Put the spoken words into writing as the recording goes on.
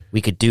We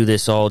could do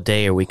this all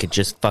day, or we could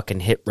just fucking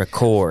hit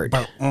record.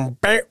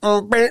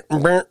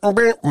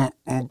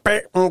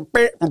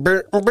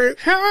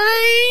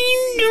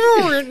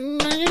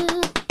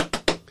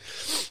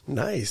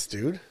 Nice,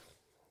 dude.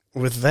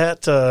 With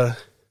that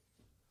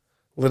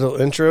little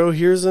intro,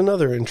 here's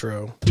another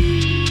intro.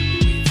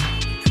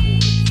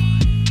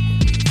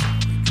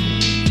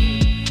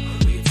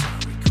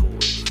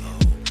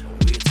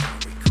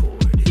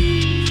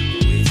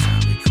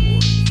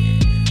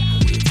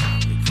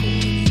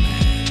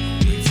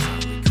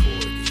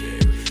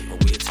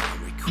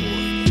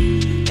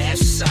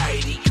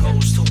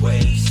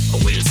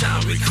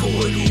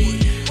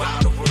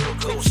 While the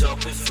world goes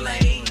up in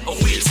flames, a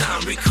weird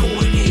time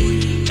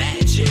recording.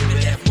 Magic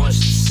with that much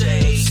to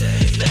say.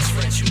 Best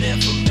friends you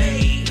never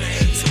made,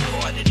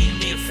 two-hearted in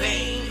their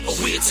vein. A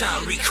weird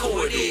time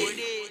recorded.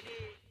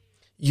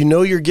 You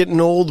know you're getting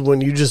old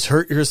when you just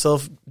hurt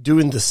yourself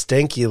doing the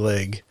stanky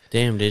leg.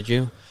 Damn, did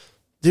you?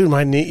 Dude,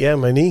 my knee. Yeah,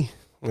 my knee.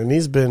 My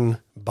knee's been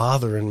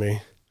bothering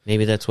me.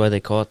 Maybe that's why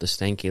they call it the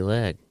stanky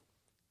leg.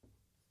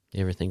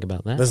 You ever think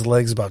about that? This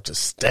leg's about to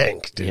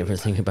stank, dude. You ever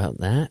think about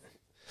that?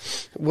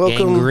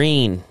 Welcome,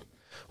 Gangrene.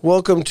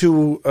 Welcome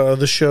to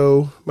the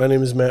show. My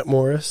name is Matt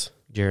Morris.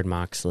 Jarrod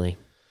Moxley.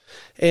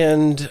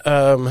 And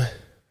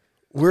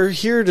we're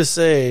here to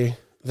say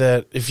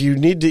that if you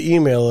need to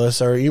email us,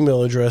 our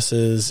email address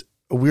is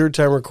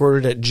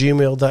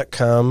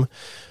weirdtimerecorded@gmail.com.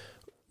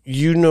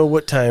 You know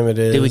what time it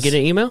is. Did we get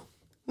an email?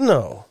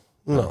 No.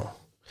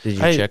 Did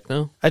you check,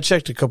 though? I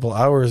checked a couple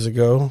hours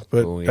ago,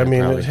 but I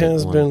mean, it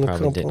has been a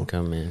couple. Didn't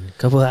come in. A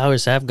couple of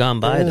hours have gone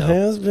by, though. It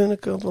has been a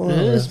couple hours.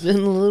 It has been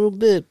a little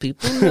bit.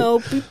 People know.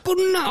 People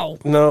know.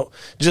 No,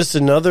 just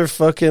another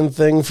fucking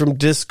thing from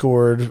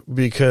Discord,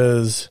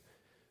 because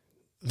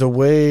the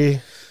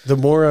way the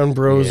Moron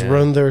Bros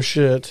run their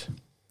shit.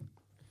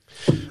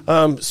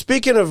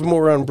 Speaking of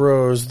Moron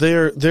Bros,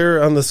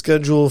 they're on the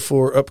schedule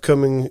for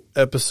upcoming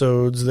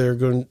episodes. They're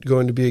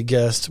going to be a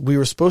guest. We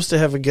were supposed to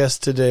have a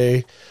guest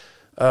today.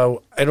 I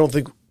don't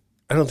think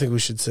we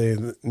should say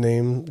the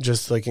name,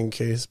 just like in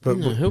case. But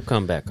he'll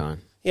come back on.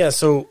 Yeah.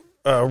 So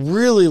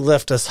really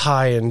left us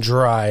high and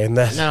dry, and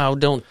that. No,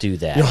 don't do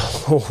that. No,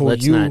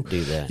 Let's not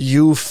do that.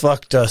 You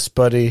fucked us,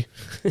 buddy.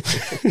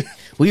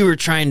 We were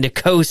trying to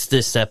coast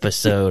this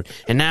episode,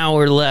 and now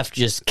we're left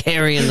just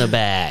carrying the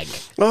bag.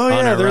 Oh yeah,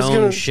 on our there's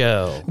own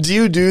show. Do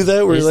you do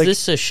that? Where Is like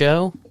this a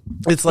show?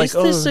 It's like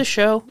Is this a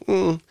show?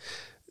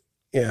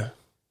 Yeah.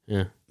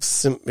 Yeah.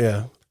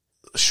 Yeah.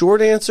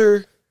 Short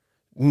answer.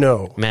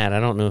 No. Matt, I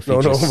don't know if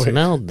you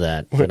smelled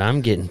that, but I'm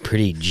getting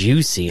pretty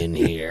juicy in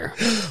here.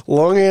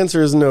 Long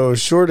answer is no.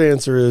 Short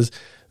answer is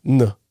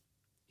no.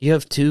 You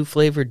have 2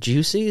 flavored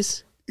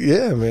juicies?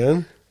 Yeah,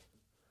 man.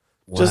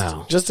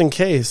 Wow. Just in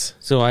case.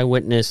 So I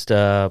witnessed,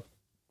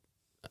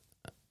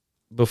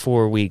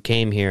 before we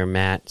came here,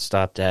 Matt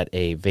stopped at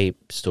a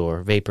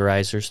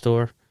vaporizer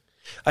store.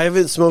 I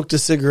haven't smoked a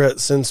cigarette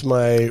since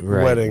my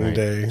wedding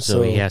day.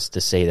 So he has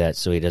to say that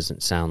so he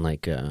doesn't sound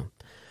like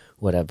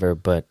whatever,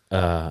 but...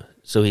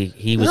 So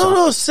he was.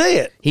 No, say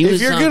it.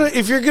 If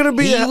you're gonna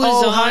be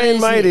all high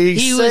and mighty,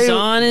 he was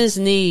on his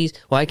knees.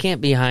 Well, I can't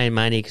be high and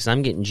mighty because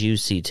I'm getting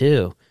juicy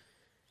too.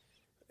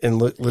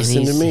 And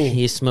listen to me.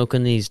 He's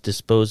smoking these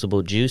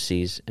disposable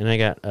juicies, and I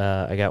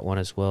got one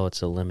as well.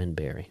 It's a lemon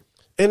berry,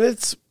 and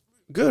it's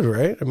good,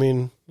 right? I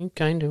mean,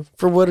 kind of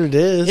for what it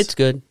is. It's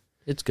good.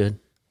 It's good.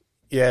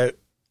 Yeah.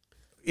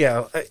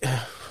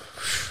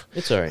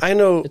 It's all right. I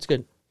know it's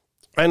good.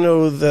 I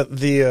know that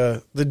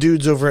the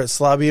dudes over at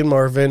Slobby and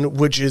Marvin,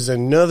 which is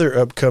another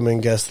upcoming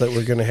guest that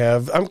we're going to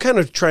have. I'm kind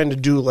of trying to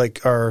do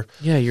like our...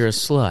 Yeah, you're a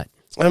slut.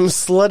 I'm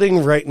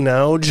slutting right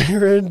now,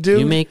 Jarrod,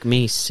 dude. You make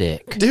me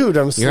sick. Dude,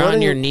 I'm slutting. You're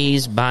on your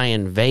knees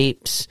buying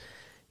vapes.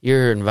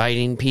 You're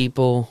inviting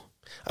people.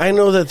 I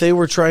know that they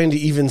were trying to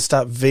even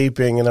stop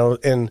vaping,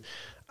 and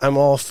I'm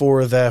all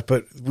for that,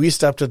 but we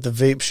stopped at the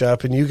vape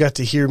shop, and you got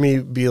to hear me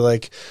be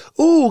like,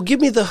 "Ooh,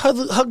 give me the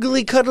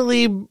huggly,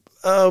 cuddly...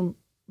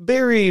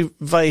 berry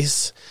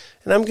vice,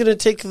 and I'm gonna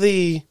take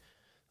the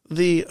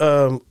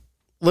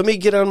let me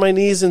get on my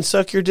knees and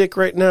suck your dick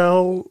right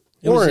now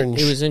orange."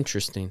 It was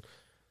interesting,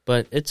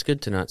 but it's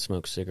good to not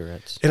smoke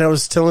cigarettes. And I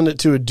was telling it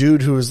to a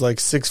dude who was like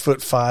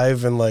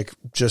 6'5" and like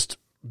just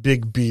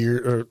big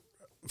beard or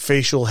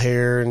facial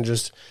hair, and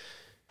just,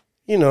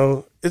 you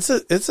know, it's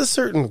a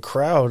certain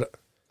crowd.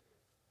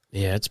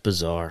 Yeah, it's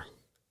bizarre.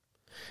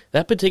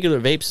 That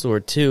particular vape store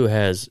too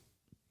has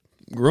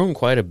grown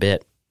quite a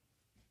bit.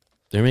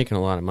 They're making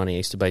a lot of money. I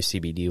used to buy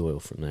CBD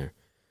oil from there.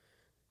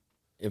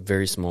 A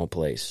very small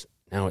place.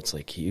 Now it's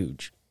like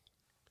huge.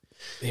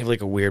 They have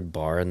like a weird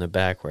bar in the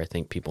back where I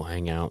think people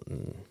hang out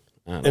and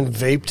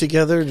vape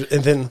together.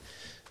 And then,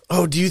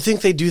 do you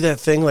think they do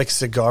that thing like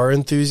cigar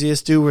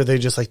enthusiasts do, where they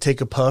just like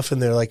take a puff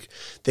and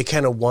they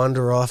kind of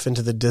wander off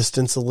into the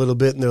distance a little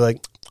bit, and they're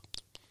like,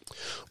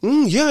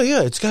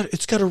 yeah, it's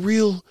got a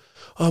real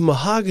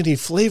mahogany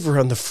flavor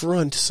on the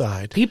front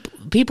side.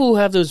 People who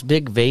have those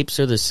big vapes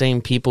are the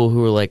same people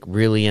who are like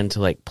really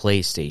into like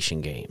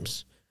PlayStation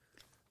games.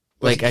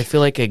 Like, I feel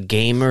like a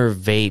gamer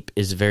vape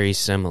is very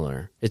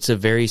similar. It's a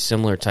very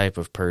similar type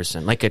of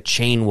person, like a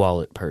chain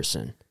wallet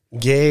person.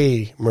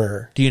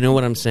 Gamer. Do you know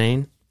what I'm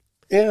saying?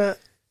 Yeah.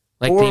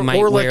 Like, they might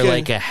wear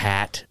like a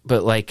hat,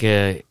 but like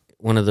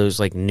one of those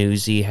like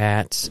newsy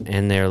hats,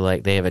 and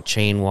they have a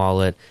chain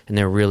wallet, and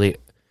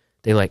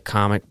they like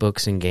comic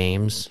books and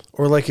games.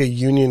 Or like a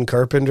union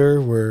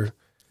carpenter where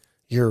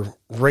you're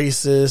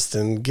racist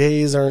and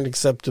gays aren't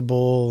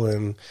acceptable,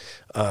 and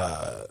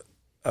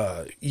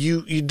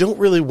you don't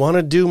really want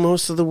to do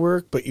most of the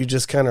work, but you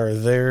just kind of are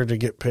there to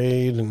get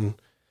paid. And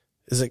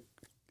is it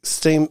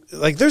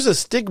like there's a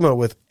stigma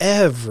with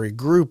every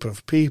group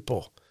of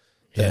people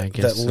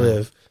that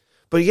live.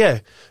 But yeah,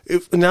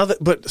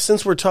 but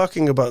since we're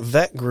talking about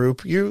that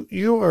group,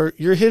 you're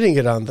hitting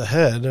it on the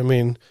head. I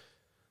mean,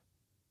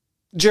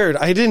 Jarrod,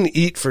 I didn't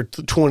eat for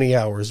 20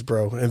 hours,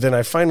 bro, and then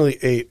I finally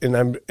ate,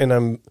 and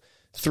I'm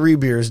 3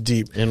 beers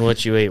deep. And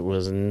what you ate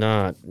was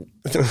not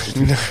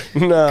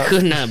no.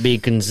 Could not be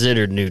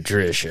considered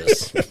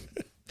nutritious.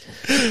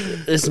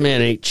 This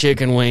man ate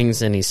chicken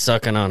wings and he's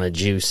sucking on a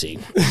juicy.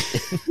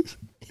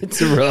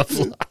 It's a rough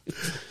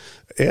life.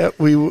 Yeah,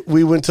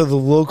 we went to the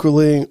local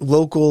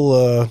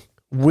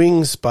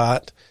wing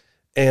spot,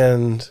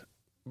 and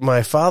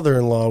my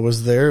father-in-law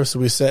was there, so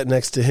we sat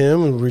next to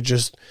him, and we were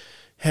just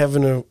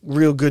having a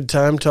real good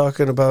time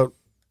talking about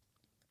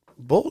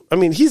I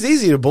mean, he's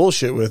easy to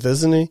bullshit with,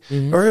 isn't he?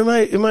 Mm-hmm. Or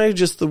am I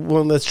just the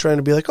one that's trying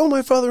to be like, oh,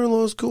 my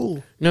father-in-law is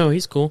cool? No,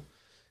 he's cool.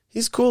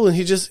 He's cool, and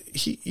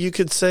you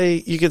could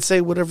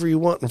say whatever you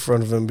want in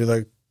front of him, be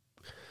like,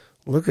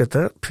 look at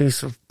that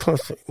piece of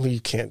pussy. Well, you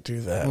can't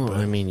do that. Well,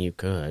 I mean, you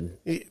could.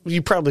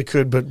 You probably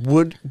could, but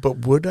would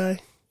I?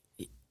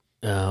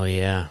 Oh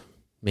yeah,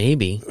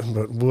 maybe.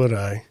 But would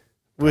I?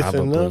 With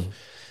Probably. enough?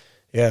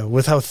 Yeah,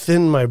 with how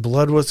thin my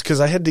blood was, because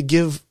I had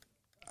to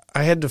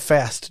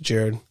fast,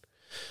 Jarrod.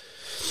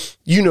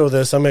 You know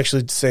this. I'm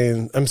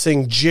saying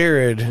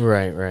Jarrod.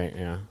 Right,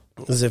 yeah.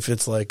 As if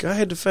it's like, I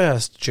had to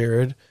fast,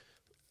 Jarrod.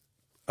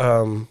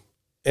 And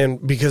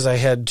because I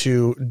had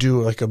to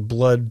do like a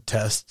blood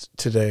test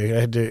today, I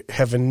had to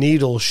have a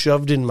needle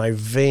shoved in my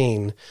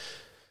vein,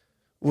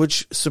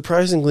 which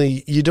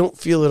surprisingly, you don't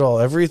feel at all.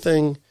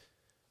 Everything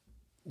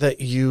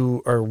that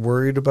you are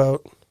worried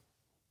about,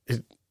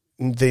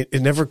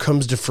 it never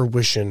comes to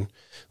fruition.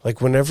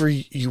 Like whenever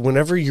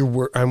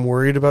I'm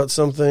worried about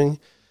something,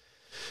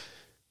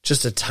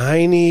 just a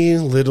tiny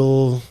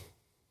little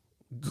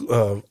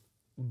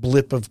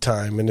blip of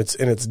time, and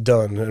it's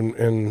done.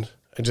 And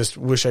I just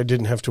wish I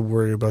didn't have to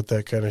worry about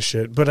that kind of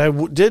shit. But I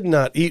did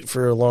not eat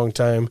for a long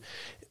time,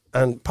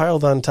 and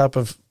piled on top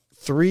of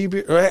 3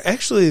 beers.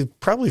 Actually,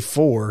 probably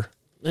 4.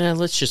 Yeah,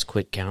 let's just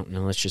quit counting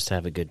and let's just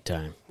have a good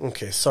time.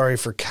 Okay, sorry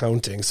for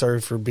counting.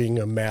 Sorry for being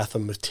a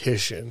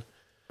mathematician.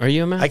 Are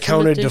you a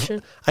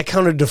mathematician? I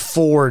counted to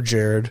 4,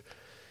 Jarrod.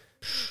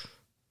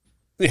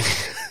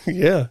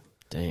 Yeah.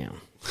 Damn.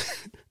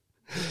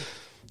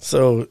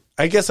 So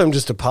I guess I'm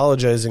just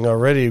apologizing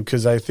already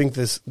because I think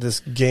this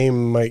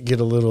game might get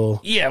a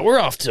little... Yeah, we're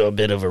off to a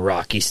bit of a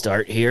rocky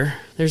start here.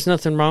 There's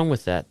nothing wrong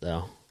with that,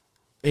 though.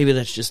 Maybe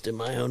that's just in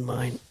my own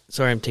mind.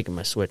 Sorry, I'm taking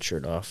my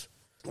sweatshirt off.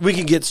 We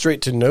can get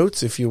straight to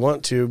notes if you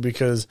want to,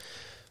 because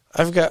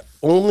I've got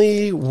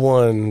only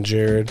one,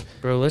 Jarrod.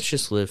 Bro, let's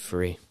just live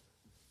free.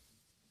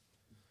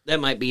 That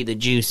might be the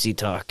juicy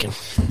talking.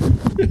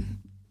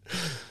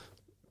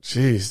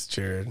 Jeez,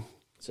 Jarrod.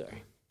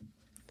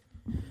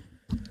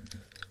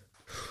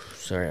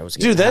 Sorry, I was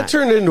getting that hot.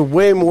 Turned into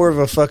way more of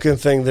a fucking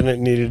thing than it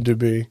needed to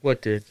be.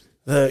 What did?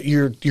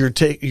 You're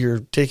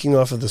taking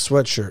off of the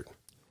sweatshirt.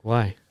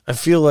 Why? I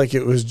feel like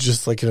it was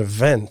just like an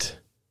event.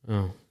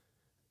 Oh.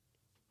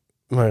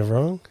 Am I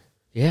wrong?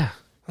 Yeah.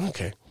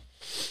 Okay.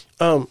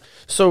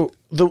 So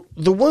the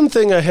one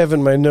thing I have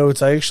in my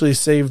notes I actually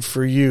saved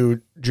for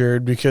you,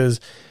 Jarrod, because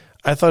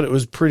I thought it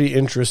was pretty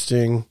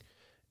interesting,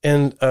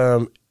 and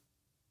I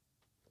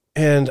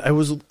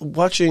was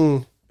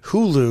watching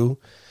Hulu,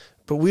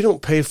 but we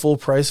don't pay full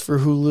price for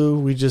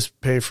Hulu. We just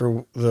pay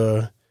for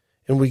and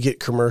we get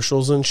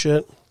commercials and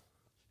shit.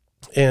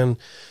 And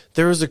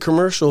there was a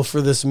commercial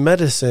for this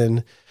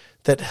medicine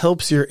that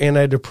helps your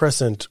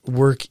antidepressant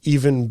work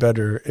even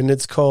better, and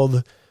it's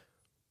called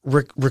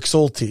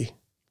Rexulti.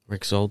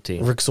 Rexulti,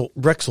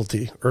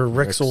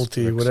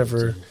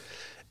 whatever.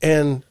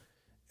 And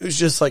it was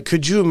just like,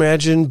 could you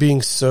imagine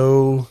being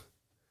so...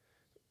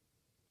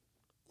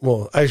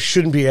 Well, I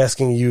shouldn't be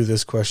asking you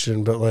this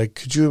question, but like,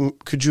 could you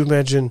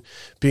imagine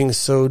being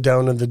so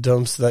down in the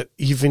dumps that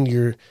even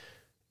your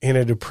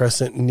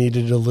antidepressant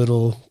needed a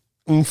little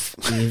oomph?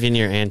 Even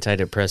your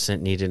antidepressant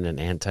needed an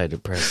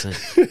antidepressant.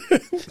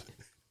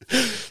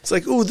 It's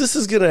like, oh, this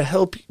is going to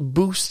help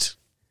boost.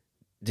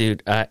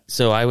 Dude,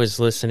 so I've been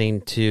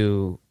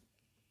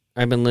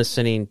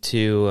listening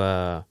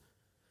to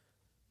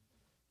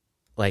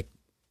like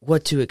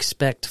what to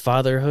expect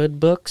fatherhood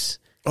books.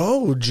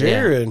 Oh,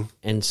 Jarrod. Yeah.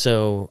 And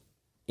so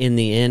in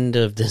the end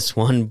of this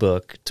one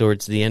book,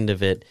 towards the end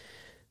of it,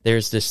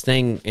 there's this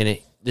thing, and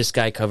this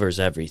guy covers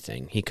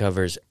everything. He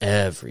covers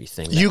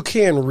everything. You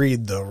can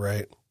read, though,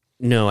 right?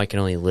 No, I can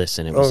only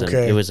listen. It was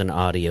Okay. it was an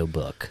audio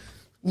book.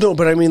 No,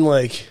 but I mean,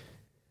 like,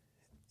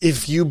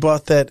 if you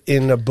bought that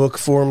in a book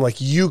form,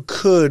 like, you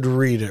could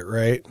read it,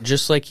 right?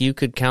 Just like you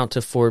could count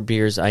to 4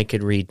 beers, I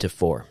could read to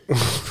 4.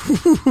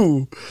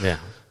 Yeah.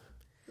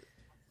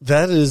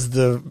 That is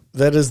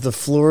the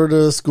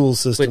Florida school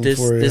system But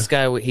for you. this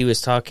guy, he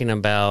was talking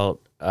about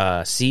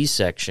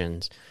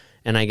C-sections,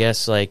 and I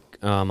guess like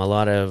a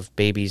lot of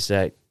babies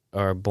that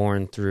are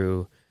born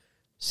through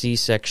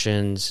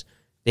C-sections,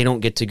 they don't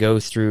get to go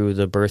through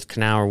the birth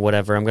canal or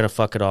whatever. I'm going to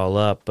fuck it all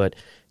up, but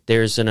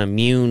there's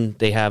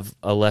they have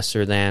a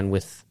lesser than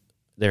with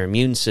their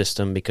immune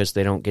system because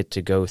they don't get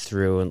to go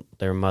through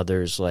their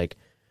mother's like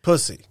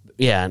Pussy.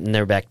 yeah, and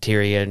their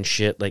bacteria and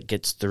shit like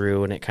gets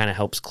through, and it kind of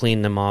helps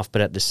clean them off,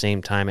 but at the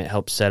same time it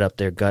helps set up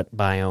their gut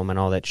biome and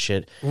all that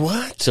shit.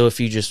 What? So if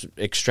you just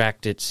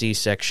extract it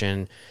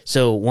C-section,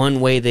 so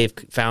one way they've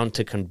found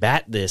to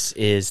combat this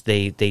is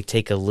they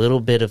take a little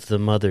bit of the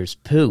mother's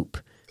poop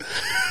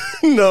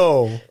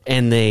No.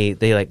 and they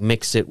like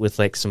mix it with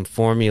like some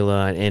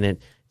formula, and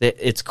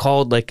it's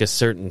called like a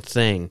certain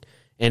thing,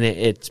 and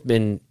it's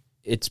been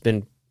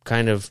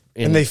kind of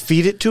And they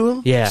feed it to him?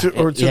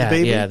 Or to the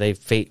baby? Yeah, they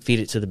feed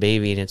it to the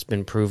baby, and it's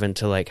been proven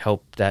to like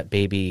help that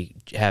baby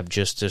have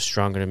just as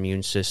strong an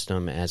immune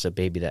system as a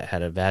baby that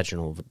had a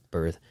vaginal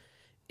birth.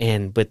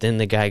 But then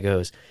the guy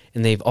goes,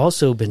 and they've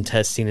also been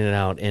testing it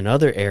out in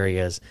other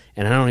areas,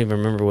 and I don't even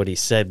remember what he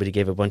said, but he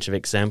gave a bunch of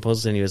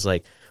examples, and he was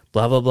like,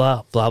 blah, blah,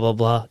 blah, blah, blah,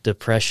 blah,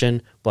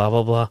 depression, blah,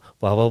 blah, blah,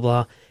 blah, blah,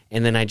 blah.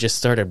 And then I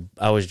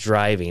was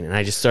driving, and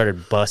I just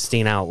started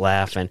busting out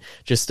laughing,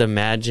 just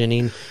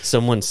imagining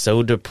someone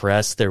so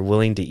depressed they're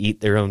willing to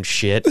eat their own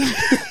shit.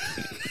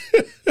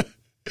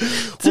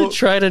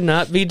 Try to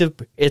not be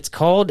it's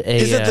called a...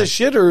 Is it the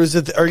shit, or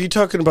are you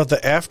talking about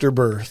the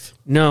afterbirth?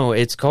 No,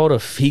 it's called a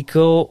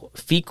fecal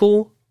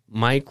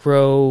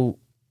micro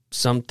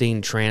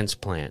something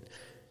transplant.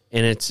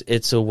 And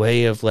it's a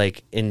way of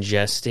like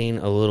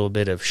ingesting a little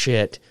bit of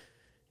shit.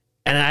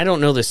 And I don't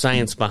know the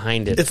science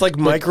behind it. It's like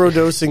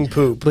microdosing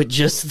poop. But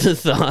just the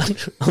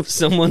thought of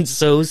someone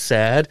so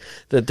sad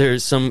that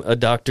there's a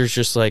doctor's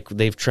just like,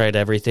 they've tried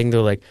everything.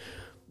 They're like,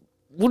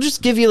 we'll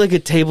just give you like a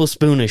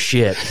tablespoon of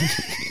shit.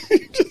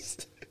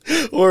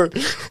 Or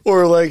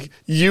like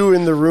you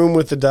in the room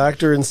with the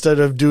doctor, instead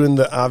of doing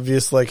the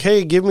obvious, like,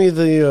 hey, give me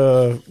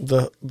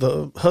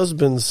the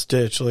husband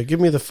stitch, like give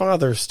me the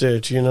father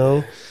stitch, you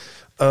know?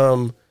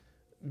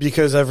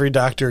 Because every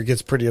doctor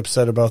gets pretty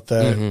upset about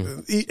that.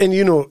 Mm-hmm. And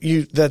you know,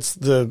 that's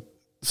the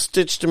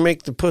stitch to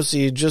make the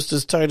pussy just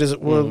as tight as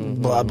it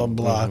would, blah, blah,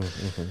 blah.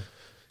 Mm-hmm.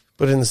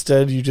 But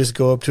instead, you just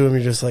go up to him,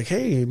 you're just like,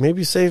 hey,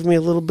 maybe save me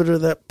a little bit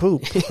of that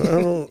poop.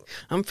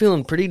 I'm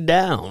feeling pretty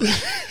down.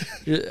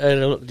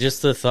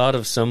 Just the thought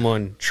of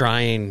someone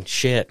trying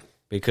shit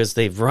because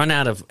they've run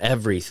out of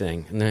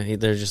everything. And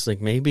they're just like,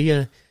 maybe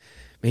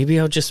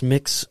I'll just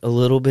mix a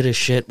little bit of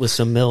shit with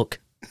some milk.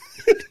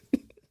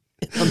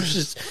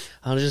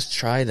 I'll just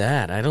try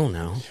that. I don't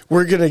know.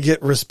 We're going to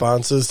get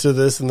responses to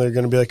this, and they're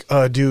going to be like,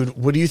 dude,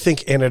 what do you think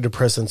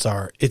antidepressants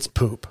are? It's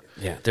poop.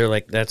 Yeah, they're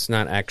like, that's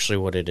not actually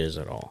what it is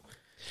at all.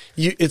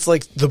 It's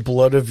like the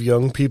blood of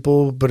young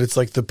people, but it's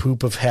like the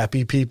poop of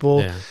happy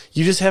people. Yeah.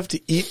 You just have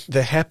to eat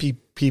the happy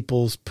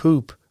people's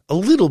poop a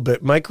little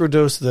bit,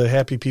 microdose the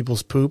happy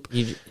people's poop.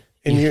 You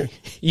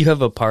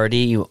have a party,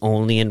 you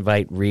only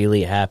invite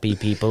really happy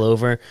people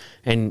over,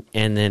 and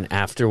then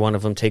after one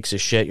of them takes a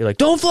shit, you're like,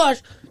 don't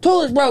flush!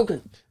 Toilet's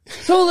broken!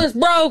 Toilet's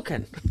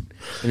broken!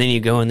 And then you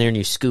go in there and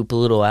you scoop a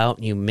little out,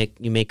 and you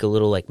make a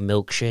little like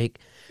milkshake.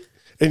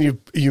 And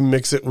you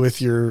mix it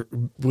with your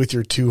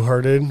Two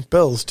Hearted.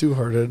 Bell's Two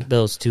Hearted.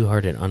 Bell's Two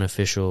Hearted,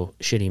 unofficial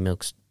shitty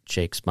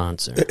milkshake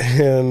sponsor.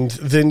 And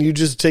then you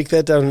just take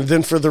that down, and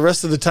then for the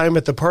rest of the time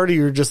at the party,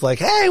 you're just like,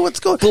 hey,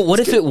 what's going on? But what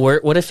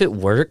if it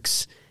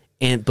works?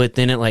 But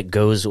then it like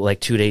goes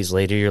like 2 days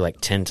later, you're like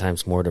 10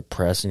 times more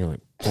depressed, and you're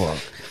like, well,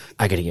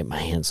 I got to get my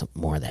hands on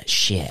more of that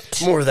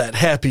shit. More of that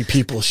happy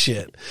people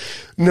shit.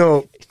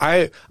 No,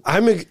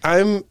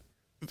 I'm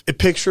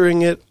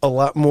picturing it a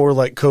lot more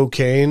like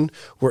cocaine,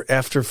 where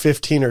after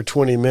 15 or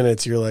 20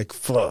 minutes, you're like,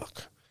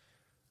 fuck,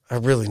 I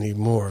really need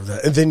more of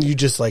that. And then you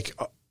just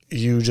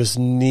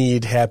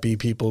need happy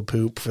people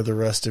poop for the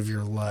rest of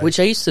your life. Which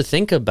I used to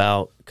think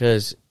about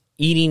because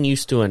eating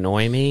used to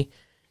annoy me.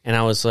 And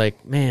I was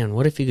like, man,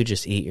 what if you could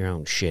just eat your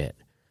own shit?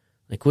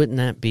 Like, wouldn't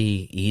that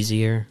be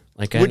easier?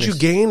 Like, would you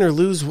gain or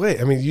lose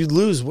weight? I mean, you'd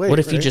lose weight. What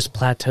if right? you just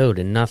plateaued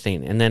and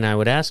nothing? And then I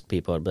would ask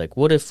people, I'd be like,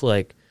 what if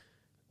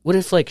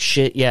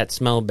shit, yeah, it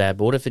smelled bad,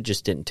 but what if it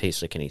just didn't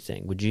taste like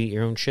anything? Would you eat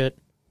your own shit?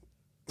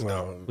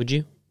 No. Would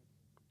you?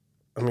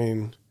 I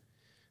mean,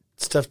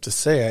 it's tough to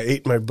say. I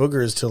ate my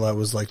boogers till I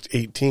was like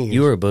 18.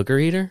 You were a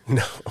booger eater?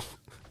 No.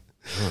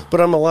 But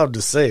I'm allowed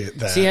to say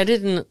it. See,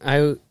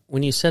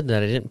 when you said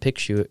that, I didn't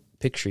picture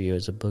you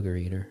as a booger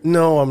eater.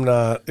 No, I'm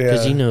not.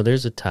 Because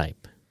there's a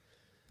type.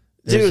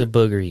 There's a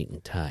booger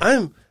eating type.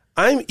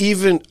 I'm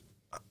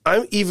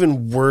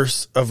even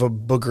worse of a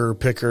booger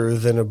picker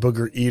than a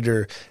booger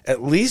eater.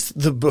 At least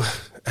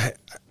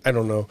I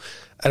don't know.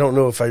 I don't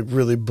know if I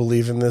really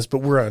believe in this, but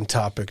we're on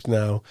topic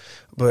now.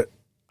 But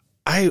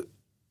I'm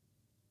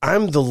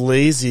the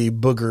lazy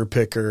booger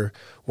picker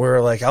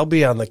where like I'll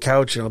be on the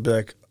couch and I'll be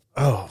like,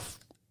 oh,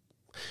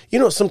 you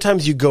know,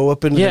 sometimes you go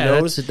up into the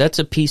nose. That's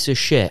a piece of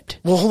shit.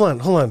 Well,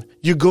 hold on.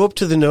 You go up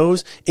to the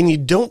nose and you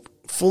don't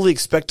fully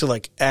expect to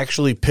like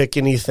actually pick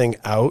anything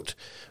out.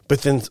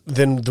 But then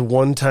the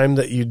one time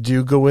that you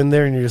do go in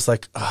there and you're just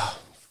like, oh,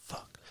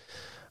 fuck,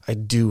 I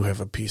do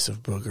have a piece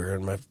of booger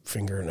in my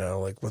finger now.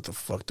 Like, what the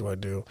fuck do I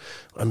do?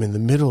 I'm in the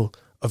middle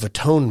of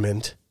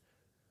atonement.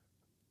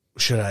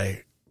 Should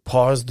I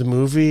pause the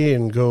movie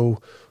and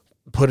go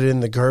put it in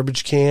the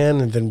garbage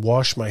can and then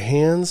wash my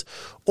hands?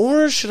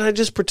 Or should I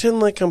just pretend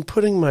like I'm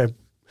putting my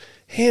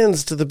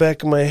hands to the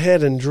back of my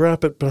head and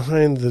drop it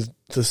behind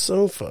the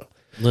sofa?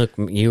 Look,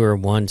 you are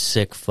one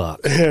sick fuck.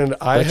 And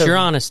you're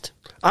honest.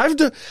 I've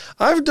done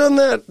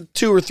that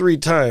 2 or 3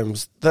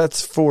 times.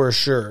 That's for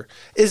sure.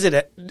 Is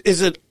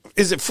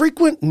it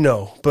frequent?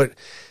 No, but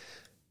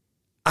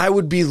I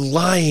would be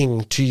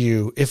lying to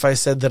you if I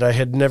said that I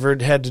had never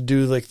had to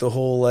do like the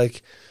whole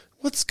like,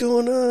 what's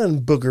going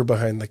on, booger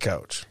behind the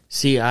couch.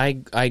 See,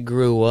 I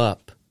grew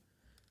up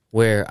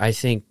where I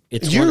think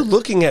it's you're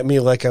looking at me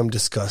like I'm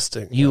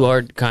disgusting. You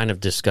are kind of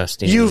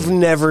disgusting. You've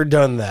never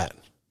done that.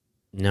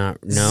 No,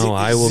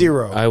 I will.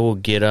 Zero. I will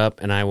get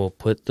up and I will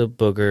put the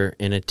booger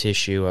in a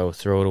tissue. I will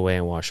throw it away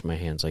and wash my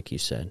hands, like you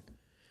said.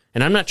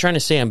 And I'm not trying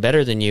to say I'm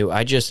better than you.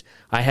 I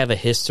have a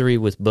history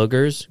with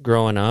boogers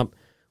growing up,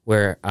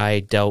 where I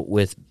dealt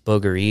with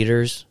booger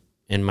eaters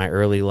in my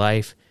early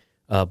life.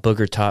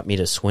 Booger taught me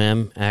to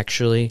swim,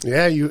 actually.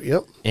 Yeah,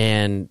 yep.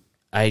 And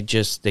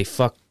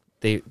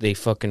they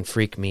fucking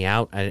freak me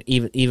out.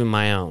 Even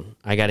my own.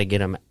 I got to get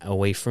them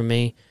away from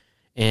me.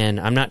 And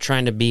I'm not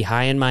trying to be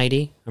high and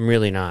mighty. I'm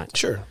really not.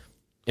 Sure.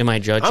 Am I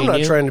judging you? I'm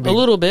not trying to be. A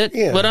little bit,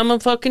 yeah. But I'm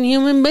a fucking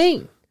human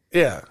being.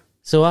 Yeah.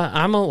 So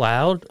I'm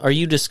allowed. Are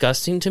you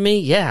disgusting to me?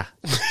 Yeah.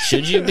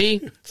 Should you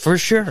be? For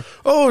sure.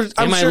 Oh,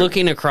 Am I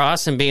looking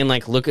across and being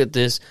like, look at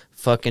this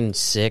fucking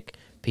sick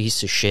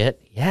piece of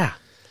shit? Yeah.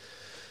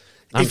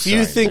 If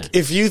you think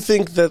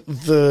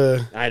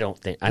that I don't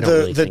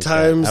really think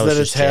times that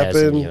it's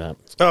happened.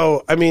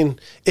 Oh, I mean,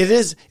 it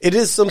is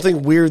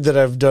something weird that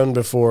I've done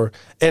before,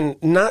 and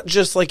not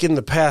just like in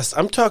the past.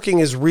 I'm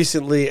talking as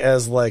recently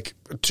as like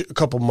a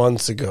couple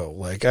months ago.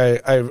 Like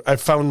I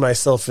found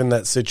myself in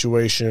that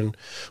situation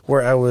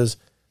where I was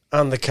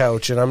on the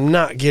couch and I'm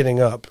not getting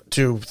up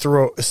to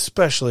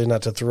especially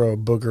not to throw a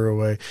booger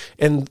away.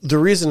 And the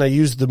reason I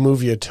used the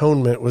movie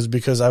Atonement was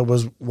because I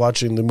was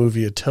watching the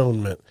movie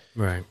Atonement.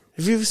 Right.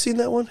 Have you ever seen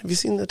that one? Have you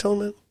seen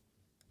Atonement?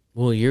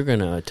 Well, you're going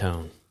to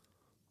atone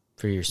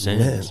for your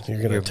sins. Man,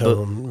 you're going to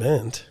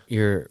atone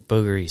your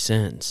boogery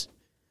sins.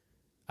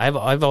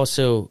 I've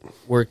also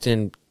worked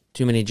in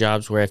too many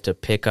jobs where I have to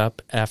pick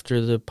up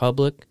after the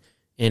public,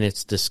 and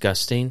it's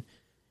disgusting,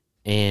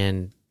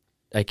 and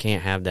I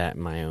can't have that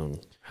in my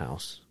own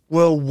house.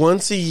 Well,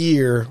 once a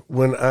year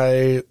when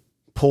I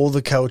pull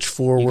the couch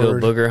forward, you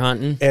go booger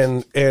hunting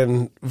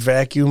and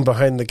vacuum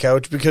behind the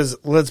couch, because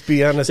let's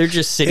be honest, they're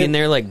just sitting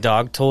there like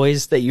dog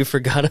toys that you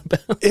forgot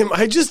about. Am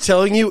I just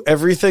telling you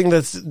everything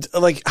that's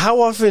like,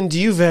 how often do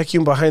you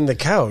vacuum behind the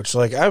couch?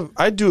 Like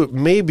I do it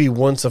maybe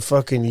once a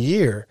fucking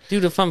year.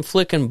 Dude, if I'm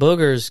flicking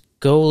boogers,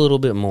 go a little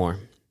bit more.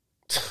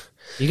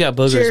 You got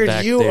boogers Jared,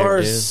 back you there,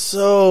 are dude.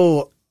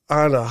 So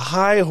on a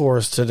high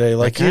horse today.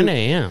 Like I kind of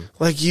am.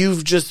 Like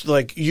you've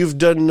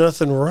done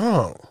nothing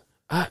wrong.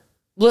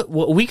 Look,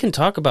 we can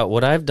talk about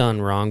what I've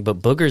done wrong,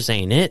 but boogers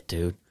ain't it,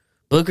 dude.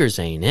 Boogers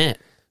ain't it.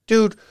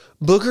 Dude,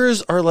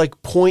 boogers are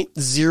like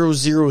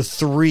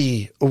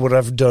 0.003 of what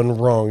I've done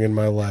wrong in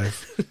my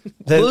life.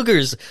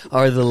 Boogers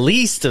are the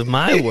least of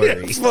my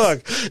worries. Fuck.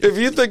 If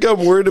you think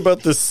I'm worried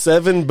about the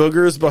 7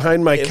 boogers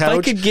behind my couch. If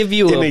I could give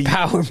you a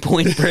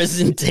PowerPoint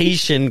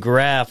presentation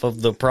graph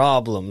of the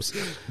problems,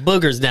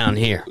 boogers down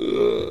here.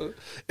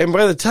 And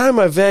by the time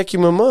I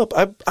vacuum them up,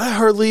 I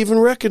hardly even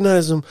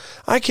recognize them.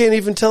 I can't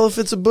even tell if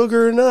it's a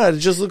booger or not. It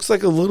just looks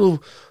like a little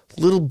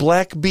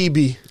black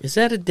BB. Is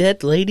that a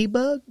dead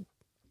ladybug?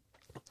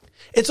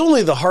 It's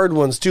only the hard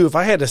ones too. If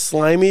I had a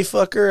slimy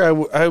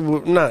fucker, I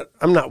would not.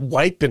 I'm not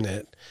wiping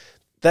it.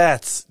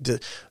 That's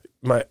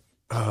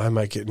I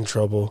might get in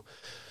trouble.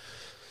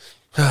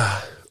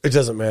 It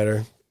doesn't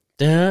matter.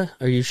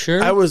 Are you sure?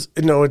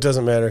 No, it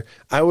doesn't matter.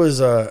 I'm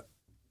the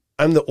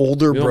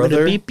older you brother. Want me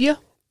to beep you?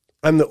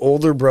 I'm the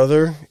older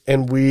brother,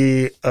 and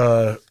we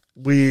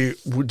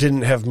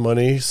didn't have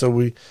money,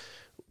 so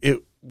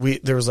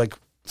there was like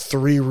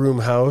 3-room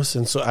house,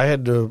 and so I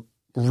had to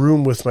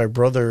room with my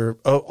brother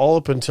all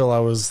up until I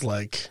was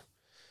like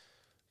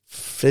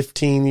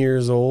 15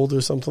 years old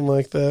or something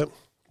like that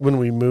when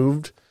we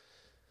moved.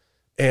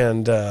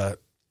 And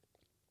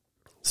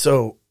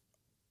so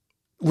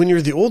when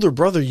you're the older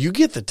brother, you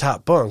get the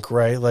top bunk,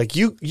 right? Like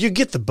you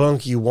get the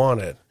bunk you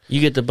wanted.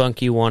 You get the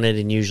bunk you wanted,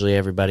 and usually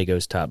everybody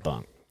goes top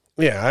bunk.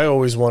 Yeah, I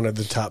always wanted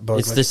the top bunk.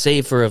 It's the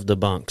safer of the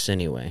bunks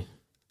anyway.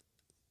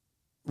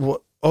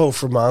 What? Oh,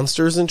 for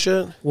monsters and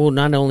shit? Well,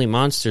 not only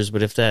monsters,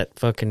 but if that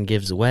fucking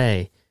gives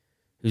away,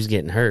 who's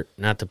getting hurt,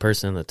 not the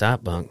person in the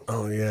top bunk.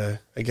 Oh, yeah.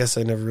 I guess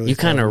I never really You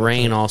kind thought of about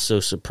reign that. also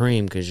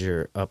supreme because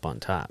you're up on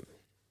top.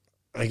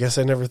 I guess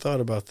I never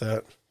thought about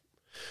that.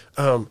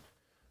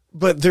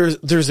 But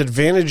there's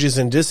advantages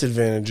and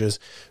disadvantages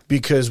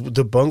because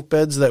the bunk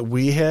beds that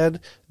we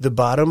had, the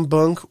bottom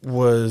bunk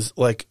was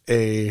like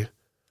a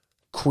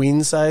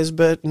queen size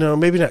bed. No,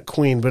 maybe not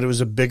queen, but it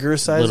was a bigger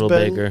size A little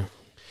bed. bigger.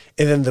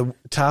 And then the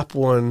top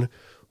one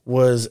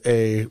was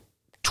a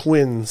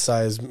twin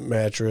size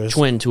mattress.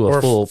 Twin to a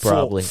Or full,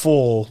 probably.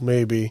 Full,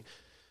 maybe.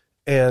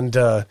 And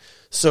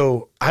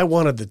so I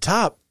wanted the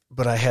top,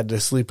 but I had to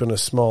sleep in a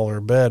smaller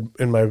bed.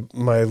 And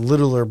my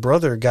littler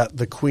brother got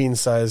the queen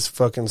size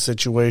fucking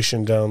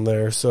situation down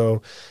there.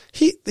 So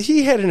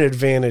he had an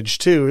advantage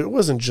too. It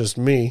wasn't just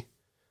me.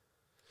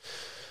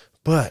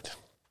 But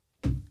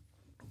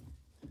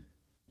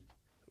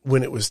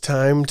when it was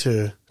time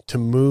to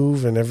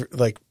move and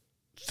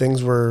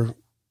things were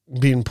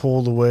being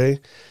pulled away,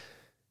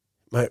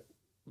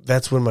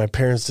 that's when my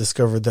parents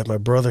discovered that my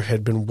brother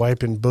had been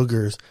wiping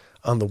boogers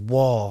on the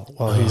wall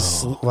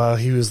while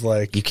he was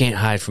like, You can't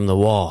hide from the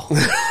wall.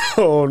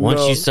 oh no.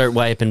 Once you start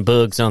wiping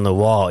bugs on the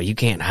wall, you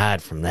can't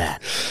hide from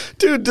that.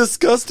 Dude,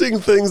 disgusting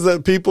things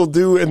that people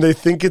do and they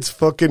think it's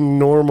fucking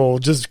normal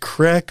just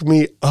crack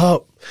me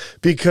up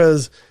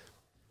because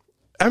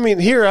I mean,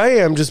 here I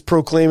am just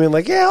proclaiming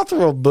like, yeah, I'll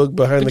throw a bug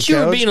behind But the you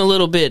couch. were being a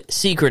little bit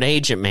secret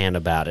agent man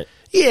about it.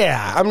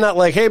 Yeah, I'm not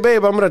like, hey,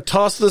 babe, I'm going to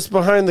toss this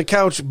behind the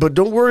couch, but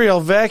don't worry,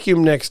 I'll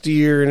vacuum next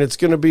year and it's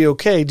going to be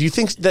okay. Do you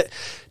think that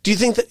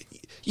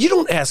you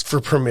don't ask for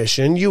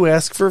permission, you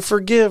ask for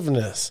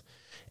forgiveness?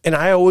 And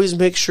I always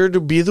make sure to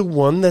be the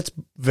one that's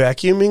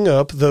vacuuming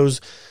up those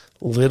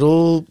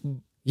little...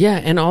 Yeah,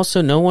 and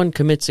also no one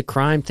commits a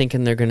crime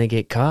thinking they're going to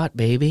get caught,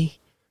 baby.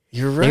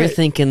 You're right. They're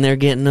thinking they're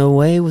getting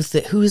away with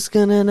it. Who's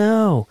going to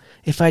know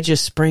if I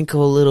just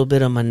sprinkle a little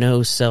bit of my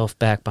nose self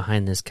back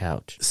behind this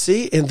couch?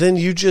 See, and then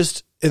you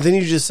just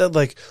said,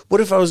 like, what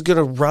if I was going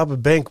to rob a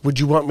bank? Would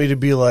you want me to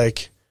be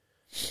like,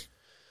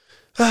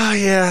 oh,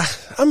 yeah,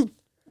 I'm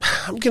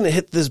going to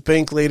hit this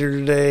bank later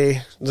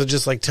today. They'll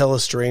just, like, tell a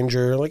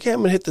stranger, like, yeah, I'm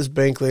going to hit this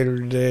bank later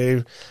today.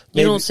 Maybe,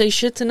 You don't say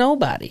shit to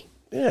nobody.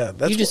 yeah,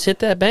 You just hit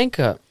that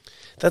bank up.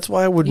 that's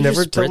why I would You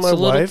never just tell spritz my the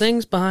little wife.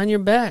 things behind your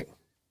back.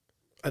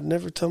 I'd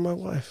never tell my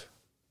wife.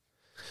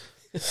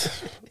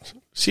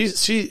 She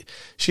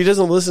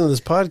doesn't listen to this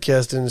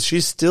podcast, and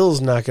she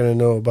still's not going to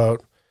know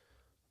about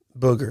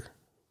booger.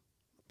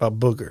 About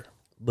booger.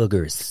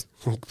 Boogers.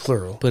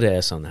 Plural. Put an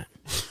S on that,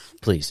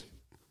 please.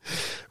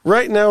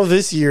 Right now,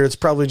 this year, it's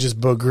probably just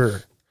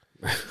booger.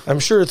 I'm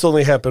sure it's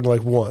only happened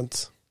like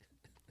once.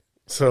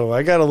 So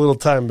I got a little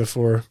time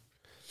before.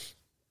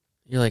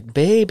 You're like,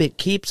 babe, it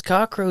keeps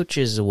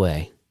cockroaches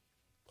away.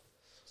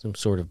 Some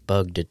sort of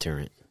bug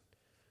deterrent.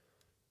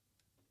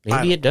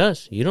 Maybe it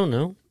does. You don't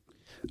know.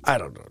 I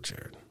don't know,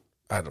 Jared.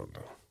 I don't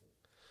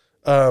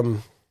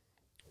know.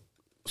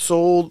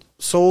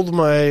 Sold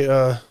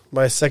my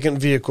my second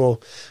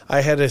vehicle.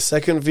 I had a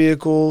second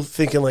vehicle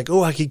thinking like,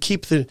 oh, I could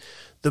keep the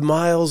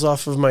miles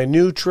off of my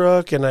new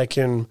truck and I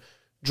can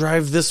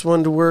drive this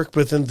one to work.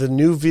 But then the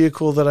new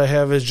vehicle that I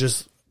have is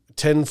just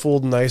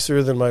tenfold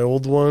nicer than my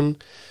old one.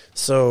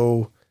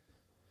 So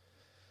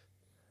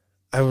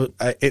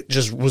it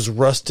just was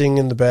rusting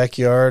in the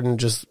backyard and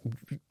just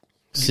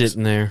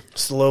Sitting there.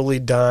 slowly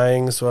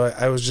dying. So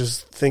I was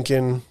just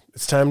thinking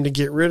it's time to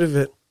get rid of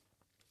it.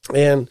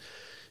 And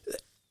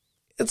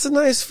it's a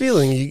nice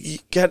feeling. You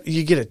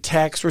get a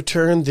tax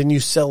return, then you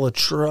sell a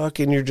truck,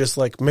 and you're just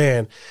like,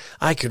 man,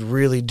 I could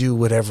really do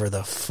whatever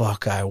the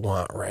fuck I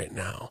want right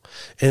now.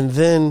 And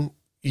then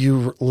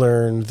you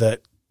learn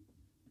that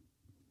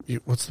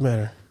what's the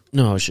matter?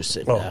 No, I was just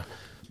sitting down.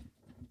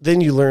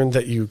 Then you learn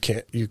that you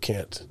can't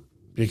because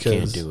You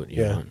can't do what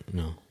you want.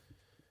 No.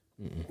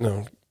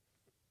 No.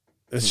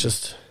 It's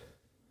just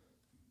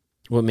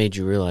What made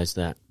you realize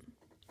that?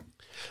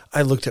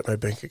 I looked at my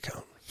bank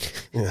account.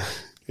 Yeah.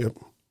 Yep.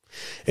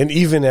 And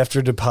even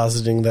after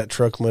depositing that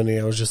truck money,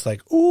 I was just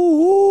like,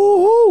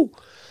 ooh.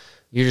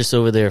 You're just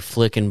over there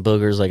flicking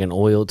boogers like an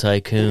oil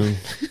tycoon.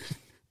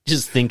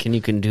 Just thinking you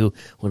can do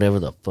whatever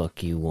the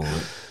fuck you want.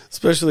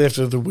 Especially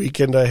after the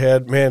weekend I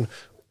had. Man,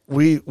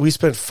 we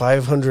spent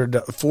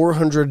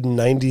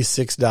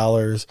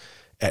 $496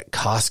 at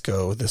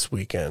Costco this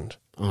weekend.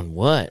 On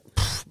what?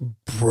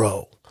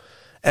 Bro.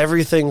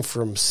 Everything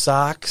from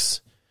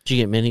socks. Did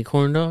you get mini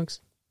corn dogs?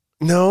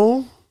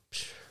 No.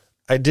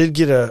 I did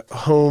get a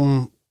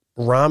home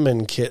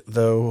ramen kit,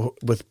 though,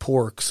 with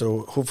pork,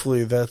 so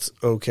hopefully that's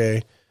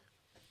okay.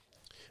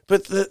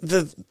 But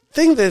the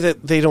thing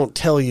that they don't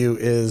tell you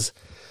is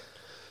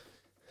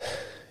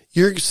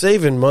you're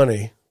saving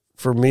money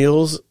for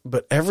meals,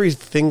 but every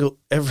single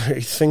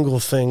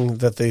thing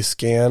that they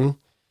scan,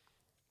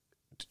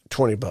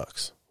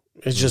 $20.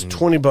 It's just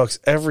 $20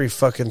 every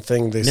fucking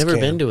thing they scan. Never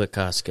been to a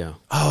Costco.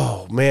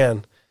 Oh,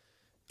 man.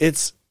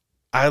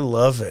 I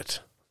love it.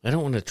 I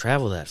don't want to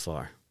travel that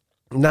far.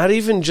 Not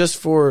even just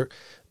for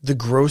the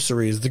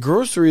groceries. The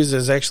groceries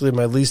is actually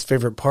my least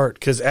favorite part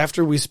because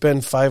after we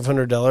spend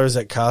 $500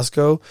 at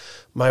Costco,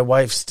 my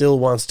wife still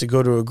wants to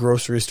go to a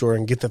grocery store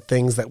and get the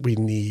things that we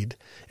need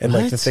and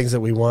like the things that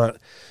we want.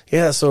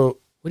 Yeah, so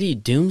what are you,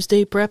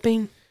 doomsday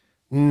prepping?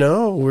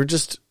 No, we're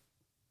just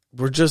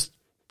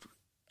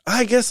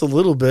I guess a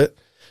little bit.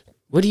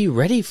 What are you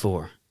ready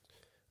for?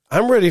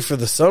 I'm ready for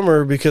the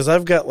summer because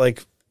I've got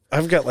like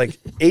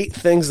 8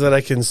 things that I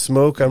can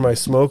smoke on my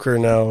smoker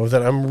now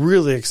that I'm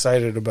really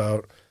excited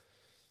about.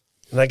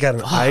 And I got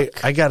an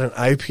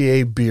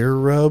IPA beer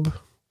rub.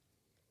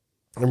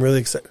 I'm really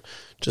excited.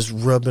 Just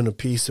rubbing a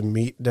piece of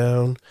meat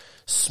down,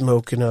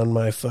 smoking on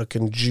my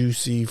fucking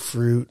juicy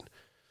fruit.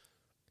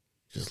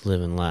 Just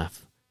live and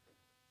laugh.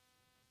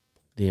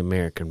 The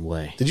American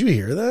way. Did you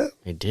hear that?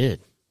 I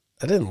did.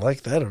 I didn't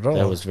like that at all.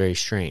 That was very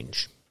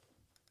strange.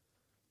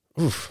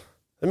 Oof.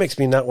 That makes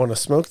me not want to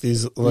smoke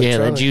these electronics. Yeah,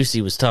 the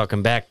juicy was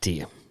talking back to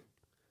you.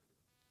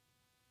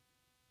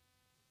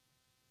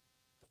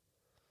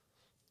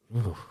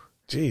 Ooh.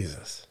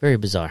 Jesus. Very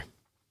bizarre.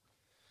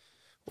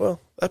 Well,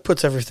 that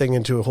puts everything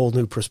into a whole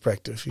new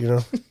perspective, you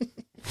know?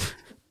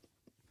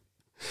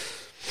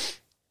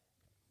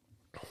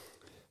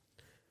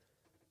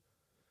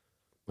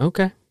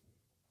 Okay.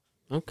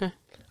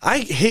 I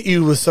hit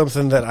you with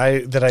something that I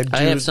do.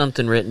 I have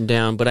something written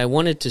down, but I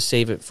wanted to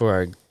save it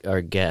for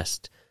our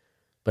guest.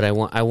 But I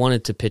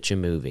wanted to pitch a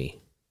movie.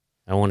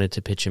 But I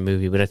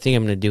think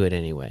I'm going to do it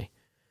anyway.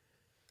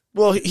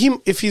 Well,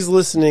 if he's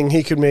listening,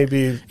 he could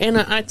maybe. And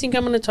I think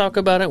I'm going to talk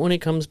about it when he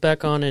comes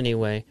back on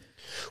anyway.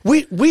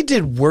 We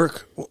did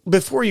work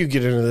before you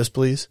get into this,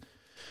 please.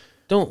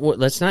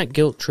 Let's not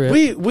guilt trip.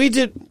 We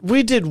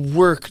did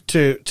work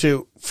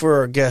to for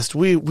our guest.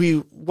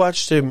 We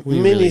watched a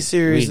mini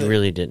series. We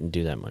really didn't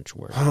do that much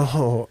work.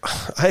 Oh,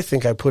 I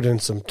think I put in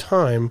some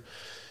time,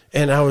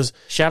 and I was.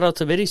 Shout out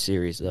to Viddy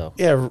series though.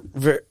 Yeah,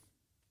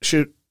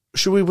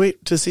 should we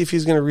wait to see if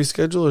he's going to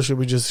reschedule, or should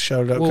we just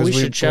shout it out? Well, we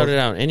should shout it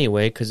out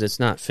anyway because it's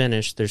not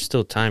finished. There's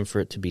still time for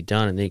it to be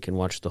done, and they can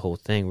watch the whole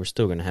thing. We're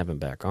still going to have him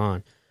back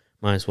on.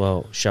 Might as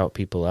well shout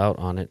people out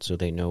on it so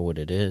they know what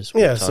it is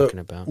we're talking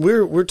about.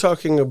 We're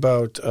talking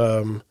about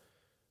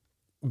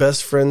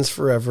Best Friends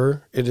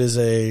Forever. It is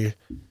a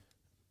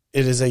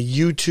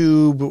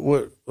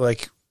YouTube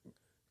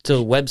It's a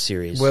web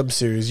series.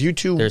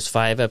 YouTube. There's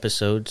 5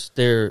 episodes.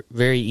 They're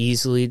very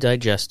easily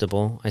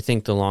digestible. I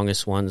think the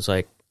longest one's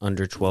like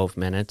under 12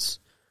 minutes.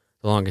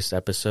 The longest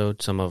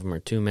episode. Some of them are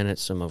 2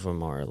 minutes. Some of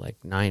them are like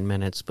 9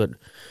 minutes. But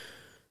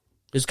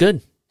it's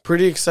good.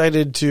 Pretty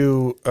excited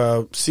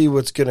to see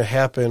what's going to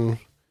happen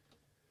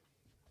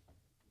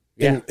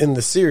in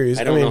the series.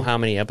 I don't know how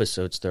many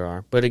episodes there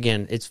are. But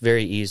again, it's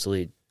very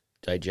easily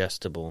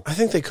digestible. I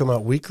think they come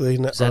out weekly.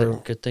 Is that a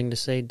good thing to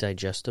say,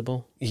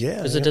 digestible? Yeah.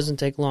 Because it doesn't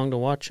take long to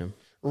watch them.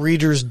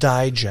 Reader's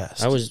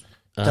Digest. I was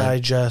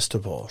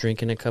digestible.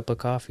 Drinking a cup of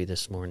coffee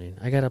this morning.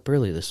 I got up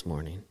early this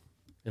morning.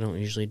 I don't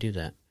usually do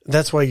that.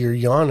 That's why you're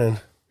yawning.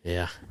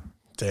 Yeah.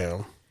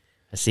 Damn.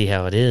 I see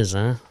how it is,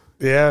 huh?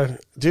 Yeah.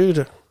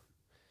 Dude,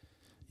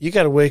 you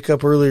got to wake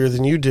up earlier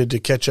than you did to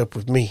catch up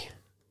with me.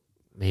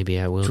 Maybe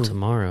I will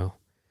tomorrow.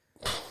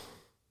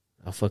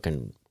 I'll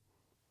fucking...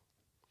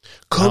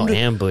 I'll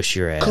ambush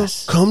your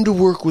ass. Come to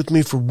work with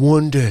me for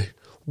one day.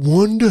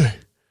 One day.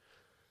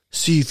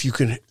 See if you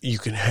can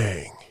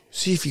hang.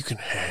 See if you can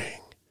hang.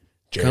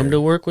 Jarrod. Come to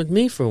work with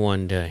me for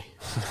one day.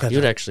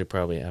 You'd actually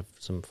probably have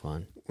some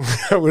fun.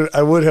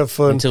 I would have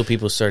fun. Until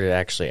people started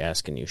actually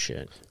asking you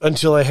shit.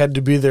 Until I had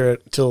to be there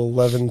till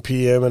 11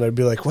 p.m. and I'd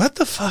be like, what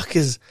the fuck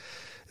is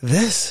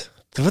this?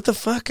 What the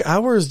fuck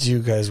hours do you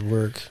guys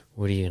work?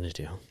 What are you going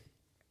to do?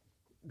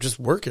 Just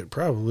work it,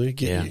 probably.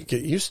 Get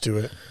used to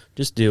it.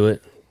 Just do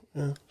it.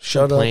 Yeah.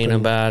 Shut up. Complain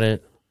about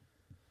it.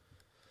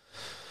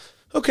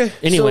 Okay.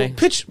 Anyway.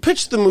 So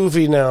pitch the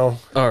movie now.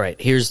 All right.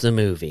 Here's the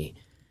movie.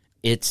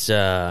 It's,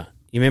 you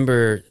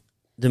remember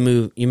the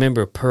movie, you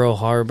remember Pearl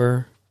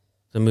Harbor?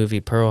 The movie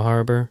Pearl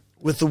Harbor?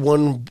 With the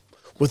one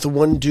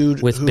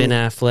dude. With Ben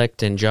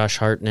Affleck and Josh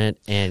Hartnett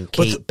and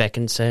Kate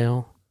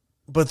Beckinsale.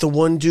 But the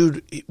one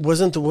dude,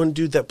 wasn't the one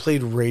dude that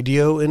played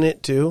radio in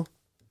it too?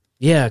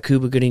 Yeah,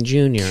 Cuba Gooding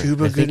Jr.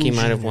 I think he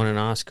might have Jr. won an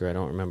Oscar. I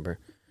don't remember.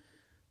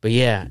 But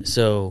yeah,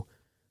 so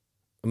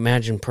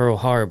imagine Pearl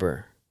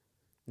Harbor.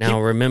 Now,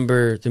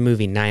 remember the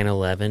movie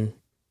 9/11?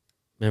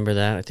 Remember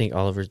that? I think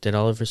did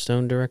Oliver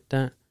Stone direct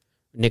that?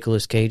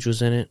 Nicolas Cage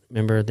was in it.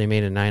 Remember they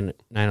made a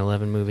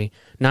 9/11 movie?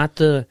 Not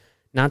the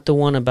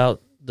one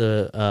about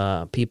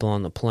the people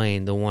on the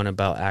plane, the one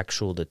about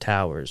the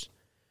towers.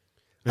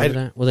 Remember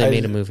that? Well, they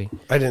made a movie.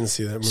 I didn't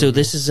see that movie. So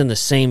this is in the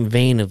same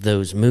vein of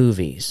those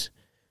movies,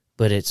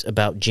 but it's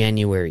about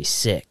January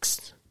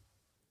 6th.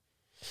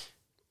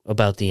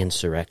 About the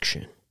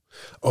insurrection.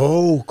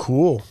 Oh,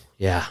 cool.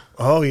 Yeah.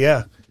 Oh,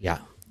 yeah. Yeah.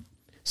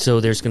 So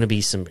there's going to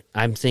be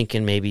I'm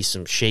thinking maybe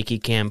some shaky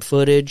cam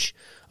footage,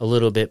 a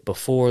little bit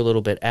before, a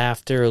little bit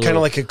after. Kind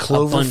of like a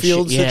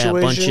Cloverfield situation? Yeah,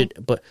 a bunch of,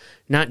 but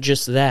not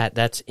just that,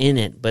 that's in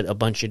it, but a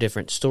bunch of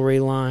different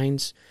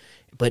storylines.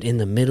 But in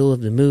the middle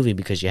of the movie,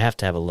 because you have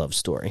to have a love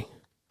story.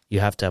 You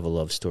have to have a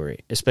love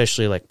story,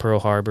 especially like Pearl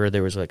Harbor.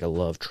 There was like a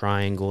love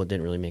triangle. It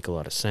didn't really make a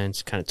lot of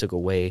sense. Kind of took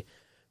away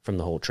from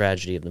the whole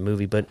tragedy of the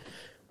movie. But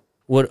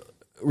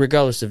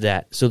regardless of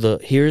that, so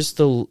here's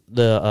the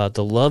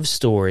love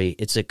story.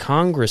 It's a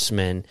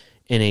congressman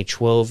and a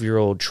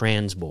 12-year-old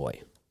trans boy.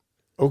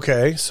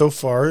 Okay, so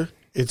far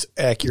it's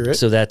accurate.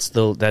 So that's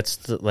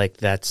like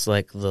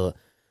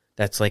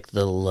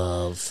the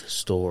love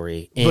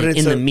story. But it's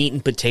in the meat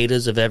and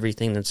potatoes of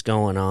everything that's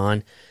going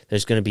on,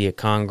 there's going to be a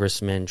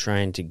congressman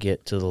trying to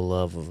get to the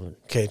love of it.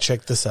 Okay,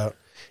 check this out.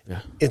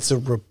 Yeah. It's a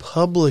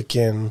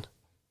Republican,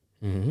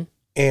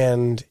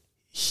 and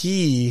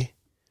he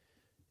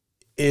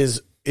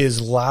is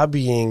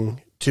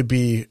lobbying to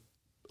be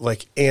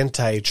like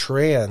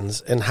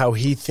anti-trans, and how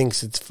he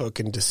thinks it's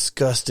fucking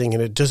disgusting,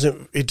 and it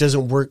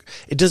doesn't work.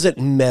 It doesn't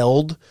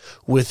meld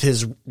with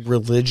his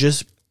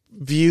religious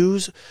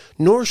views,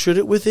 nor should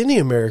it with any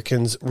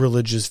American's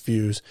religious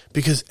views,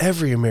 because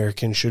every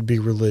American should be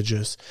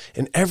religious,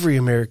 and every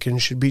American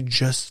should be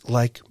just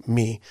like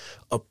me,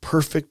 a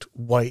perfect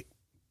white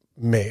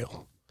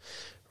male.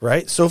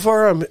 Right? So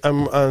far I'm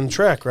on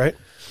track, right?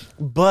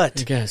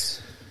 But I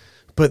guess.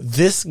 But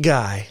this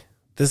guy,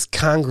 this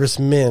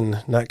congressman,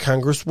 not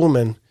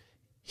congresswoman,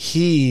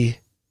 he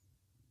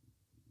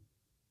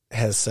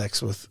has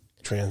sex with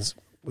trans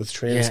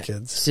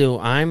kids. So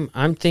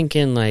I'm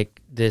thinking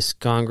like this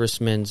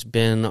congressman's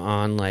been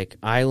on like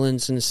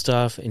islands and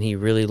stuff, and he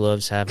really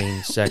loves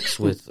having sex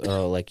with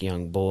like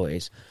young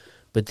boys.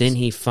 But then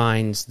he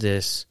finds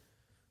this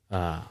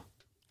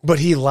but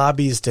he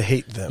lobbies to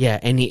hate them. Yeah,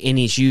 and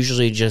he's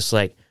usually just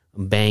like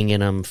banging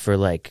them for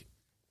like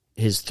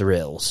his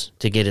thrills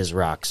to get his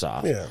rocks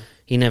off. Yeah.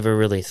 He never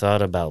really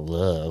thought about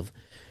love.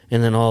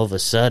 And then all of a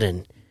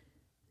sudden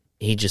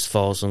he just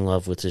falls in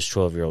love with this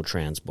 12-year-old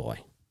trans boy.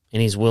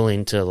 And he's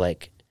willing to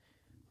like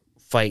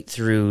fight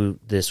through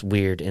this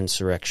weird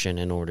insurrection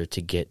in order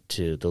to get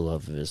to the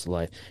love of his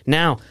life.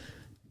 Now,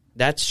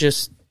 that's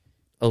just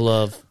a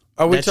love.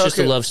 Just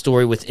a love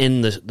story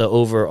within the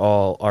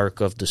overall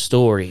arc of the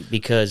story.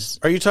 Because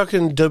are you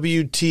talking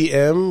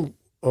WTM,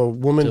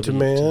 woman to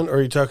man, or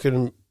are you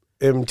talking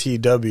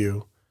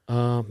MTW?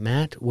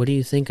 Matt, what do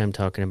you think I'm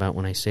talking about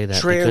when I say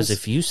that? Because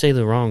if you say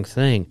the wrong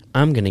thing,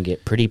 I'm going to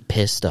get pretty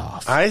pissed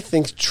off. I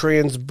think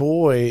trans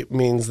boy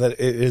means that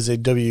it is a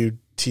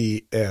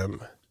WTM.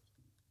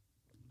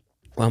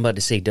 Well, I'm about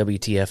to say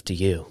WTF to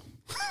you.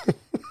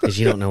 Because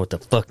you don't know what the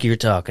fuck you're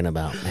talking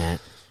about,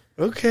 Matt.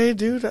 Okay,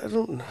 dude, I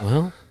don't know.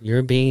 Well,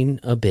 you're being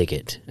a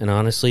bigot. And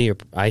honestly,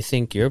 I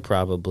think you're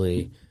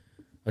probably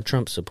a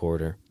Trump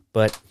supporter.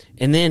 But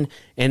and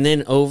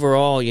then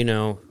overall, you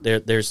know,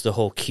 there's the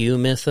whole Q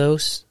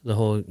mythos, the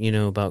whole, you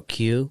know, about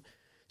Q.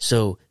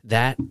 So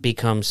that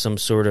becomes some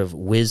sort of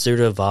Wizard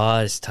of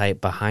Oz type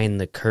behind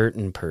the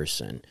curtain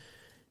person.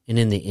 And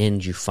in the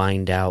end you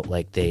find out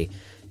like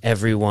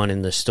everyone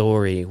in the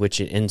story, which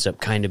it ends up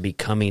kind of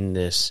becoming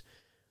this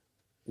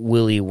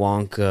Willy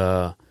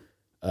Wonka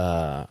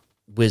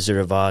Wizard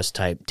of Oz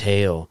type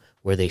tale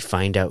where they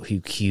find out who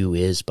Q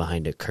is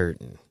behind a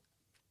curtain.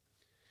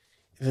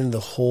 And then the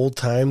whole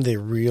time they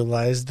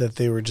realized that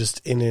they were just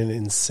in an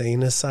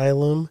insane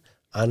asylum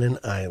on an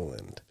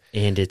island.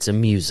 And it's a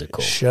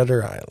musical.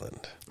 Shutter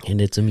Island.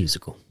 And it's a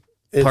musical.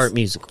 Part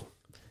musical.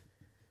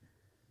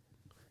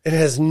 It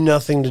has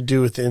nothing to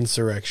do with the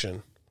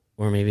insurrection.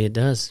 Or maybe it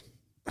does.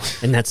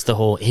 And that's the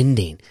whole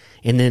ending.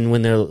 And then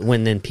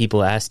when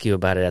people ask you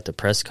about it at the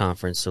press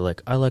conference, they're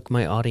like, I like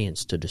my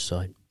audience to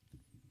decide.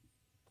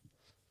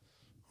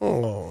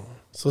 Oh.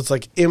 So it's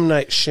like M.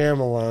 Night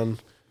Shyamalan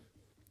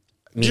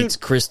meets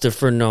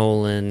Christopher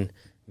Nolan,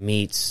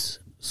 meets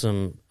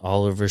some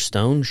Oliver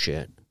Stone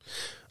shit.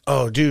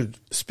 Oh, dude.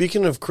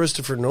 Speaking of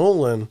Christopher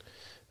Nolan,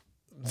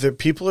 the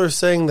people are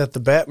saying that the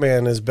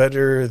Batman is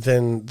better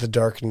than The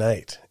Dark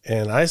Knight.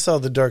 And I saw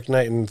The Dark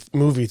Knight in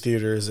movie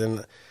theaters,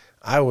 and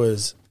I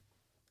was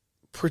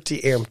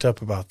pretty amped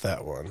up about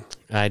that one.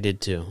 I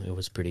did too. It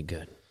was pretty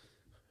good.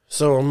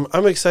 So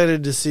I'm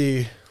excited to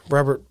see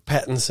Robert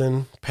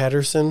Pattinson.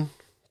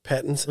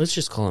 Let's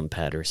just call him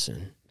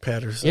Patterson.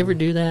 Patterson. You ever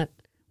do that?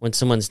 When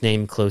someone's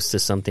named close to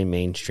something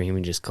mainstream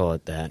and just call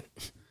it that?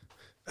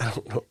 I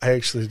don't know. I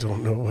actually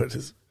don't know what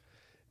is.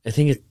 I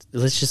think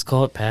let's just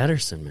call it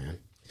Patterson, man.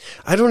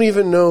 I don't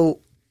even know,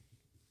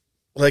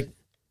 like...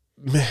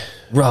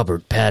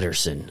 Robert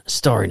Patterson,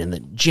 starring in the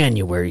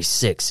January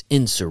 6th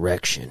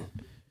insurrection.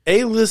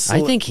 A-list...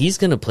 I think he's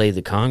going to play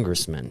the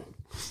congressman.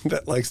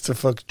 That likes to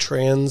fuck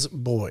trans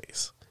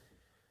boys.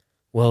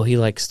 Well, he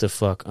likes to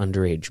fuck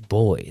underage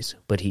boys,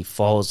 but he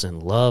falls in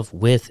love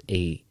with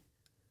a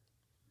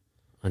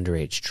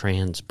underage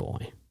trans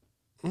boy.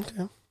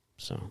 Okay.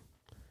 So...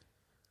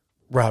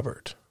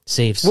 Robert.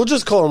 We'll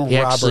just call him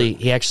Robert.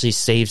 He actually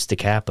saves the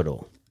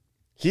Capitol.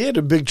 He had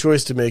a big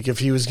choice to make if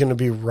he was going to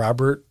be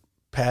Robert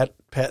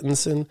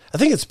Pattinson. I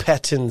think it's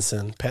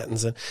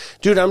Pattinson.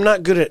 Dude, I'm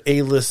not good at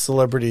A-list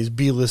celebrities,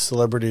 B-list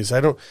celebrities.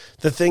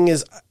 The thing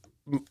is,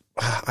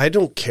 I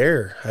don't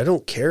care. I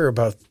don't care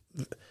about...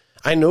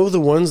 I know the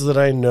ones that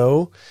I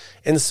know,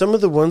 and some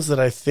of the ones that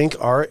I think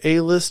are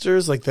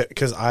A-listers, like that,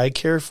 because I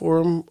care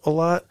for them a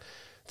lot.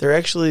 They're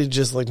actually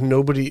just like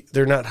nobody.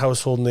 They're not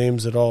household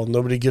names at all.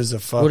 Nobody gives a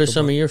fuck. What are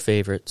some of your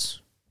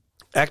favorites?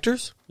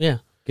 Actors? Yeah,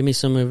 give me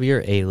some of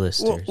your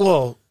A-listers.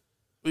 Well,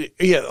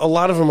 yeah, a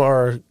lot of them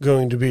are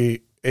going to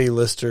be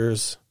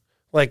A-listers.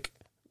 Like,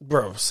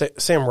 bro,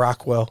 Sam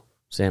Rockwell.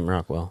 Sam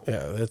Rockwell.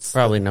 Yeah, that's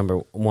probably number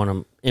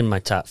one in my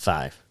top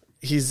 5.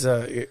 He's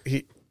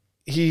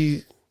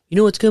he. You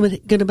know what's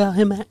good about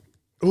him, Matt?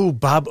 Ooh,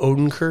 Bob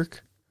Odenkirk.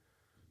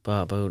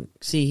 Bob Oden.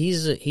 See,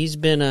 he's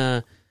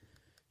been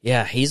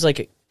he's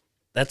like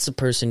that's the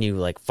person you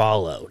like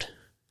followed.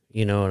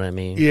 You know what I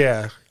mean?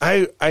 Yeah,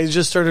 I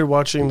just started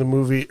watching the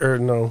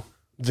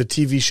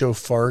TV show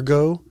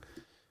Fargo.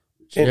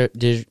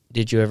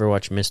 Did you ever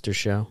watch Mr.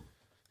 Show?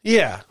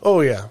 Yeah.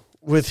 Oh yeah,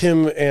 with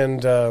him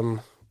and the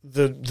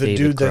David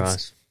dude Cross.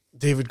 that's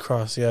David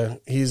Cross. Yeah,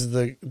 he's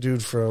the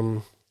dude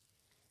from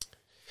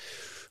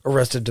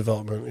Arrested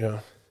Development. Yeah.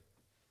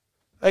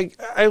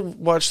 I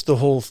watched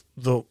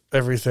the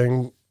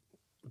everything.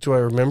 Do I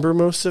remember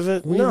most of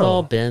it? We've No.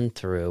 all been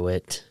through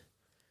it.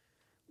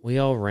 We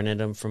all rented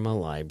them from a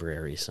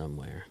library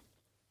somewhere.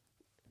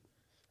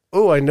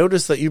 Oh, I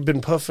noticed that you've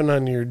been puffing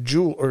on your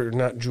Juul, or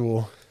not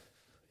Juul.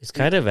 It's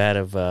kind of out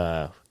of,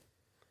 I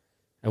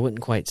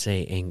wouldn't quite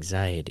say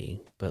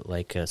anxiety, but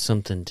like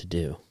something to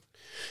do.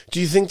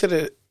 Do you think that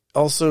it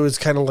also is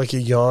kind of like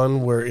a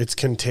yawn where it's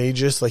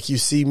contagious? Like you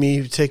see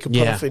me take a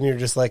puff and you're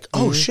just like,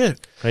 oh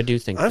shit. I do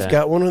think I've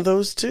got one of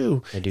those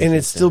too. I do and think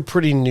it's still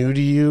pretty new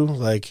to you.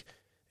 Like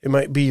it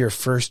might be your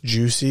first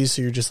juicy.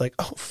 So you're just like,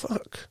 oh,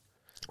 fuck.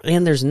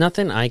 And there's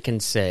nothing I can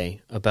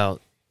say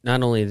about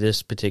not only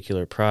this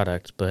particular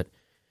product, but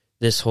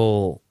this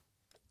whole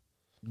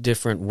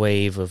different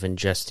wave of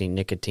ingesting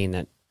nicotine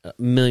that a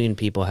million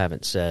people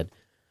haven't said.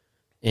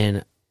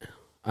 And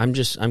I'm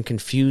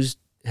confused.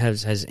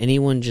 Has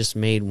anyone just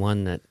made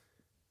one that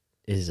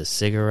is a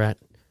cigarette?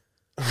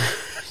 Do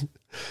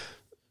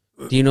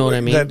you know what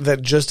I mean?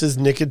 That just is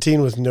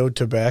nicotine with no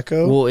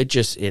tobacco? Well,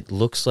 it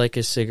looks like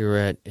a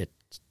cigarette. It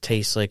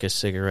tastes like a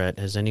cigarette.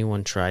 Has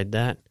anyone tried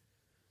that?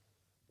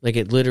 Like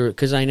it literally,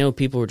 because I know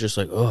people were just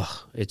like,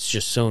 oh, it's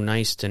just so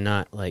nice to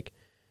not like.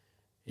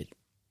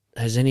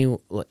 Has any,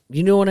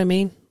 you know what I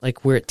mean?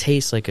 Like where it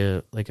tastes like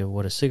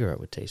what a cigarette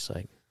would taste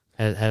like.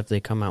 Have they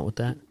come out with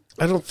that?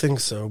 I don't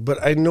think so,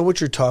 but I know what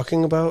you're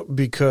talking about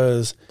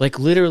because... Like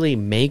literally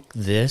make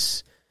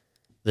this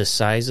the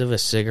size of a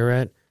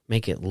cigarette,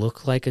 make it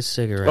look like a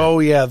cigarette. Oh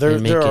yeah, there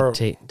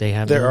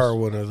are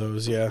one of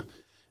those, yeah.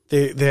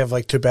 They have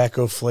like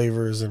tobacco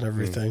flavors and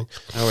everything.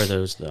 How are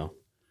those though?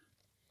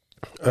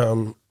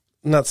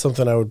 Not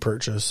something I would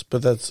purchase,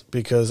 but that's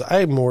because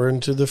I'm more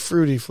into the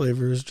fruity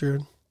flavors,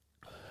 Jared.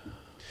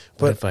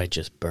 What if I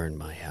just burned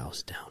my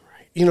house down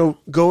right? You know,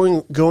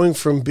 going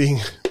from being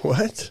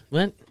what?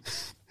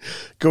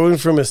 Going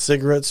from a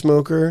cigarette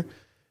smoker,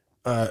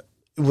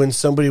 when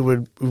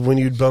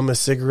you'd bum a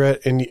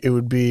cigarette and it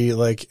would be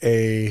like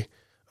an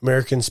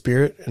American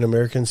Spirit,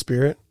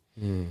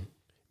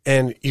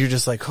 and you're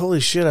just like, holy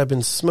shit, I've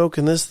been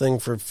smoking this thing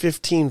for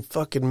 15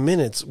 fucking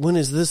minutes. When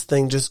is this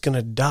thing just going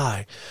to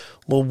die?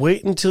 Well,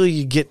 wait until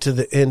you get to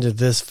the end of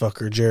this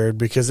fucker, Jared,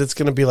 because it's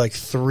going to be like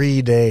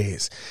 3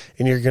 days.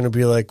 And you're going to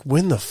be like,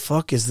 when the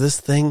fuck is this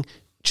thing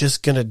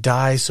just going to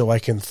die so I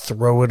can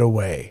throw it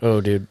away? Oh,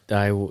 dude,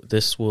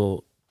 this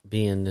will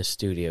be in the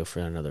studio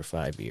for another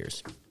 5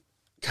 years.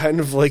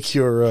 Kind of like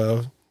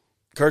your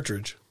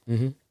cartridge.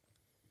 Mm-hmm.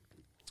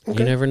 Okay.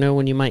 You never know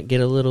when you might get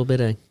a little bit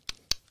of...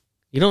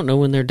 You don't know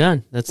when they're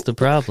done. That's the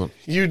problem.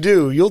 You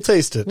do. You'll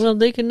taste it. Well,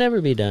 they can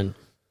never be done.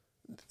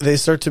 They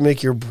start to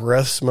make your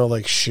breath smell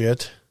like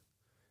shit.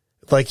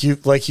 Like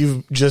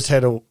you've just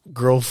had a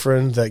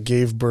girlfriend that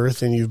gave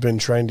birth and you've been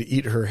trying to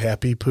eat her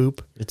happy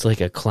poop. It's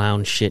like a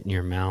clown shit in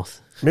your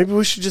mouth. Maybe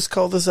we should just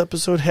call this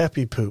episode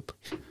Happy Poop.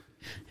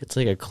 It's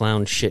like a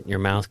clown shit in your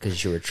mouth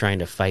because you were trying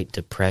to fight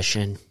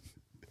depression.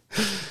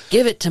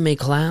 Give it to me,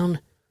 clown.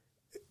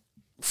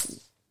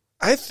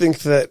 I think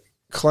that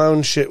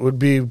clown shit would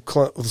be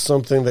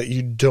something that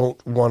you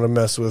don't want to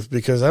mess with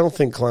because I don't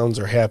think clowns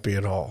are happy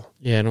at all.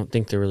 Yeah, I don't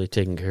think they're really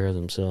taking care of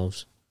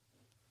themselves.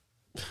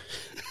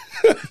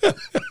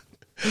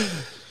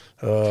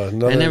 I've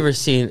never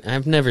seen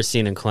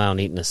a clown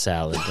eating a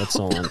salad. That's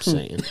all I'm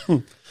saying.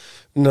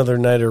 Another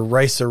night of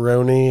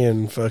rice-a-roni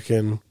and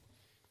fucking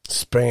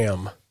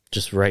Spam.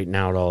 Just writing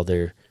out all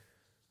their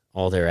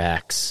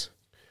acts.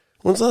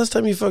 When's the last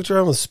time you fucked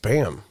around with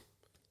Spam?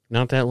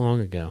 Not that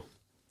long ago.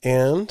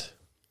 And?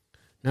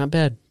 Not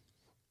bad.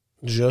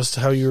 Just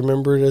how you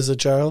remember it as a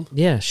child?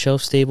 Yeah,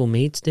 shelf-stable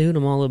meats, dude.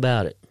 I'm all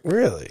about it.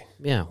 Really?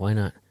 Yeah, why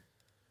not?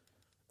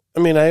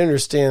 I mean, I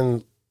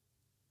understand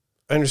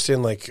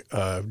like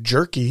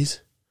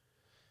jerkies.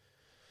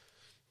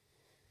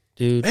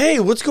 Dude. Hey,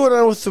 what's going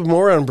on with the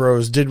Moron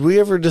Bros? Did we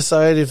ever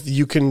decide if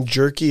you can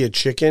jerky a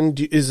chicken?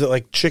 Is it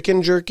like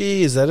chicken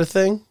jerky? Is that a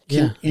thing?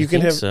 You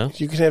can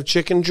have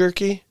chicken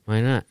jerky?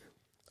 Why not?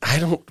 I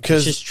don't,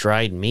 because it's just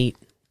dried meat.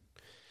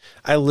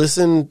 I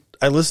listen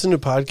to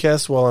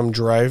podcasts while I'm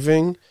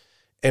driving,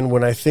 And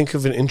when I think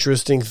of an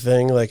interesting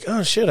thing, like,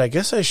 oh shit, I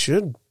guess I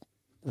should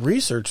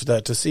research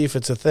that to see if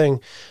it's a thing.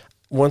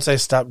 Once I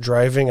stop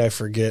driving, I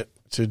forget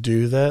to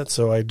do that,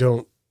 so I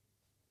don't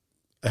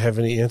have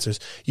any answers.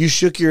 You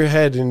shook your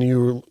head and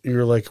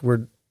you're like,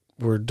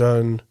 we're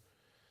done.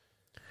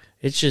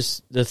 It's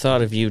just the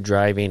thought of you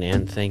driving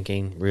and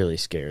thinking really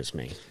scares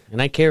me.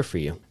 And I care for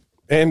you.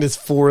 And it's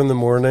 4 a.m,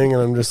 and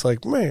I'm just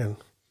like, man,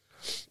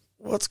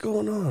 what's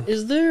going on?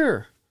 Is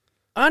there?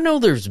 I know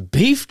there's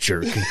beef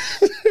jerky.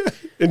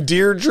 And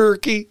deer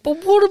jerky?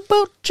 But what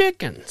about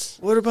chickens?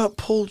 What about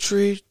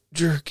poultry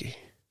jerky?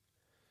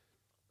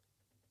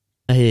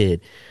 Ahead.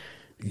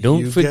 Don't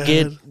You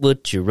forget got-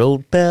 what your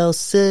old pal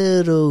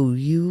said. Oh,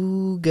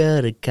 you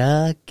got a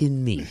cock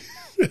in me.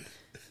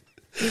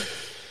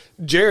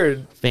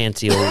 Jarrod.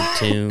 Fancy old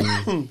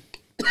tune.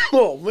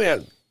 Oh,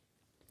 man.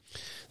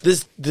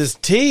 This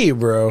tea,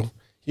 bro.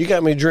 You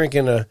got me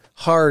drinking a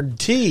hard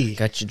tea.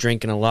 Got you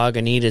drinking a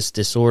Lagunitas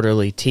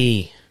disorderly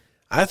tea.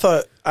 I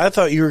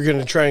thought you were going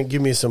to try and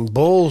give me some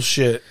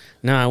bullshit.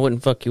 No, I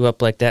wouldn't fuck you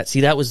up like that.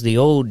 See, that was the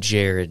old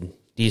Jarrod.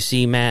 Do you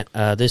see, Matt?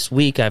 This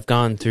week I've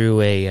gone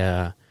through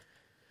a,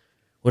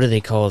 what do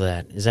they call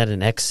that? Is that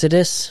an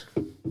exodus?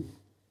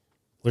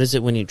 What is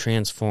it when you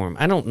transform?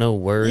 I don't know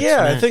words. Yeah,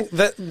 Matt. I think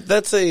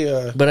that's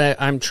a... But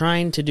I'm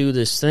trying to do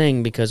this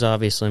thing because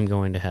obviously I'm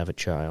going to have a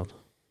child.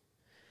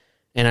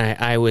 And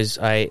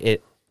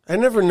I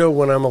never know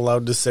when I'm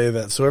allowed to say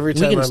that. So every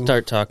time we can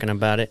start talking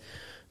about it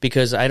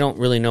because I don't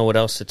really know what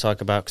else to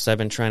talk about because I've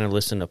been trying to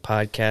listen to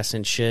podcasts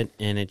and shit,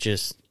 and it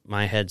just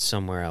my head's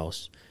somewhere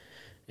else.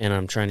 And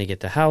I'm trying to get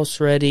the house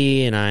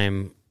ready, and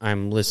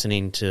I'm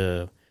listening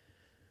to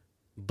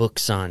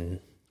books on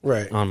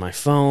my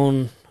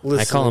phone.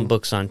 I call them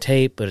books on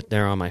tape, but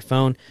they're on my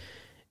phone.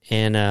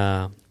 And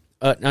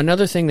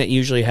another thing that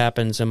usually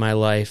happens in my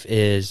life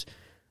is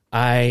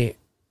I'll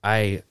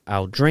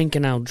drink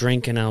and I'll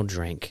drink and I'll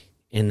drink.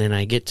 And then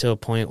I get to a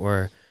point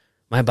where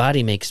my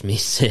body makes me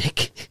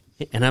sick.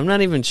 And I'm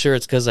not even sure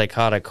it's because I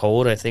caught a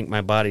cold. I think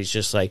my body's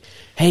just like,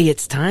 hey,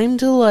 it's time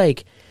to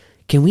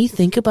can we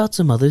think about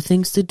some other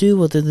things to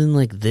do other than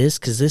this?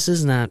 Because this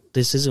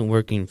isn't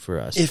working for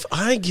us. If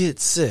I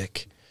get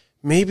sick,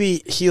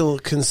 maybe he'll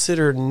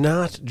consider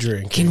not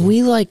drinking. Can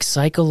we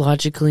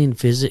psychologically and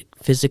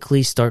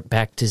physically start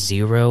back to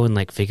zero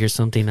and figure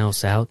something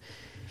else out?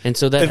 And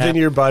so that then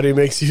your body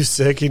makes you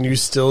sick and you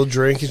still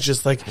drink. It's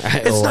just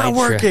it's not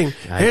working.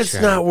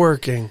 It's not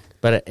working.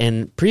 But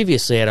and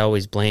previously I'd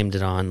always blamed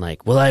it on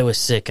I was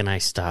sick and I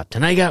stopped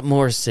and I got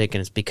more sick and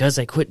it's because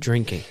I quit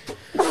drinking.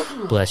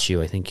 Bless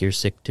you. I think you're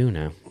sick too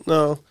now.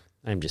 No.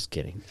 I'm just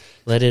kidding.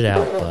 Let it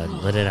out, bud.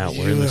 Let it out.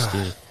 We're in the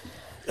studio.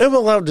 I'm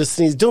allowed to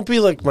sneeze. Don't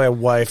be like my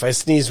wife. I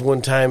sneezed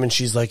one time and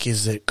she's like,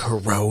 is it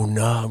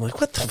Corona? I'm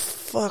like, what the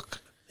fuck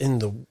in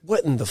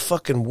the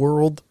fucking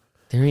world?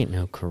 There ain't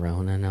no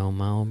Corona no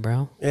more,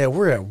 bro. Yeah,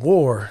 we're at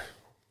war.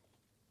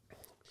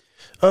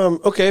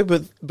 Okay,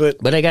 but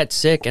I got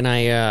sick and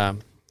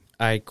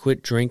I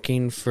quit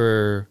drinking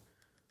for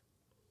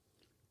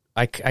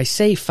I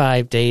say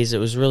 5 days. It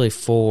was really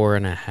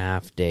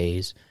 4.5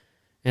 days,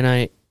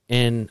 and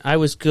I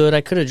was good.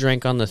 I could have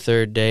drank on the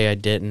 3rd day. I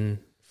didn't.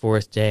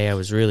 4th day, I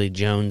was really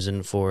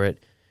jonesing for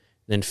it.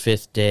 Then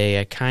 5th day,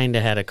 I kind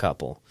of had a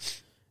couple,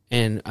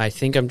 and I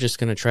think I'm just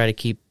gonna try to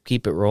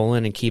keep it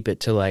rolling and keep it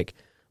to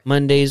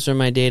Mondays are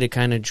my day to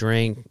kind of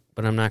drink,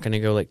 but I'm not gonna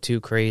go too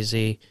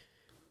crazy.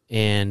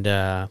 And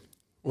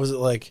was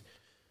it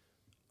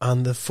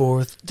on the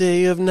 4th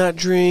day of not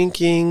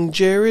drinking,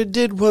 Jarrod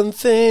did one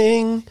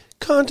thing,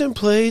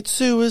 contemplate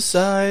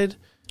suicide.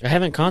 I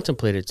haven't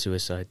contemplated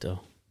suicide though.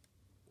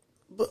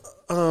 But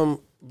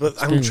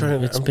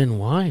it's been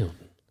wild.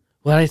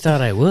 Well, I thought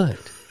I would.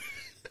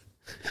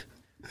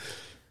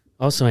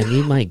 Also, I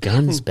need my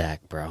guns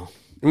back, bro.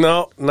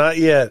 No, not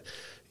yet.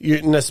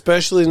 And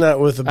especially not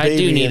with a baby. I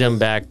do need them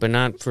back, but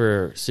not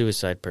for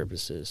suicide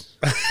purposes.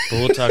 But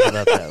we'll talk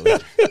about that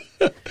later.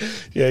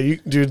 Yeah,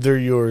 dude, they're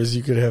yours.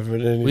 You could have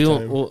them at any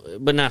time.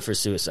 But not for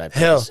suicide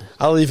purposes. Hell,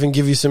 I'll even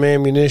give you some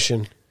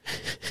ammunition.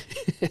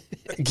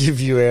 Give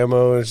you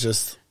ammo. It's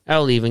just...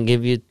 I'll even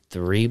give you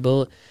 3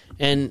 bullets.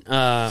 And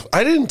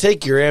I didn't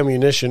take your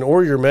ammunition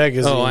or your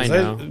magazines. Oh, I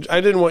know.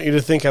 I didn't want you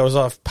to think I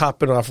was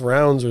popping off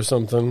rounds or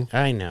something.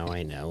 I know.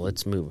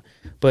 Let's move.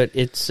 But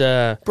it's...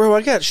 Bro,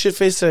 I got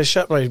shit-faced that I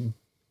shot my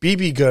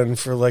BB gun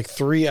for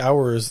 3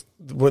 hours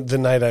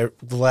the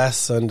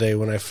last Sunday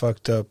when I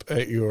fucked up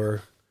at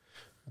your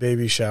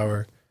baby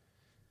shower.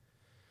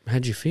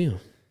 How'd you feel?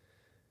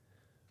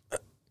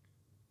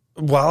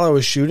 While I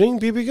was shooting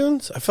BB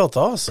guns, I felt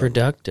awesome.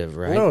 Productive,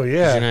 right? Oh,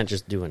 yeah. You're not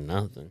just doing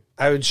nothing.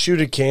 I would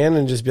shoot a can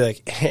and just be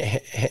like...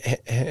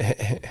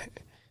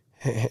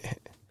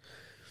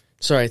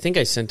 Sorry, I think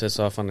I sent us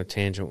off on a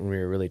tangent when we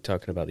were really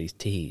talking about these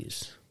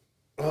teas.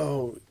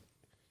 Oh,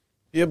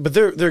 yeah, but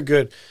they're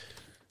good.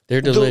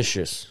 They're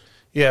delicious.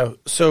 Yeah,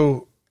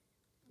 so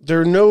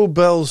they're no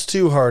bells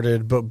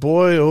two-hearted, but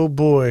boy, oh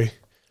boy.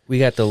 We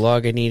got the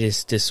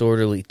Lagunitas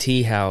Disorderly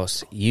Tea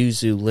House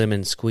Yuzu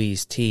Lemon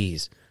Squeeze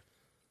Teas.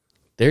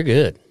 They're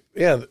good.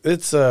 Yeah,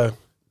 it's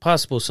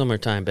possible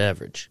summertime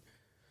beverage.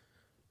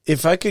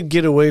 if I could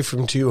get away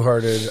from Two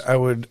Hearted,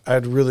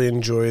 I'd really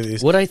enjoy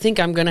these. What I think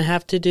I'm going to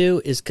have to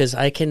do is, because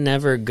I can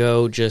never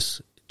go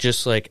just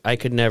like, I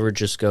could never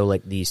just go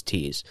like these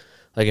teas.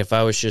 Like if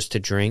I was just to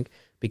drink,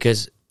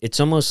 because it's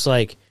almost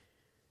like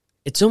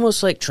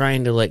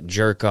trying to like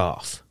jerk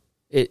off.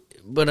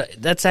 But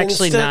that's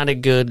actually not a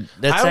good.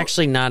 That's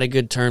actually not a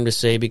good term to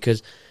say,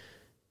 because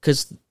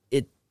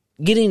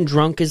getting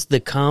drunk is the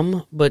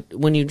cum, but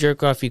when you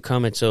jerk off, you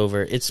cum. It's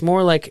over. It's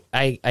more like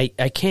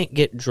I can't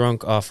get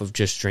drunk off of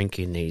just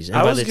drinking these.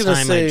 And by the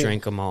time I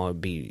drink them all,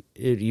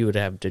 you would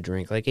have to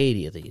drink like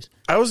 80 of these.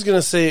 I was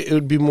gonna say it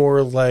would be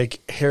more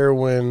like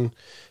heroin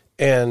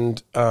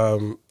and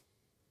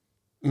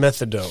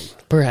methadone.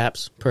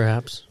 Perhaps.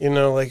 You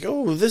know, like,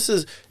 oh, this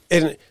is,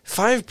 and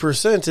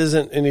 5%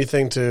 isn't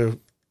anything to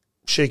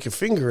shake a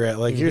finger at.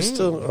 Like, you're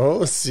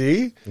still,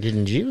 see?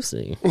 Didn't you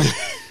see?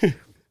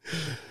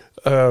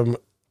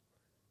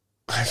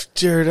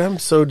 Jared, I'm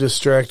so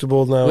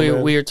distractible now.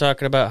 We were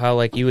talking about how,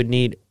 like, you would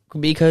need,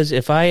 because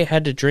if I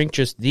had to drink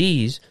just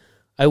these,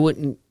 I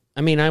would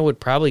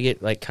probably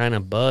get, like, kind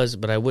of buzzed,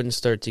 but I wouldn't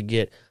start to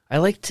get, I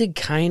like to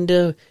kind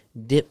of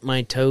dip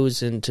my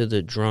toes into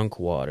the drunk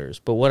waters,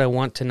 but what I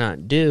want to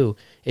not do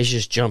is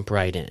just jump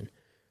right in.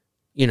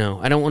 You know,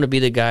 I don't want to be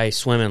the guy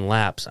swimming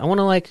laps. I want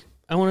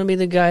to be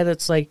the guy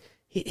that's like,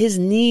 his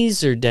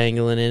knees are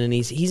dangling in and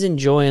he's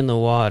enjoying the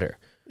water.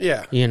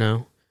 Yeah. You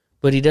know,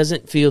 but he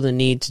doesn't feel the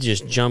need to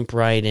just jump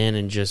right in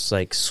and just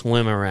like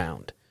swim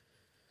around.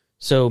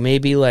 So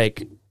maybe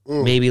like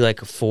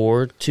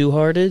 4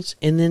 Two-Hearteds,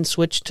 and then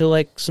switch to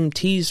like some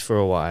teas for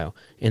a while,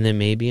 and then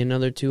maybe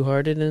another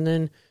Two-Hearted, and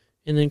then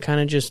kind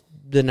of just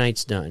the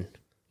night's done,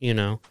 you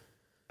know.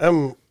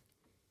 I'm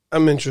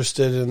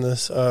interested in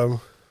this.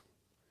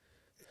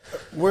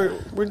 Where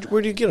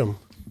do you get them?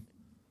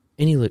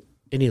 Any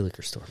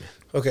liquor store, man.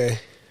 Okay.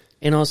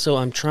 And also,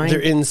 I'm trying. They're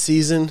in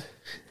season.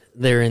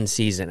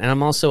 And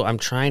I'm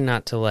trying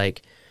not to,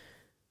 like,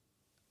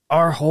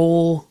 our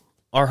whole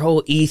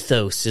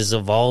ethos is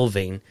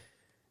evolving,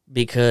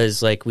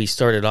 because like we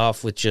started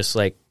off with just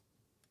like,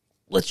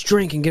 let's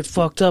drink and get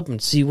fucked up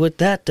and see what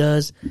that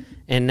does.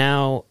 And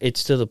now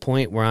it's to the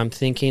point where I'm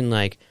thinking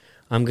like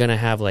I'm going to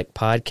have like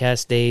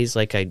podcast days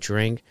like I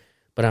drink,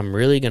 but I'm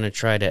really going to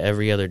try to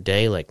every other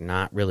day like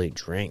not really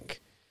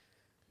drink.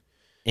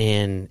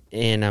 And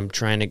I'm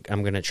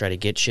going to try to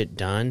get shit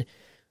done.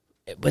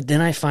 But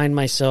then I find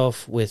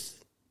myself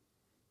with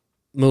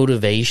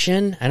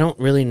motivation. I don't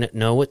really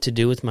know what to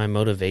do with my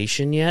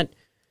motivation yet.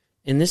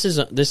 And this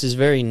is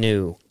very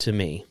new to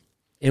me.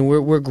 And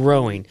we're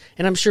growing.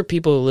 And I'm sure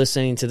people are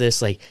listening to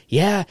this like,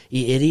 yeah,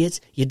 you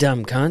idiots, you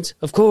dumb cunts.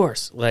 Of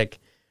course. Like,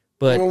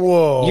 but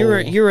whoa.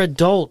 You're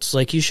adults.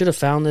 Like, you should have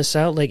found this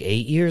out like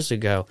 8 years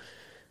ago.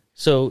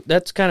 So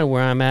that's kind of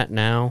where I'm at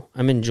now.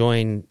 I'm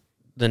enjoying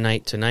the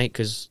night tonight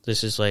because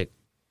this is like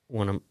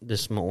one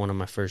of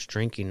my first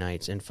drinking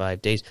nights in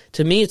 5 days.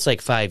 To me, it's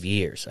like 5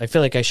 years. I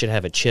feel like I should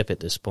have a chip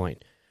at this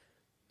point.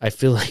 I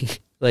feel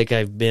like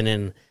I've been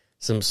in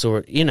some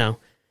sort, you know,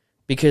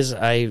 because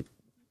I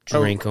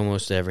drink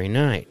almost every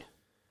night.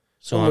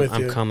 So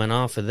I'm coming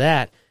off of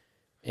that,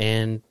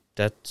 and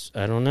that's,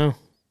 I don't know,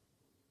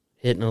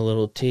 hitting a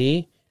little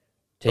tea,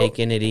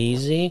 taking it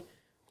easy,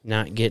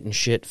 not getting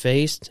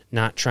shit-faced,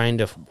 not trying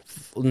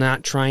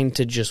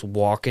to just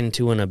walk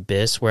into an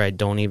abyss where I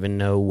don't even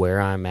know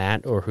where I'm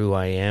at or who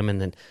I am,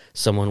 and then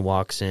someone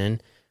walks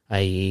in,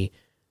 i.e.,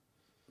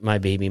 my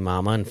baby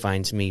mama, and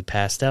finds me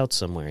passed out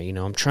somewhere. You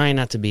know, I'm trying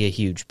not to be a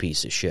huge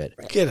piece of shit.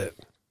 I get it.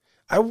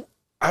 I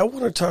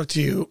want to talk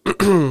to you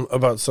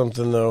about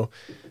something, though.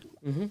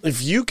 Mm-hmm.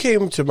 If you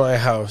came to my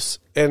house,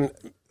 and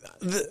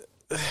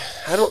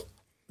I don't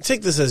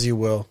take this as you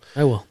will.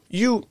 I will.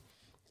 You,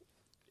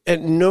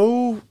 in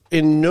no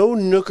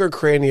nook or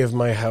cranny of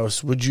my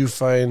house would you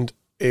find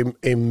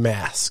a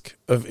mask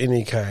of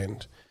any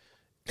kind.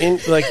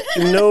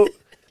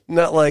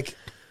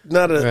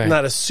 Not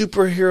a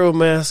superhero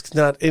mask,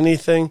 not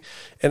anything.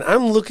 And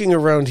I'm looking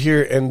around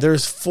here, and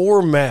there's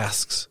 4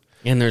 masks.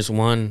 And there's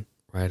one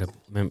right up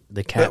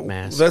the cat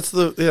mask. That's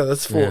 4. Yeah,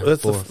 that's four.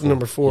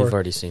 Number 4. You've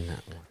already seen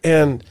that one.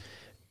 And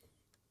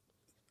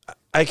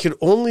I could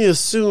only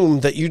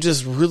assume that you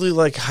just really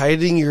like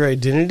hiding your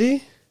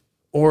identity,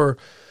 or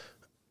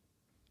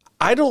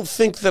I don't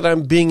think that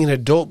I'm being an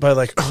adult by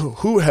like, oh,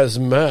 who has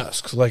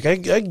masks? Like I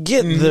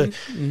get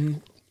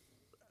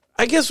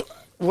I guess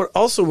what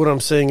I'm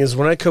saying is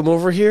when I come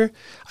over here,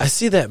 I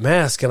see that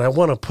mask and I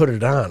want to put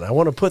it on. I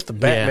want to put the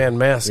Batman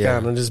mask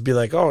on and just be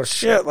like, oh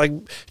shit, like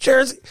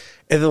Jared's,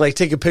 and then like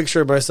take a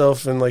picture of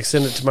myself and like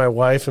send it to my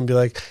wife and be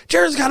like,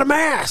 Jared's got a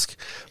mask.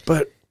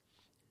 But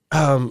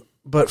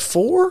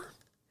 4?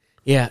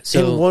 Yeah,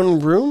 so in one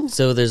room?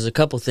 So there's a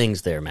couple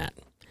things there, Matt.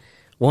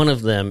 One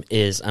of them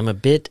is I'm a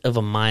bit of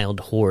a mild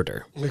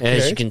hoarder. Okay.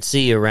 As you can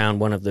see around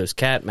one of those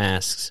cat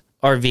masks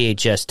are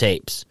VHS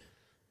tapes.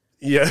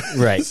 Yeah.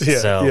 Right.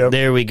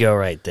 There we go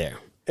right there.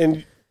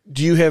 And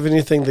do you have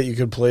anything that you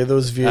could play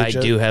those VHS?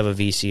 I do have a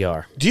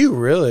VCR. Do you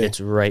really? It's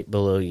right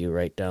below you,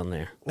 right down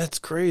there. That's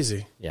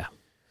crazy. Yeah.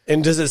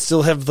 And does it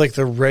still have like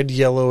the red,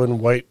 yellow, and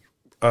white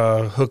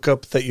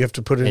hookup that you have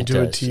to put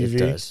into a TV? It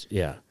does,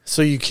 yeah.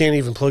 So you can't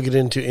even plug it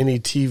into any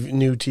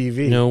new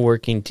TV? No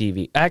working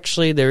TV.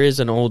 Actually, there is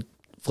an old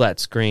flat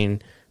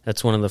screen.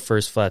 That's one of the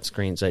first flat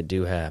screens I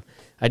do have.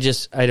 I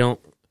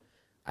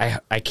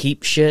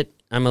keep shit.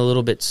 I'm a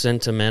little bit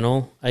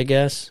sentimental, I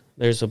guess.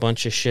 There's a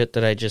bunch of shit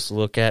that I just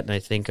look at and I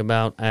think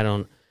about.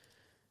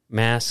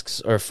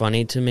 Masks are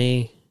funny to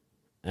me.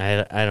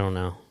 I don't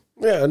know.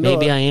 Yeah, no,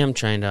 maybe I am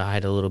trying to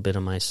hide a little bit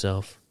of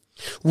myself.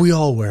 We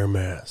all wear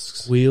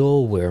masks. We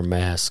all wear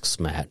masks,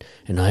 Matt,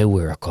 and I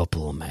wear a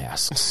couple of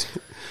masks.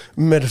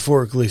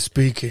 Metaphorically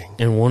speaking.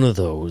 And one of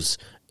those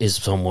is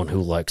someone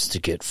who likes to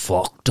get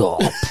fucked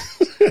up.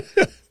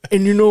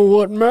 And you know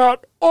what,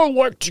 Matt? I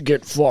like to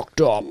get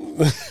fucked up.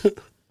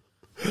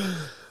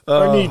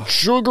 I need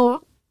sugar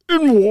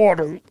and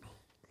water.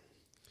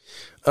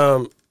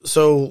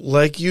 So,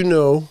 like you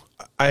know,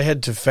 I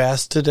had to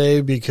fast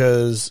today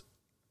because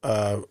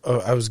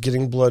I was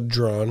getting blood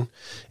drawn,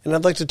 and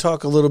I'd like to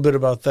talk a little bit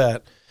about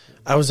that.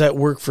 I was at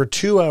work for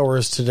 2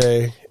 hours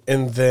today,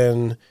 and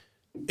then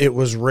it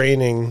was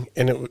raining,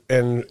 and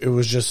it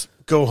was just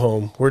go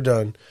home, we're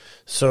done.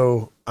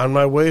 So on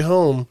my way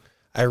home,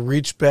 I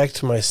reached back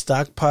to my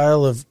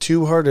stockpile of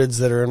 2 Hearteds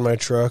that are in my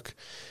truck,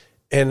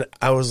 and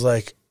I was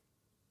like,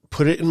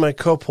 put it in my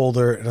cup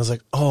holder, and I was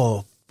like,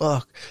 oh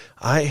fuck,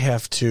 I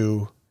have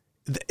to.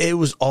 It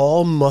was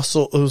all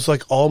muscle. It was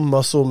like all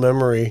muscle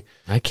memory.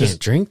 I can't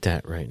drink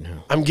that right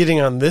now. I'm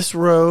getting on this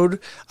road.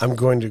 I'm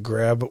going to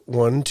grab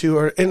 1,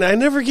 2, and I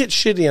never get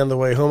shitty on the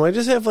way home. I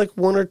just have like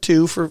 1 or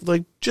 2 for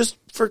like just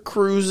for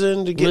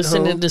cruising to get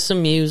listening home. to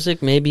some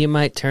music. Maybe you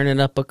might turn it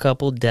up a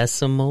couple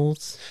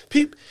decimals.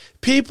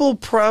 People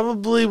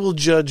probably will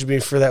judge me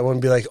for that one.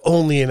 Be like,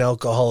 only an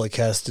alcoholic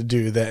has to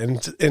do that.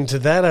 And to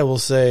that I will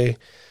say,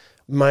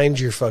 mind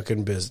your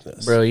fucking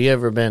business, bro. You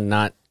ever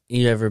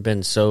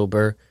been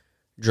sober?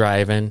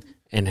 Driving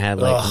and had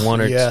like one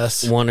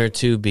or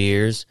 2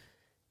 beers,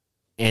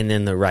 and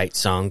then the right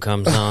song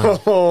comes on.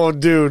 Oh,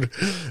 dude,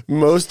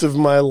 most of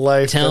my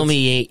life. Tell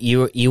me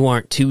you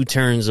aren't 2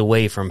 turns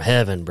away from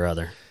heaven,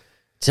 brother.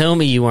 Tell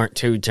me you aren't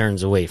 2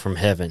 turns away from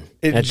heaven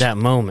at that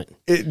moment.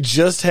 It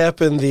just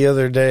happened the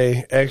other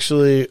day,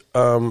 actually.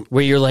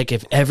 Where you're like,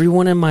 if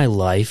everyone in my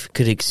life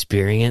could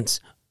experience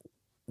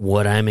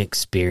what I'm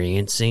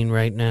experiencing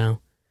right now.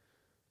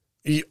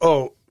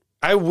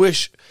 I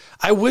wish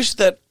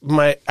that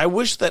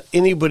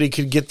anybody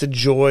could get the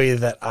joy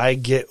that I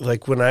get,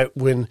 like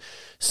when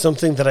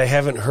something that I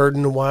haven't heard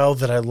in a while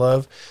that I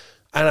love.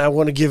 And I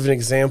want to give an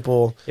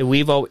example.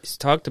 We've always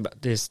talked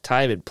about this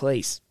time and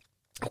place.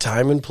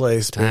 Time and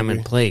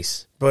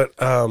place. But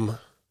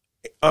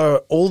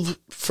our old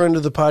friend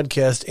of the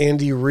podcast,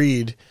 Andy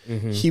Reid,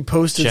 he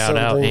posted Shout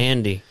something. Shout out,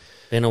 Andy.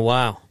 Been a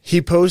while.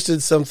 He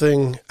posted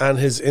something on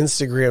his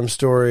Instagram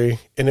story,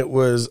 and it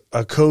was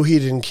a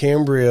Coheed and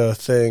Cambria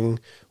thing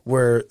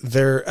where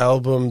their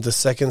album, The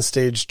Second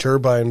Stage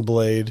Turbine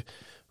Blade,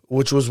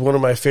 which was one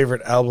of my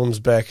favorite albums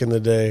back in the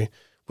day,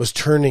 was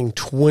turning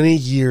 20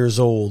 years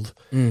old.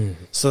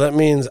 So that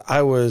means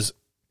I was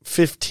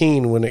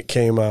 15 when it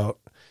came out,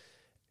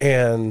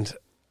 and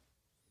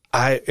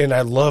I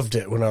loved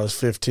it when I was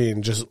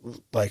 15. Just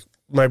like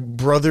my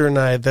brother and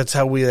I, that's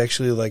how we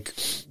actually like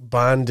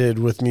bonded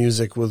with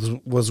music,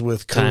 was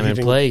with Time and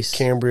Place,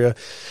 Cambria.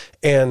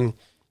 And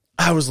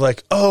I was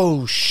like,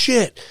 oh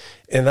shit.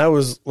 And I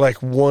was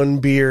like 1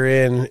 beer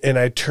in, and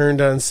I turned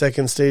on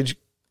Second Stage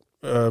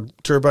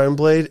Turbine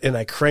Blade, and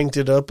I cranked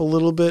it up a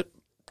little bit.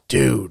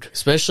 Dude.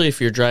 Especially if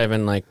you're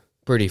driving like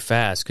pretty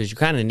fast, because you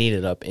kind of need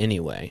it up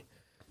anyway.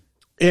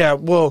 Yeah,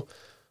 well,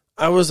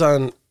 I was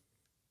on...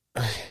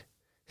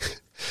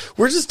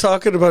 We're just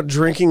talking about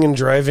drinking and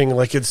driving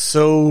like it's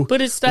so...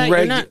 But it's that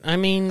you're not... I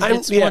mean,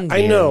 it's one beer.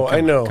 I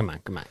know. Come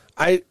on.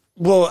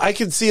 I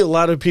could see a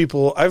lot of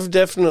people. I've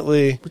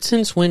definitely... But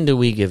since when do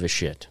we give a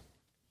shit?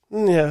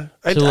 Yeah.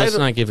 So let's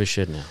not give a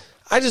shit now.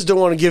 I just don't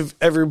want to give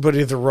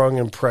everybody the wrong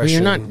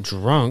impression. Well, you're not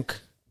drunk.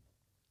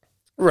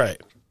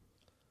 Right.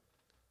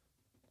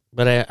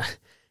 But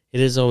it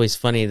is always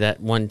funny that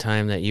one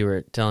time that you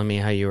were telling me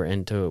how you were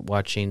into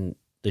watching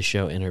the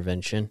show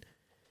Intervention,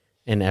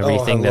 and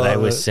everything that I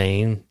was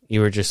saying,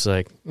 you were just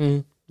like,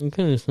 it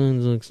kind of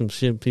sounds like some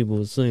shit people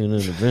would say in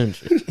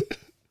Intervention.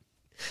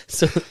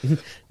 So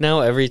now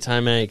every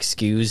time I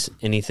excuse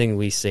anything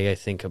we say, I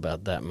think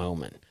about that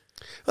moment.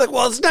 Like,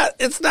 well,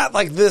 it's not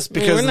like this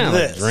because we're not of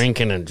this.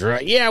 Drinking and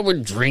driving. Yeah,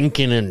 we're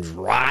drinking and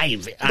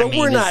driving.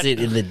 Is it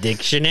in the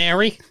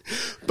dictionary?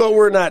 But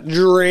we're not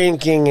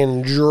drinking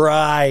and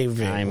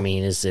driving. I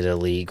mean, is it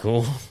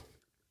illegal?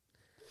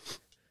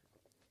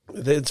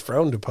 It's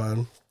frowned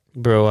upon.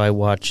 Bro, I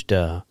watched,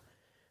 I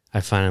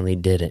finally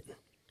did it.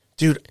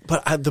 Dude,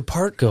 but the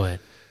part... Go ahead.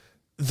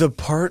 The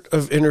part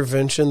of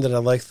Intervention that I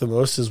like the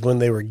most is when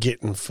they were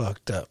getting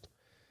fucked up.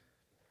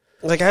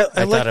 Like I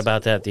thought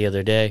about that the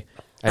other day.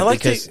 I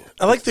like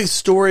the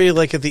story,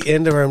 like at the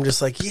end where I'm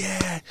just like,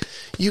 yeah,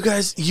 you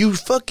guys, you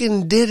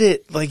fucking did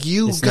it. Like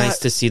it's nice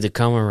to see the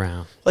come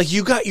around. Like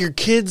you got your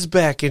kids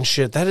back and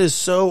shit. That is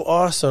so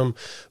awesome.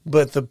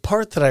 But the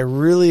part that I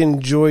really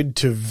enjoyed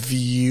to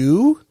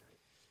view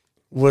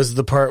was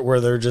the part where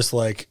they're just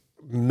like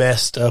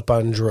messed up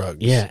on drugs.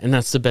 Yeah, and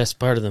that's the best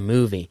part of the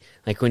movie.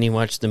 Like when you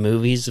watch the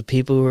movies of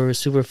people who are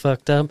super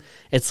fucked up,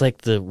 it's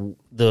like the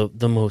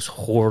most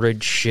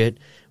horrid shit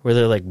where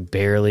they're like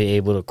barely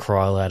able to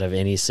crawl out of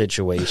any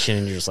situation,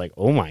 and you're just like,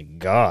 oh my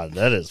god,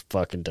 that is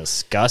fucking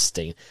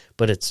disgusting.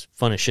 But it's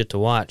fun as shit to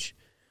watch.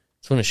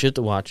 It's fun as shit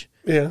to watch.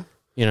 Yeah.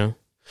 You know?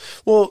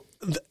 Well,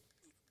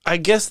 I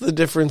guess the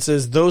difference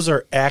is those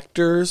are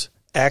actors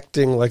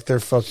acting like they're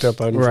fucked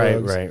up on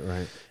drugs.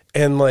 Right.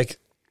 And like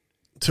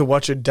to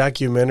watch a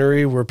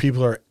documentary where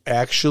people are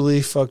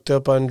actually fucked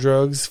up on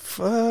drugs,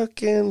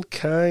 fucking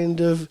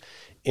kind of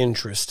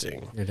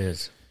interesting. It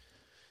is.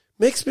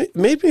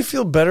 Made me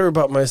feel better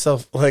about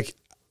myself. Like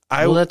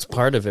well, that's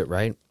part of it,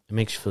 right? It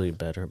makes you feel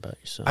better about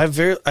yourself. I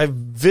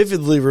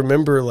vividly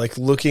remember like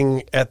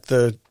watching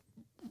the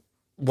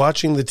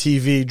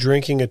TV,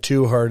 drinking a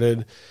Two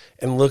Hearted,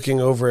 and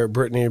looking over at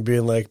Brittany and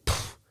being like,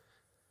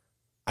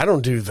 I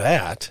don't do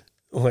that.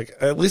 Like,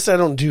 at least I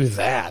don't do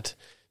that.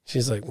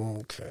 She's like,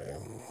 okay.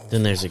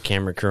 Then there's a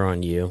camera crew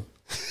on you.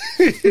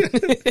 Like,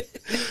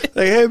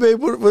 hey, babe,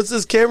 what's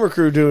this camera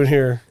crew doing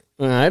here?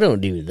 I don't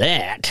do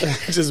that.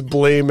 Just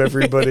blame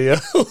everybody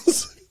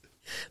else.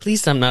 At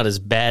least I'm not as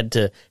bad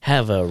to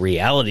have a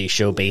reality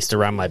show based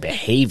around my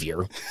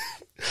behavior.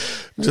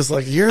 Just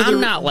like, I'm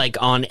not like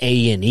on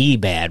A&E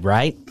bad,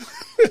 right?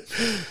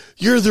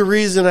 You're the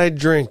reason I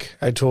drink.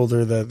 I told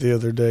her that the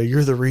other day.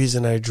 You're the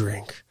reason I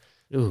drink.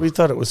 Ooh. We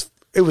thought it was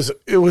a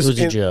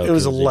joke. It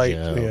was a light,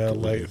 joke. yeah, It was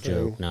light a thing.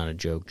 joke, not a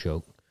joke.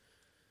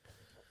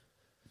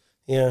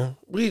 Yeah,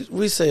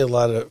 we say a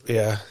lot of,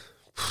 yeah.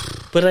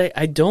 But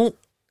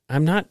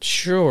I'm not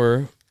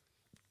sure.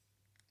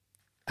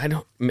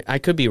 I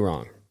could be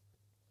wrong.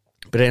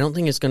 But I don't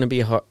think it's going to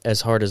be as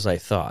hard as I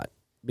thought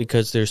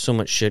because there's so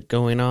much shit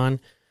going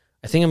on.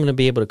 I think I'm going to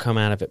be able to come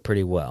out of it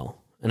pretty well.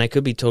 And I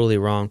could be totally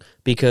wrong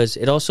because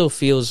it also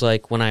feels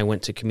like when I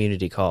went to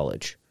community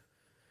college.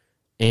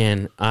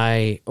 And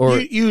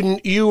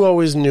you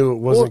always knew it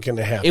wasn't going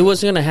to happen. It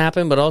wasn't going to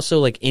happen, but also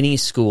like any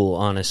school,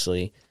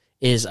 honestly,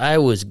 is I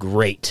was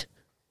great.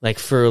 Like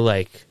for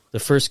like the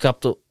first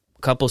couple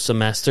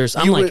semesters,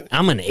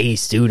 I'm an A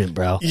student,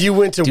 bro. You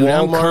went to Dude,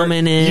 Walmart. I'm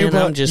coming in.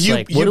 I'm just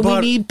like, what do we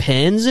need?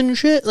 Pens and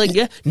shit? Like,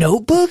 yeah,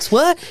 notebooks?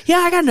 What? Yeah,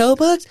 I got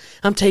notebooks.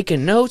 I'm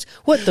taking notes.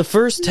 What, the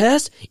first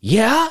test?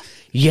 Yeah.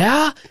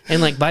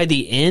 And like by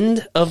the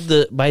end of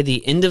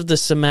the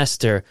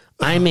semester,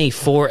 I'm a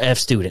 4F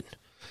student.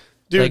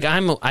 Dude.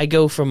 Like I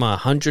go from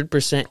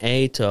 100%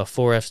 A to a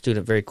 4F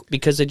student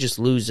because I just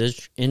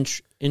lose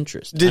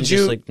interest.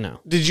 No.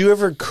 Did you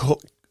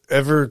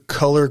ever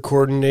color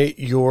coordinate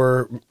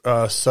your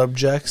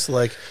subjects?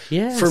 Like,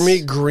 yes. For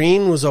me,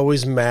 green was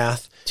always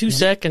math. 2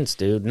 seconds,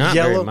 dude. Not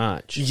very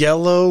much.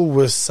 Yellow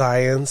was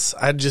science.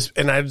 I'd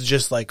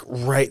just like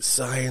write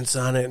science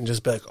on it and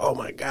just be like, oh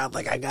my God,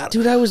 like I got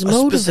I was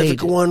motivated.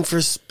 Specific one for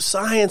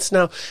science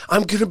now.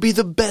 I'm going to be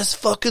the best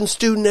fucking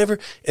student ever.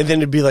 And then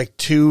it'd be like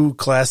 2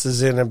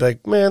 classes in. I'd be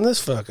like, man,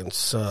 this fucking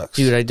sucks.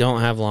 Dude, I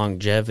don't have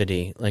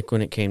longevity like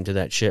when it came to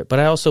that shit. But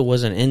I also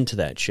wasn't into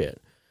that shit.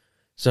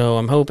 So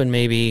I'm hoping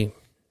maybe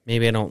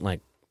I don't like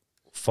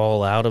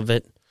fall out of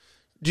it.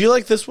 Do you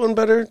like this one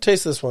better?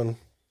 Taste this one.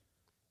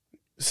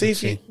 See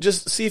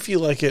if you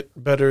like it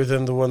better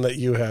than the one that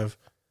you have.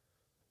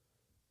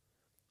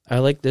 I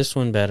like this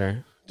one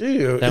better. Do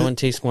you? That one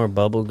tastes more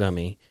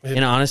bubblegummy.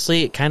 And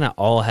honestly, it kind of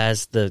all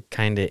has the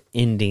kind of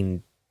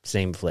ending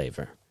same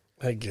flavor.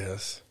 I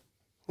guess.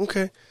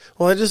 Okay.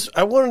 Well,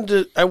 I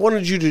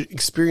wanted you to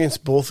experience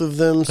both of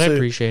them. I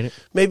appreciate it.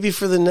 Maybe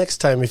for the next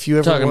time, if you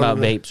ever talking about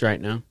vapes right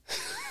now.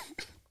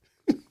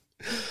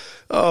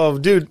 Oh,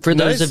 dude! For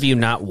those of you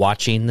not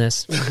watching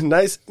this,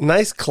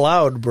 nice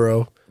cloud,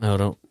 bro. Oh,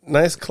 don't.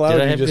 Nice cloud.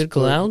 Did I have good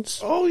clouds?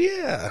 Oh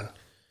yeah.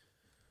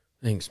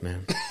 Thanks,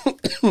 man.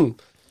 Go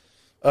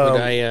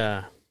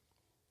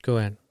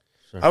ahead.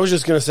 Sorry. I was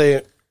just gonna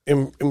say,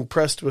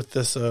 impressed with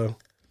this.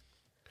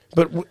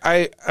 But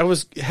I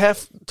was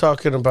half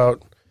talking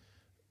about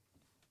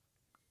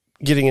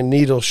getting a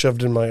needle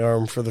shoved in my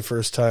arm for the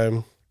first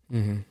time.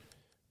 Mm-hmm.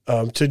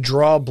 To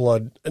draw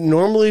blood.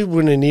 Normally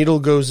when a needle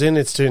goes in,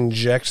 it's to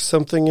inject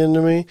something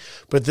into me,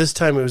 but this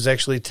time it was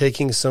actually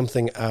taking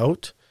something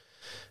out.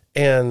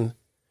 And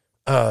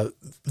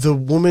the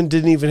woman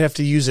didn't even have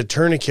to use a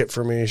tourniquet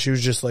for me. She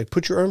was just like,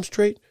 put your arm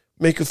straight,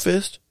 make a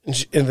fist.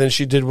 And then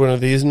she did one of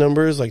these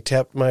numbers, like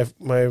tapped my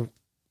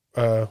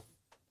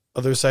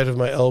other side of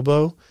my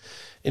elbow.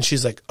 And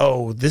she's like,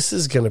 oh, this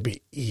is going to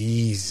be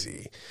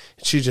easy.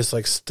 And she just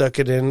like stuck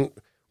it in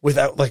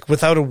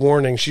without a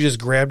warning. She just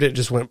grabbed it,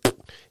 just went,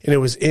 and it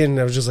was in. And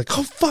I was just like,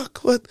 oh, fuck,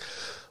 what?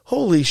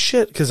 Holy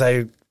shit. Because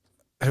I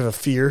have a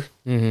fear.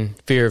 Mm-hmm.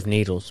 Fear of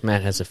needles.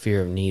 Matt has a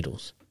fear of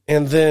needles.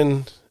 And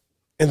then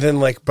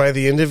like by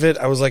the end of it,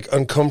 I was like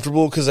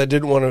uncomfortable because I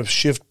didn't want to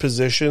shift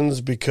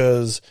positions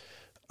because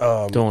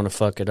don't want to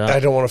fuck it up. I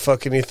don't want to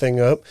fuck anything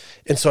up.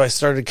 And so I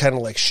started kind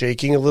of like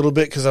shaking a little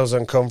bit because I was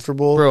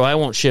uncomfortable. Bro, I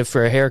won't shift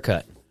for a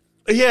haircut.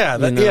 Yeah,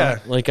 yeah.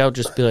 Like I'll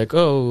just be like,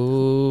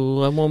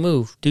 oh, I won't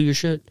move. Do your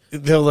shit.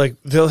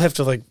 They'll have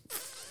to like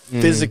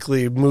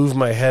physically move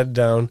my head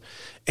down,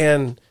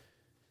 and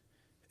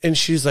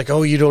she's like,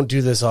 "Oh, you don't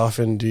do this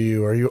often, do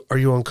you? Are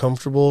you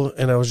uncomfortable?"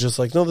 And I was just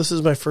like, "No, this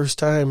is my first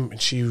time."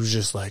 And she was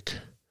just like,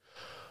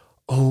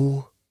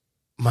 "Oh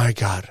my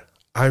God,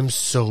 I'm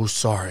so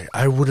sorry.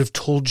 I would have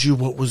told you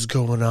what was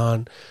going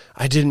on.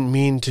 I didn't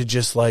mean to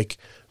just like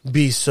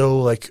be so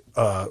like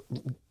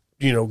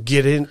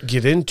get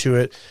into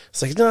it."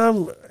 It's like, "No,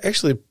 I'm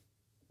actually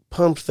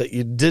pumped that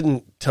you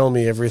didn't tell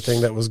me everything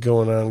that was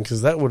going on,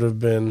 because that would have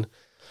been."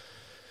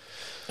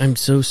 I'm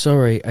so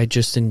sorry. I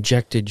just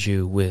injected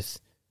you with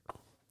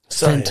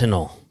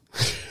fentanyl.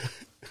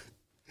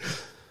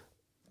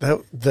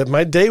 That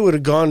my day would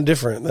have gone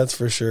different, that's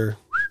for sure.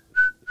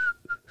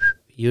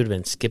 You would have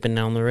been skipping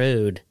down the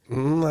road.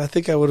 I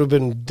think I would have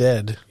been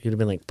dead. You'd have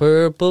been like,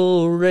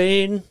 purple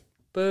rain,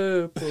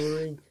 purple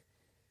rain.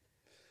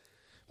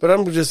 But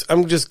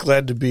I'm just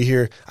glad to be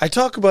here. I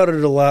talk about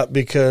it a lot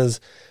because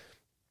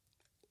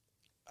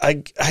I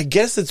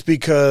guess it's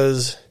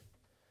because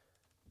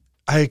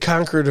I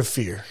conquered a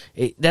fear.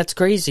 That's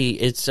crazy.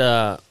 It's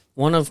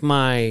one of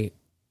my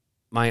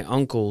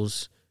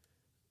uncles,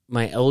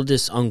 my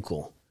eldest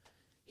uncle.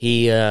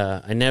 He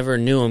I never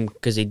knew him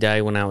because he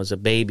died when I was a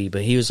baby,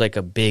 but he was like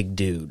a big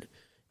dude.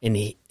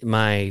 And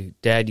my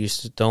dad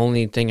the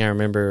only thing I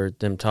remember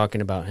them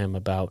talking about him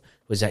about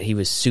was that he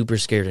was super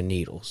scared of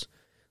needles.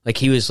 Like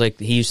he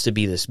used to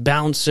be this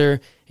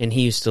bouncer, and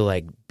he used to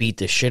like beat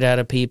the shit out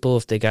of people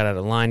if they got out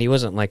of line. He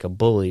wasn't like a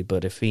bully,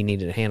 but if he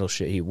needed to handle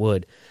shit, he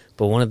would.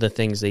 But one of the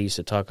things they used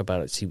to talk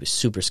about is he was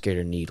super scared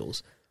of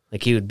needles.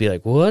 Like he would be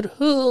like,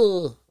 "What?"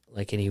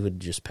 Like, and he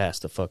would just pass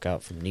the fuck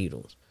out from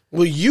needles.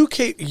 Well, you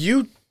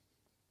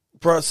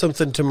brought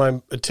something to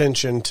my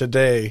attention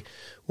today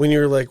when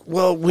you're like,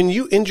 "Well, when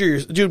you injure your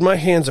dude, my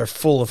hands are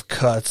full of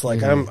cuts.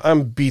 Like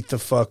I'm beat the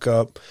fuck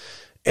up."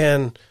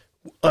 And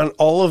on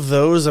all of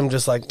those, I'm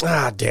just like,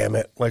 damn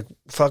it. Like,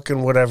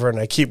 fucking whatever. And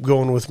I keep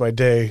going with my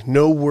day.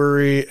 No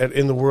worry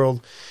in the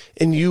world.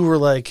 And you were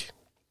like,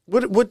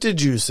 what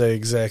did you say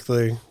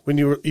exactly? When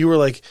you were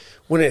like,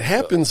 when it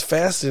happens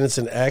fast and it's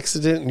an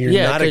accident and you're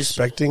not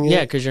expecting it?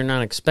 Yeah, because you're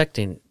not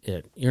expecting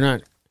it.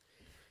 You're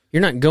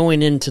not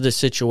going into the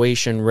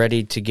situation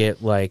ready to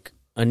get, like,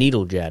 a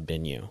needle jabbed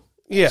in you.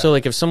 Yeah. So,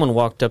 like, if someone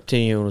walked up to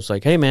you and was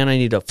like, "Hey, man, I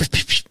need a..."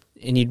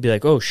 And you'd be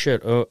like, "Oh,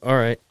 shit. Oh, all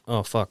right.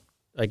 Oh, fuck.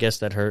 I guess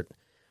that hurt."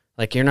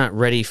 Like, you're not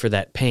ready for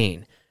that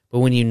pain. But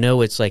when you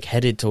know it's, like,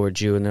 headed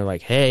towards you and they're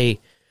like, "Hey,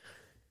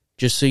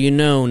 just so you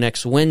know,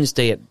 next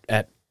Wednesday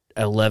at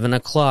 11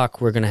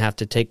 o'clock, we're going to have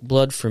to take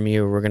blood from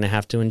you. We're going to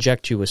have to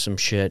inject you with some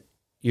shit."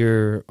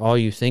 All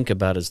you think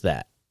about is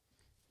that.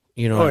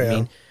 You know what I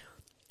mean?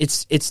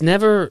 It's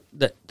never...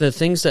 The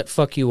things that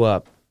fuck you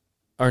up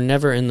are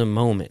never in the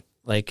moment.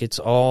 Like, it's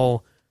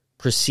all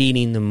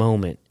preceding the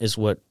moment is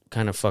what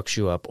kind of fucks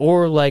you up.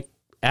 Or, like,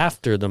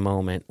 after the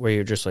moment where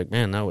you're just like,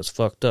 "Man, that was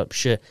fucked up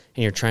shit,"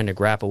 and you're trying to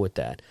grapple with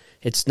that.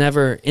 It's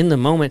never in the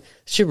moment.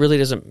 Shit really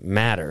doesn't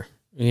matter.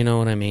 You know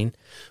what I mean?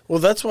 Well,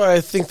 that's why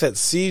I think that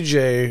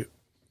CJ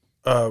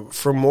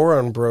from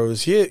Moron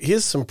Bros, he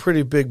has some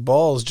pretty big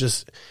balls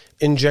just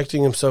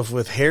injecting himself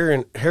with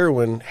heroin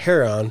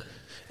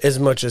as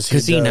much as he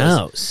does. Because he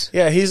knows.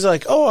 Yeah, he's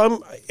like,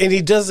 and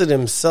he does it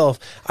himself.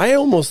 I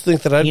almost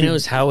think that he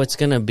knows how it's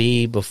going to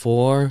be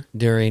before,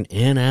 during,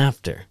 and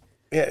after.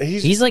 Yeah,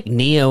 he's like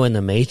Neo in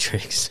the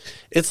Matrix.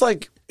 It's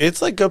like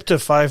up to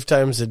 5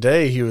 times a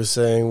day, he was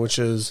saying, which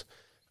is,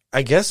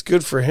 I guess,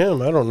 good for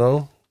him. I don't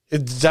know.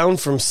 It's down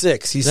from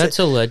 6. That's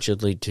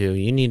allegedly too.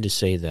 You need to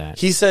say that.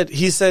 He said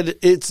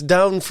it's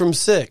down from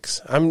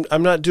 6. I'm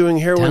not doing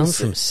heroin. Down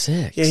from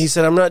 6. Yeah, he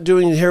said I'm not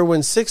doing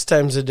heroin 6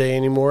 times a day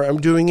anymore.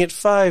 I'm doing it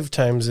 5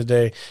 times a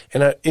day.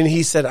 And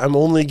he said I'm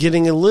only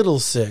getting a little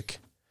sick.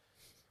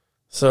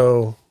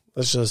 So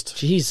that's just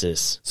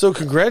Jesus. So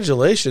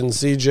congratulations,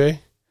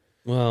 CJ.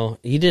 Well,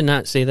 he did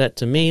not say that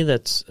to me.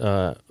 That's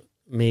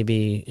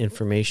maybe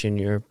information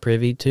you're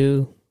privy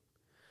to.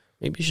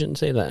 Maybe you shouldn't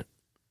say that.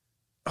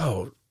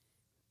 Oh,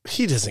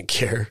 he doesn't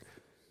care.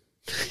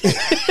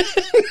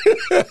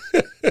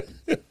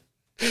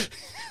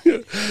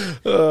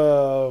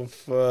 Oh,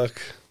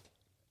 fuck.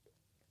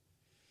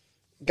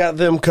 Got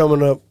them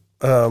coming up.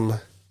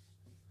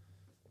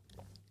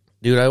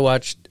 Dude,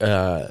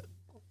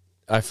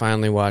 I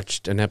finally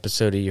watched an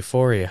episode of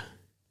Euphoria.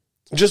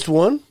 Just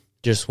one?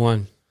 Just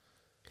one.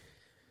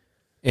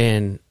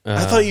 And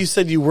I thought you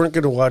said you weren't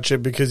going to watch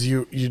it because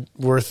you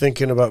were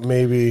thinking about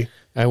maybe.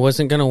 I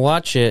wasn't going to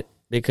watch it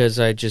because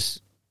I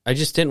just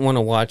didn't want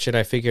to watch it.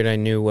 I figured I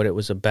knew what it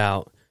was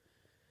about.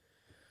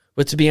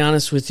 But to be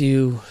honest with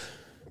you,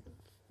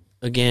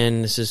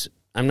 again,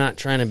 I'm not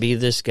trying to be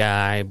this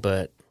guy,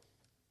 but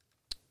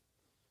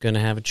going to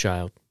have a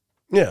child.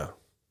 Yeah.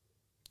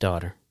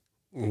 Daughter.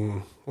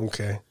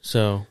 Okay.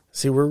 So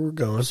see where we're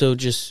going. So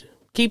just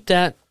keep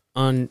that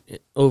on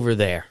over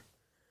there.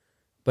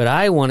 But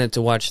I wanted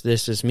to watch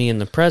this as me in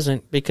the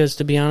present because,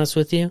 to be honest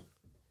with you,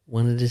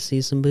 wanted to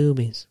see some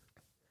boobies.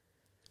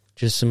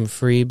 Just some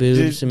free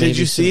boobs. Did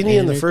you see any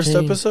in the first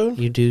episode?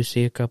 You do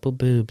see a couple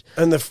boobs.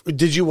 And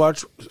did you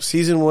watch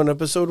season 1,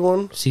 episode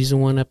 1? Season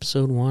 1,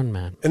 episode 1,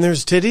 man. And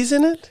there's titties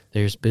in it?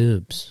 There's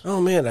boobs.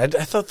 Oh, man. I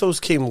thought those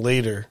came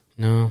later.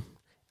 No.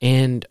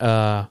 And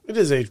it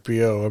is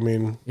HBO. I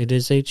mean, it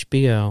is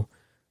HBO.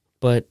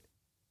 But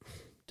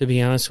to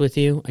be honest with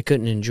you, I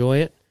couldn't enjoy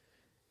it.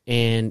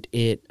 And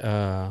it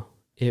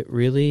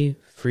really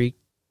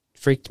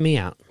freaked me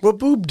out. What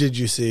boob did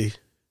you see?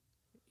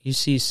 You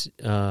see,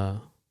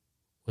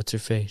 what's her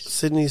face?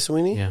 Sydney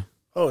Sweeney? Yeah.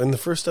 Oh, in the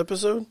first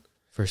episode?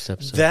 First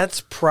episode.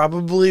 That's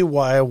probably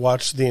why I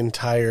watched the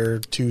entire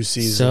 2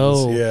 seasons.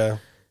 So, yeah.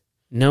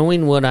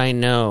 Knowing what I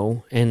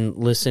know and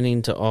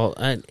listening to all,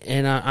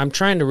 I'm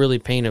trying to really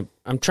paint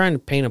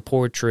a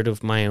portrait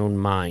of my own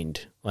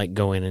mind, like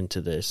going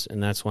into this,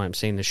 and that's why I'm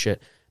saying this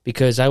shit,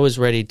 because I was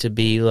ready to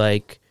be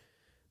like,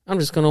 I'm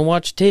just gonna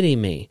watch titty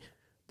me,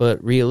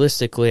 but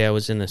realistically, I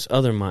was in this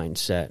other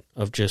mindset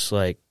of just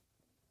like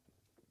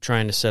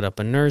trying to set up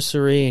a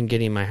nursery and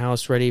getting my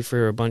house ready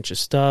for a bunch of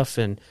stuff,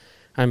 and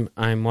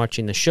I'm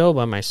watching the show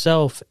by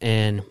myself,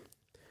 and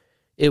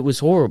it was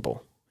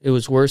horrible. It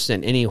was worse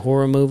than any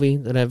horror movie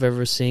that I've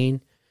ever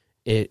seen.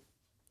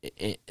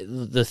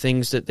 The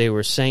things that they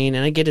were saying,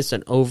 and I get it's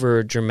an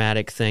over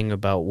dramatic thing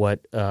about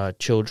what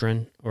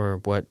children or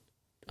what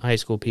high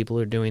school people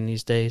are doing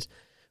these days,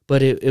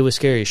 but it was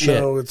scary as shit.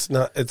 No, it's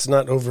not. It's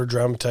not over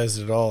dramatized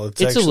at all.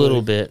 It's actually, a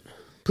little bit.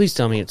 Please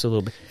tell me it's a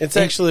little bit. It's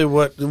actually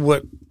what.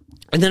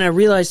 And then I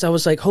realized, I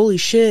was like, holy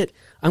shit,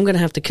 I'm gonna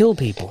have to kill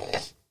people.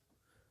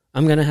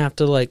 I'm going to have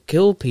to, like,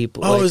 kill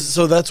people. Oh, like,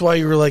 so that's why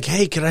you were like,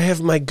 hey, can I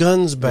have my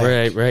guns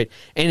back? Right.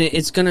 And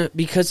it's going to,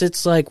 because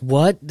it's like,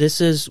 what?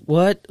 This is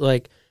what?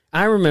 Like,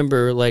 I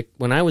remember, like,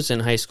 when I was in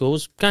high school, it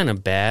was kind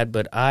of bad,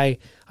 but I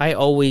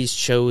always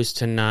chose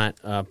to not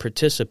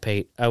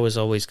participate. I was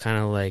always kind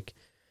of, like,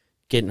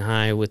 getting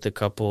high with a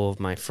couple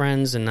of my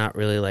friends and not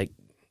really, like,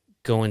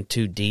 going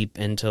too deep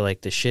into,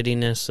 like, the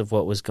shittiness of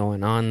what was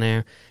going on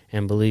there.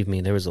 And believe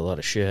me, there was a lot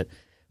of shit.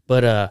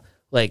 But,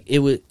 like, it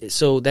was,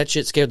 so that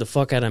shit scared the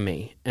fuck out of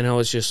me. And I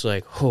was just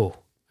like, oh,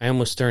 I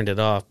almost turned it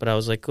off. But I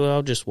was like, well,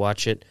 I'll just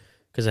watch it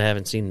because I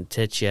haven't seen the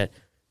tits yet.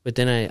 But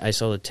then I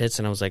saw the tits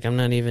and I was like, I'm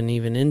not even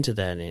into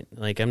that.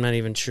 Like, I'm not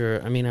even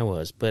sure. I mean, I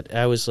was. But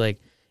I was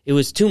like, it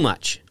was too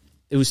much.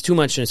 It was too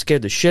much and it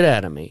scared the shit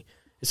out of me.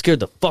 It scared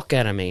the fuck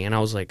out of me. And I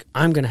was like,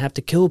 I'm going to have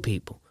to kill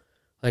people.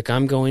 Like,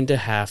 I'm going to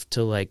have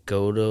to, like,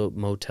 go to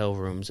motel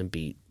rooms and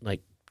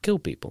kill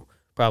people.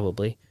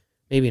 Probably.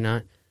 Maybe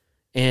not.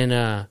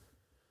 And,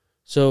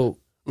 so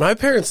my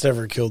parents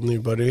never killed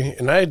anybody,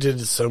 and I did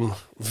some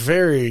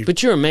very.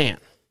 But you're a man.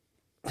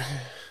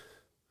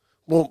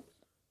 Well,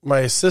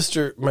 my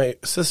sister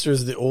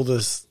is the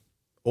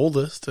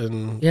oldest,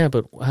 and yeah.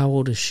 But how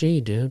old is she,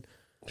 dude?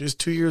 She's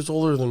 2 years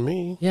older than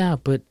me. Yeah,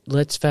 but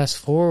let's fast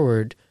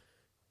forward.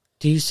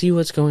 Do you see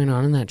what's going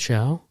on in that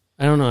show?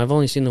 I don't know. I've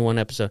only seen the one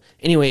episode.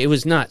 Anyway, it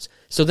was nuts.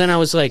 So then I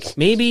was like,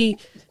 maybe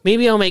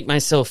I'll make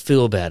myself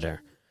feel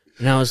better,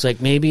 and I was like,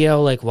 maybe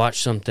I'll like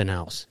watch something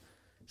else.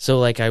 So,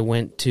 like, I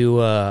went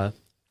to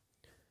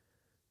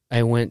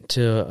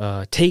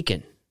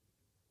Taken,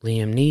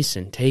 Liam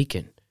Neeson,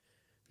 Taken.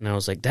 And I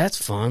was like, that's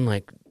fun.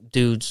 Like,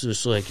 dude's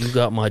just like, you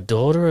got my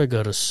daughter, I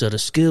got a set of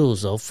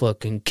skills, I'll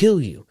fucking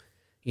kill you,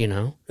 you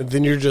know? And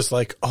then you're just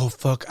like, oh,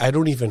 fuck, I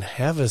don't even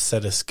have a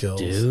set of skills.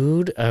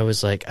 Dude, I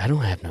was like, I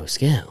don't have no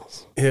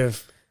skills.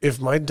 If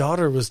my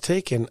daughter was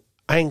taken,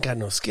 I ain't got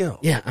no skills.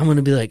 Yeah, I'm going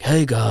to be like,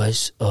 hey,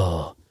 guys,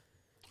 I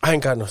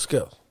ain't got no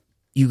skills.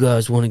 You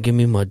guys want to give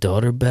me my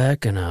daughter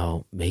back and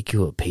I'll make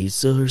you a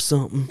pizza or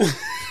something?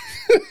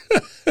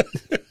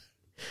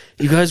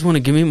 You guys want to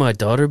give me my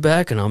daughter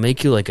back and I'll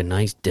make you like a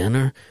nice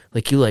dinner?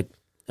 Like you like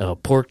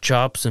pork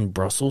chops and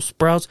Brussels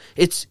sprouts?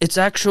 It's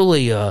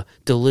actually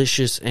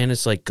delicious and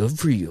it's like good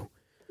for you.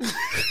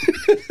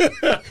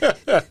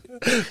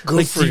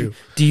 Good for you.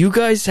 Do you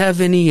guys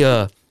have any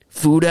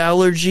food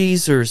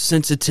allergies or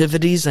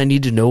sensitivities I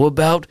need to know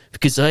about?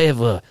 Because I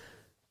have a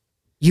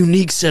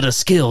unique set of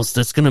skills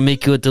that's going to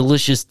make you a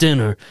delicious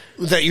dinner.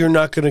 That you're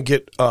not going to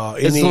get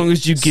any as long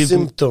as you give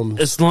symptoms.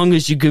 As long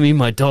as you give me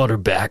my daughter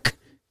back.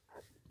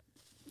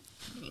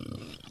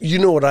 You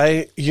know what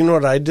I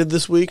did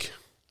this week?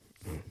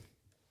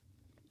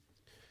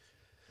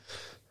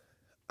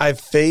 I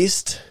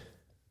faced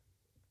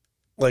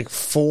like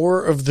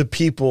 4 of the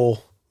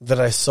people that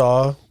I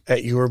saw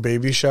at your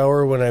baby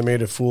shower when I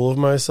made a fool of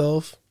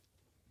myself.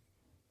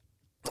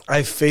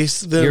 I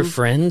faced them. Your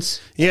friends?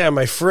 Yeah,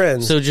 my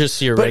friends. So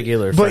just your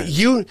regular friends.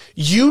 But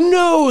you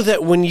know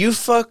that when you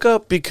fuck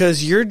up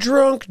because you're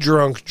drunk,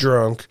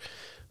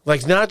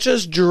 like not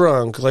just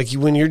drunk, like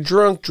when you're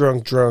drunk,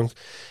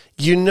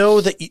 you know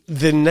that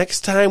the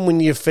next time when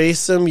you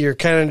face them, you're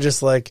kind of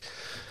just like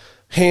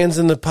hands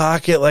in the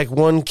pocket, like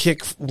one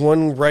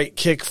right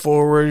kick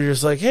forward. You're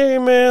just like, hey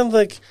man,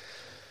 like.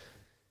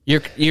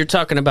 You're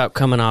talking about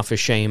coming off a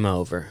shame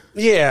over.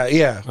 Yeah.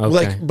 Okay.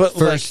 Like, but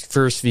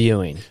first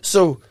viewing.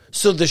 So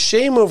So the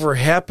shame over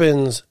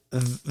happens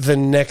the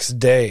next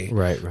day.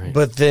 Right.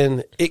 But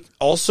then it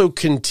also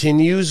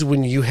continues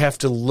when you have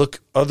to look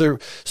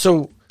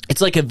so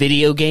It's like a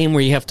video game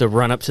where you have to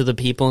run up to the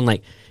people and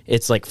like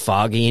it's like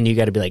foggy and you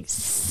got to be like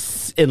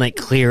and like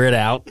clear it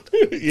out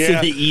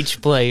to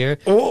each player.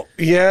 Oh,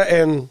 yeah,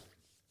 and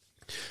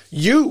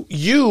you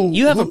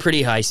have a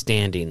pretty high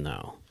standing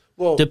though.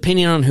 Well,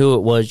 depending on who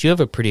it was, you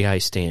have a pretty high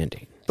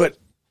standing. But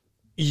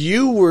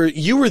you were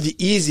the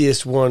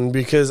easiest one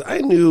because I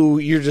knew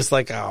you're just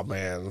like, oh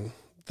man,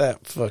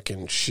 that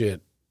fucking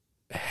shit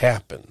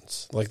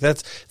happens. Like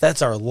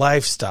that's our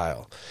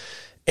lifestyle.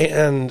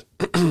 And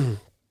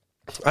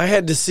I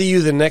had to see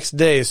you the next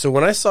day. So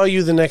when I saw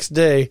you the next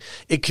day,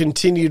 it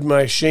continued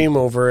my shame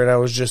over, and I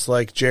was just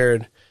like,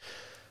 Jarrod,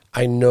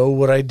 I know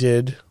what I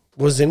did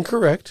was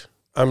incorrect.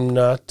 I'm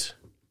not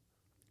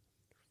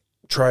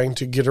trying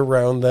to get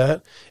around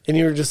that. And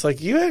you were just like,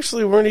 you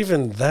actually weren't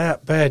even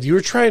that bad. You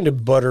were trying to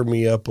butter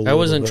me up a little bit. I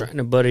wasn't trying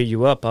to butter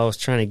you up. I was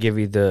trying to give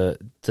you the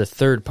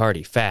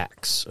third-party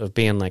facts of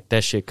being like,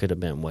 that shit could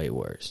have been way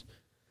worse.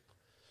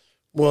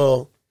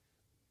 Well,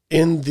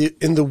 in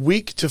the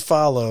week to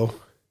follow,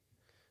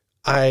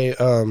 I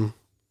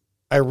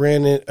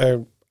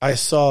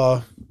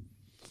saw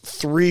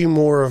 3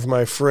 more of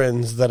my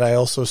friends that I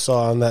also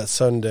saw on that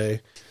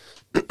Sunday.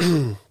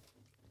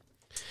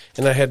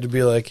 And I had to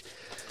be like,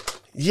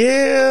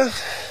 yeah,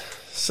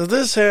 so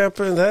this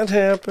happened, that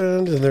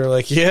happened. And they're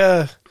like,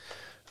 yeah,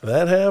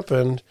 that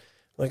happened.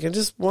 Like, I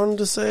just wanted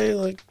to say,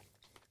 like,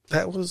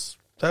 that was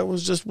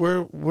just where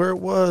it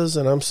was,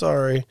 and I'm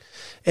sorry.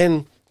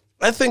 And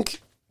I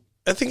think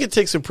it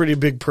takes a pretty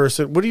big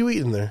person. What are you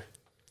eating there?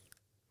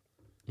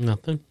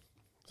 Nothing.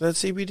 Is that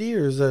CBD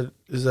or is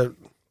that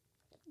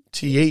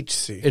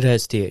THC? It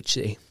has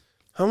THC.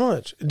 How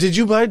much? Did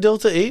you buy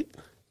Delta 8?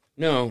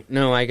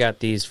 No, I got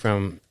these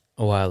from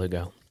a while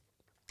ago.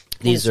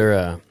 These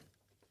are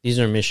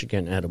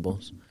Michigan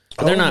edibles.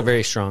 But they're not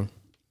very strong.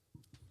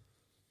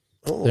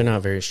 Oh. They're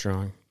not very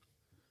strong.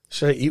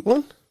 Should I eat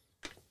one?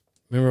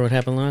 Remember what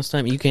happened last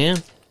time? You can.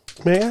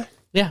 May I?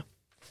 Yeah.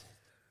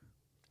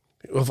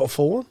 A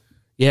full one?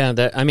 Yeah,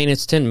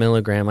 it's 10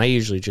 milligram. I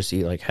usually just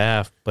eat like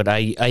half, but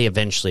I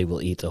eventually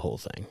will eat the whole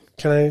thing.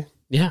 Can I?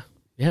 Yeah,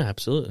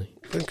 absolutely.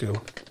 Thank you.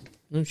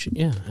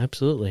 Yeah,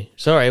 absolutely.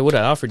 Sorry, I would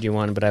have offered you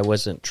one, but I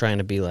wasn't trying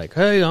to be like,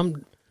 hey,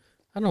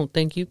 I don't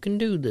think you can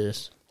do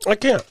this. I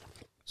can't.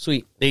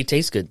 Sweet. They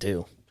taste good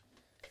too.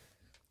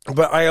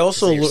 But I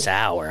also They're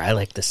sour. I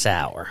like the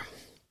sour.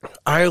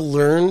 I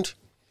learned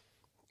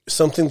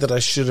something that I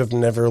should have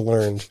never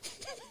learned.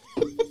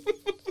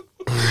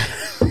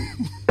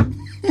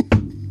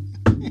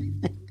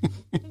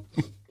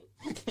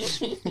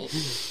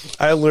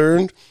 I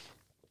learned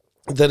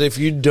that if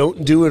you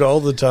don't do it all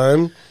the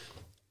time,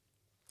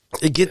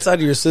 it gets out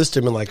of your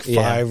system in like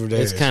 5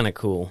 days. It's kind of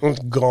cool. It's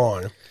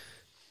gone.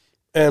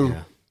 And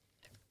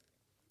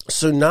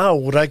so now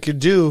what I could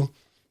do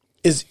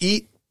is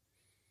eat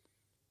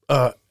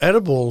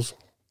edibles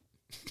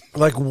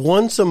like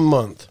once a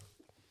month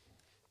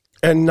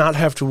and not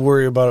have to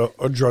worry about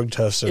a drug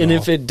test at all.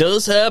 If it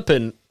does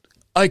happen,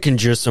 I can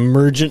just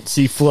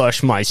emergency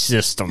flush my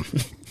system.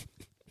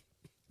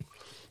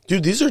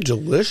 Dude, these are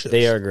delicious.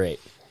 They are great.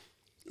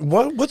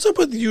 What's up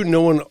with you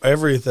knowing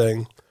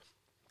everything?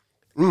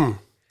 I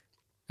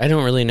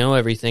don't really know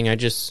everything. I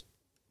just...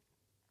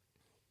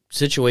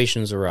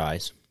 situations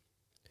arise.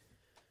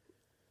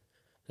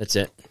 That's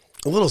it.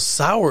 A little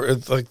sour.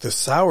 It's like the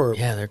sour.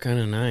 Yeah, they're kind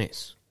of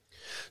nice.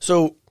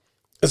 So,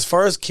 as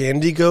far as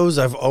candy goes,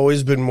 I've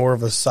always been more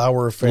of a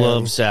sour fan.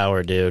 Love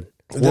sour, dude.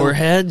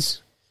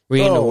 Warheads? Were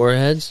you into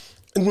Warheads?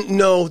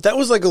 No, that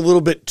was like a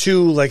little bit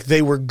too, like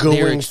they were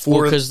going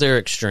for... because they're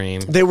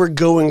extreme. They were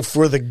going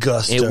for the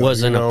gusto. It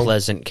wasn't a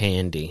pleasant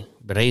candy,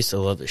 but I used to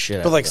love the shit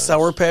out But like of those.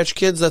 Sour Patch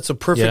Kids, that's a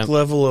perfect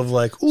level of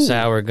like, ooh.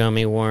 Sour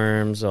gummy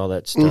worms, all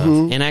that stuff.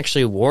 Mm-hmm. And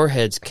actually,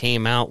 Warheads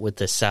came out with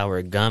the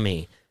sour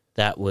gummy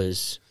that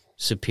was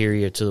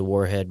superior to the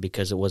Warhead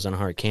because it wasn't a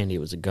hard candy, it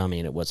was a gummy,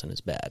 and it wasn't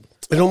as bad.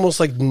 It almost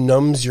like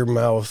numbs your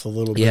mouth a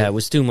little bit. Yeah, it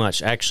was too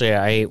much. Actually,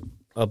 I ate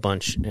a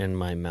bunch in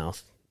my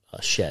mouth,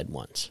 shed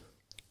once.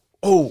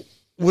 Oh,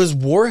 was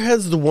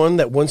Warheads the one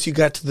that once you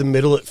got to the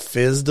middle, it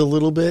fizzed a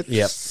little bit?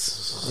 Yep,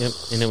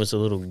 and it was a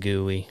little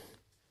gooey.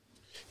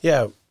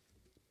 Yeah,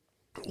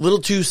 a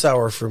little too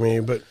sour for me,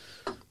 but...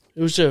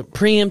 It was a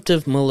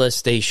preemptive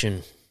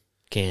molestation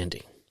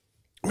candy.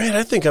 Man,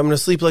 I think I'm going to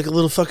sleep like a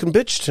little fucking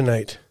bitch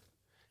tonight.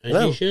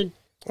 You should.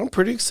 I'm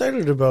pretty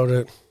excited about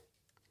it.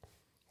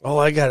 All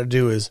I got to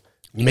do is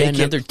make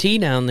another tea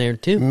down there,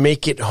 too.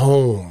 Make it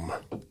home.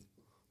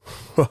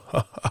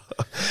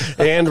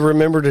 And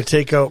remember to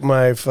take out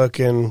my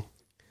fucking...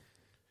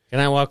 Can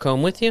I walk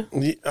home with you?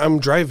 I'm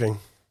driving.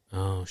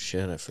 Oh,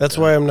 shit, I forgot.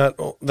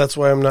 That's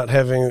why I'm not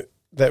having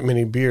that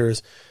many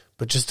beers,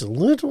 but just a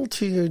little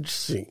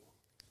THC.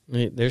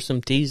 There's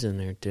some teas in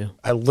there, too.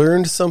 I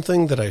learned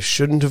something that I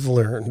shouldn't have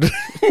learned.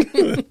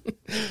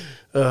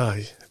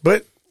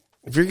 But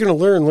if you're going to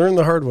learn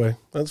the hard way.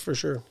 That's for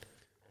sure.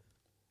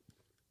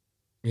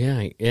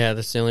 Yeah,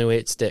 that's the only way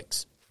it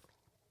sticks.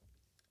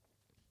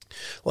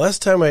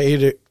 Last time I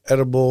ate an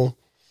edible,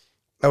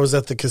 I was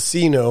at the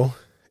casino,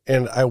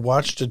 and I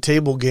watched a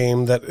table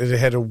game that it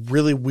had a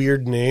really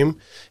weird name,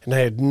 and I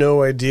had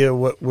no idea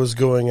what was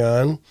going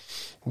on.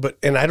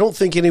 And I don't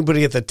think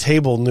anybody at the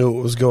table knew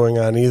what was going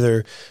on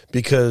either,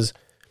 because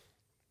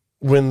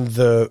when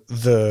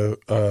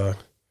the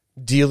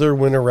dealer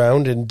went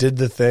around and did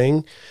the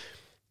thing,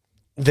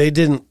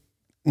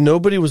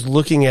 nobody was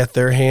looking at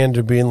their hand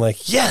and being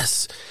like,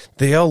 yes.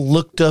 They all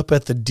looked up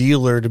at the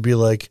dealer to be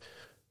like,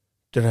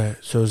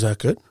 so is that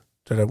good?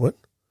 Did I win?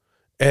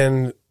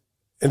 And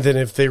then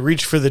if they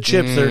reach for the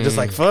chips, they're just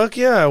like, fuck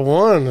yeah, I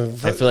won.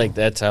 I feel like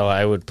that's how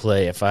I would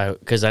play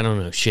because I don't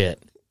know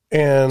shit.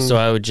 And so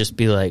I would just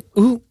be like,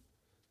 ooh,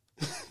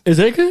 is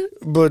that good?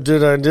 But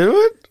did I do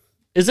it?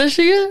 Is that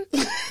shit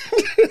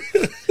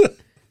good?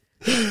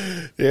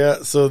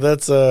 Yeah, so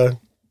that's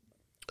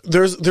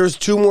there's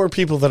two more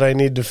people that I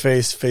need to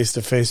face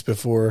to face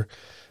before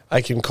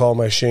I can call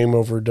my shame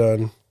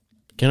overdone.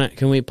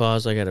 Can we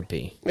pause? I gotta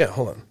pee. Yeah,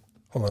 hold on.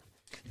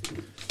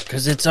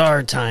 Because it's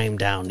our time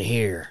down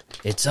here.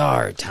 It's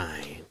our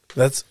time.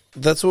 That's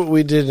what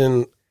we did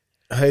in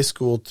high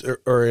school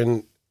or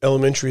in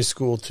elementary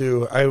school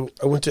too. I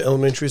went to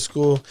elementary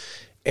school,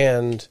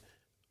 and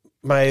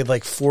my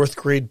fourth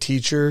grade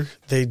teacher,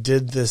 they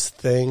did this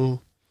thing,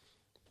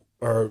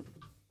 or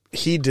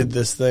he did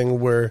this thing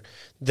where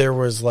there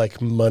was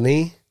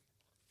money,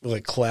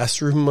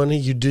 classroom money.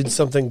 You did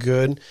something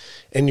good,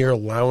 and your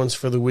allowance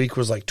for the week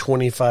was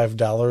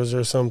 $25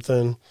 or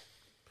something.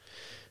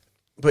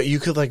 But you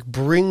could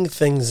bring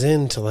things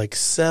in to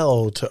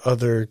sell to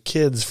other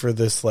kids for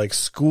this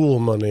school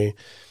money.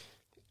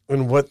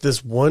 And what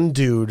this one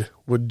dude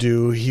would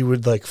do, he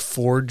would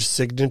forge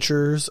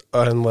signatures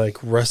on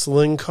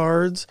wrestling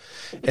cards.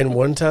 And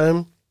one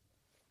time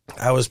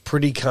I was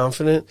pretty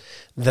confident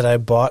that I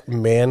bought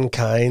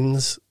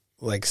Mankind's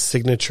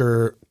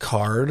signature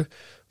card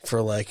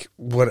for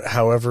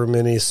however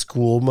many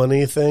school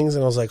money things.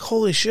 And I was like,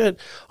 holy shit,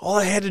 all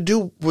I had to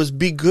do was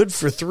be good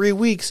for 3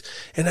 weeks,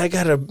 and I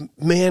got a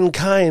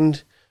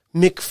Mankind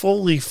Mick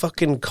Foley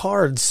fucking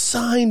card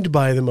signed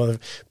by the mother.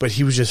 But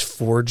he was just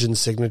forging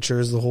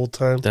signatures the whole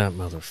time. That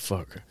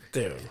motherfucker.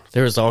 Dude.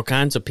 There was all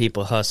kinds of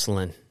people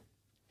hustling.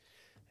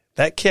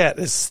 That cat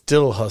is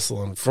still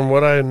hustling. From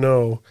what I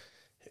know,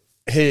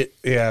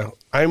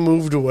 I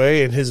moved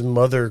away, and his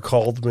mother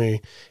called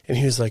me, and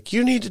he was like,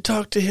 you need to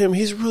talk to him.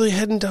 He's really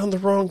heading down the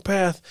wrong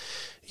path.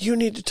 You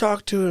need to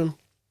talk to him.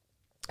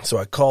 So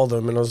I called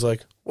him, and I was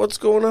like, what's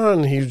going on?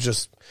 And he was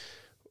just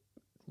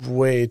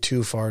way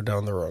too far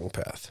down the wrong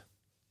path.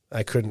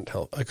 I couldn't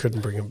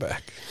bring him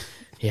back.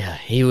 Yeah,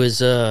 he was,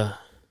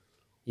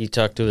 he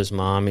talked to his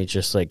mom.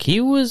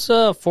 He was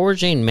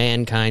forging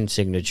Mankind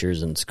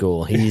signatures in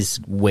school. He's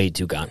way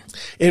too gone.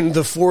 In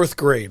the fourth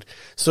grade.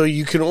 So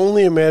you can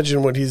only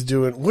imagine what he's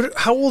doing.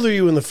 How old are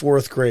you in the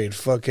fourth grade?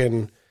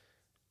 Fucking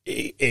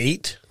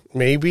 8?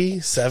 Maybe?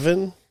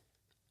 7?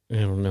 I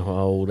don't know how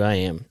old I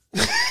am.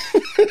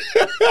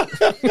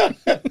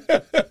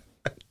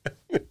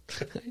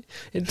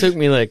 It took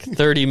me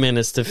 30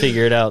 minutes to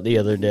figure it out the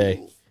other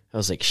day. I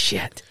was like,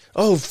 shit.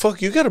 Oh,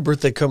 fuck, you got a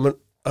birthday coming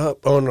up.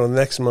 Oh, no,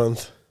 next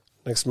month.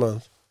 It's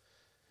going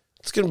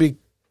to be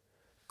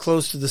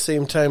close to the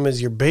same time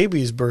as your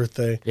baby's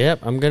birthday. Yep,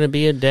 I'm going to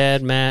be a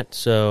dad, Matt,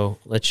 so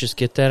let's just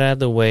get that out of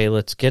the way.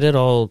 Let's get it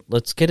all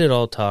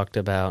talked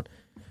about.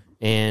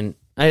 And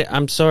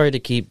I'm sorry to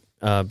keep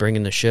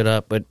bringing the shit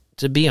up, but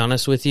to be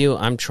honest with you,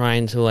 I'm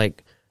trying to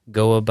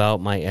go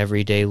about my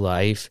everyday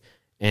life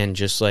and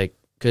just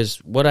because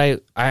what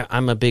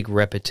I'm a big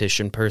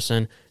repetition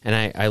person,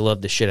 and I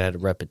love the shit out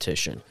of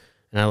repetition.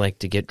 And I like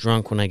to get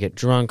drunk when I get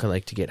drunk. I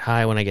like to get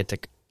high when I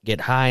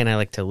get high, and I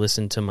like to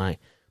listen to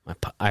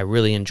I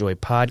really enjoy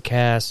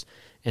podcasts,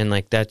 and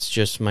that's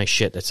just my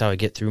shit. That's how I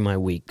get through my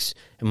weeks.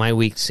 And my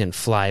weeks can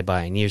fly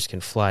by, and years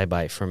can fly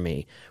by for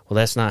me. Well,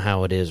 that's not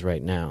how it is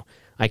right now.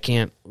 I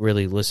can't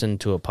really listen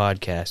to a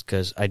podcast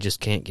because I just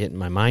can't get in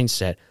my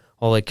mindset.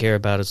 All I care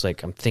about is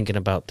I'm thinking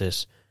about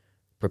this,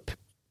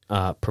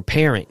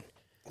 preparing.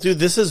 Dude,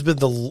 this has been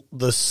the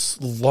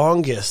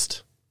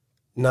longest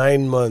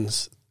 9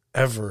 months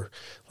ever.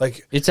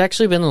 It's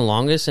actually been the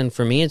longest, and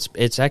for me,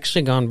 it's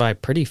actually gone by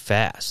pretty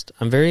fast.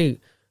 I'm very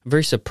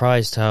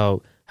surprised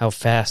how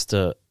fast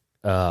a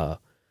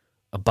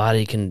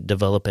body can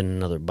develop in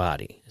another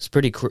body. It's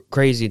pretty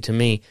crazy to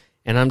me,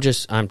 and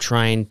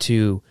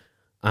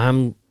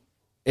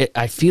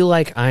I feel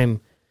like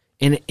I'm,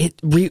 and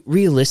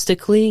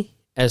realistically,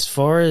 as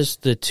far as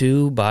the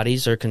two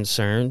bodies are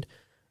concerned,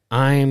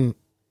 I'm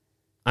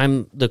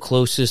the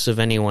closest of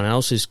anyone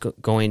else who's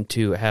going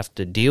to have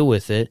to deal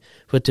with it.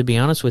 But to be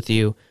honest with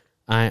you,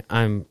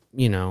 I'm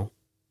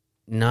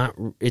not.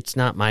 It's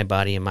not my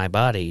body in my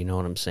body. You know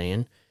what I'm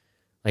saying?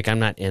 I'm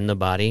not in the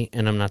body,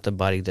 and I'm not the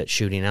body that's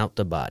shooting out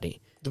the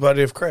body. The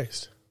body of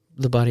Christ.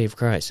 The body of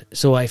Christ.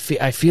 So I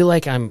feel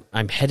like I'm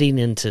heading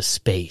into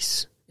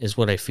space. Is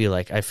what I feel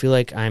like. I feel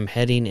like I'm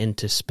heading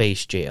into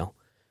space jail.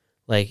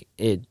 I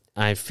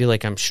feel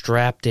like I'm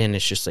strapped in.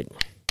 It's just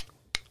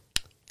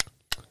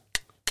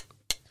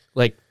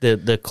Like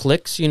the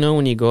clicks, you know,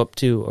 when you go up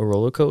to a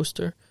roller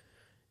coaster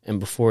and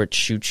before it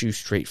shoots you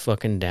straight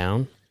fucking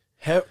down.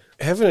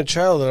 Having a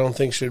child, I don't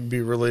think should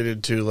be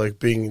related to like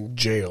being in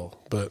jail,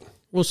 but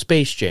Well,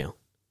 space jail.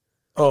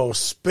 oh,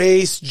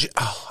 space.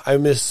 Oh, I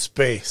miss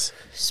space.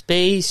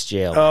 Space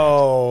jail.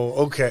 Oh,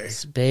 okay.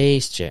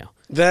 Space jail.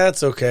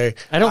 That's okay.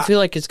 I don't feel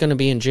like it's going to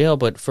be in jail,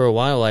 but for a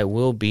while I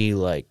will be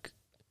like.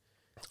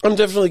 I'm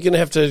definitely gonna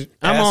have to.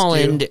 I'm ask all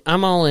you. in.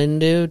 I'm all in,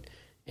 dude.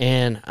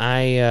 And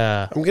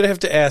I'm gonna have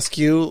to ask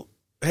you.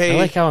 Hey, I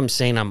like how I'm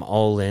saying I'm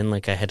all in,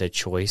 like I had a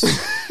choice.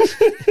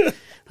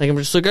 Like I'm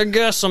just like, I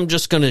guess I'm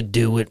just gonna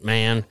do it,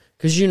 man.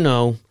 Because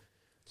I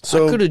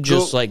could have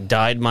just like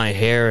dyed my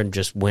hair and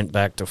just went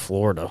back to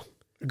Florida.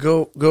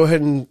 Go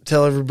ahead and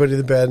tell everybody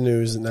the bad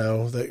news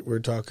now that we're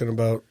talking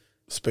about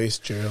space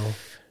jail.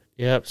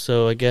 Yep.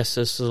 So I guess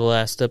this is the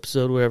last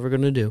episode we're ever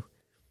gonna do.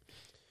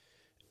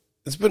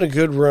 It's been a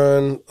good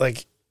run.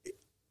 Like,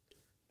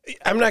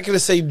 I'm not going to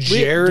say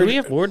Jarrod. Do we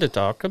have more to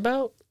talk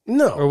about?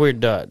 No. Or we're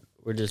done?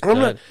 We're just I'm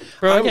done? not-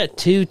 Bro, I'm- I got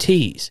 2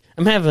 teas.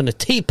 I'm having a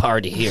tea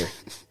party here.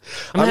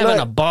 I'm having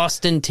a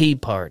Boston tea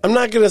party. I'm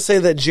not going to say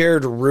that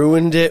Jarrod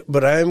ruined it,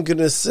 but I'm going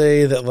to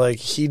say that, like,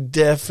 he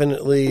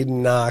definitely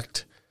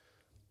knocked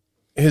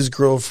his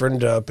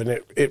girlfriend up, and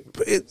it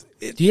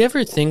Do you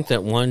ever think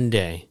that one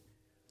day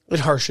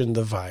harshened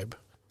the vibe.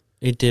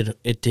 it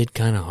did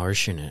kind of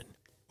harshen it?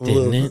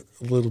 Didn't it?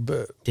 A little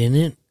bit. Didn't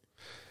it?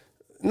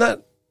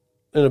 Not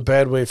in a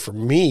bad way for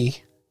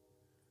me.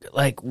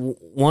 Like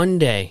one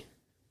day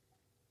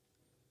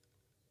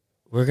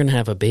we're going to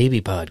have a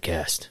baby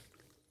podcast.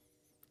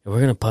 And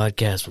we're going to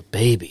podcast with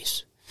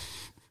babies.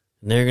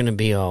 And they're going to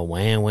be all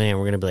wham wham.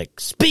 We're going to be like,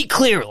 speak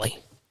clearly.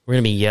 We're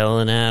going to be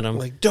yelling at them.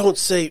 Like, don't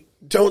say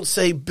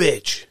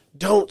bitch.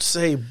 Don't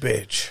say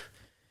bitch.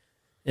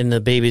 And the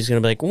baby's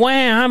going to be like,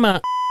 wow, I'm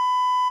a...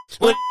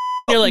 What?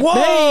 You're like,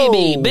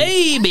 Whoa.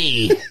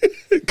 baby.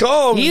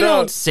 Calm You down.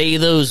 don't say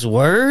those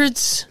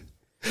words.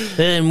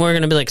 Then we're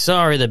going to be like,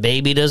 sorry, the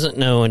baby doesn't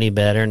know any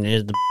better. And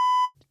the,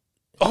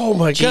 Oh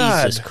my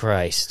Jesus God.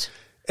 Christ.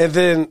 And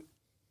then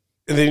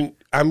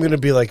I'm going to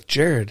be like,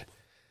 Jarrod,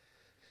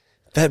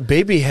 that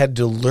baby had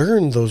to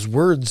learn those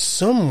words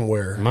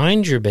somewhere.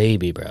 Mind your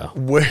baby, bro.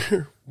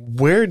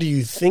 Where do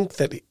you think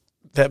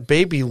that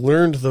baby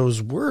learned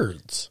those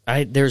words?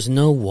 There's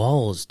no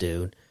walls,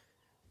 dude.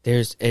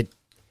 Because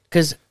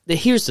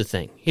here's the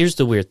thing. Here's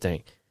the weird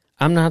thing.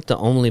 I'm not the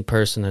only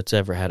person that's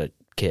ever had a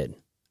kid.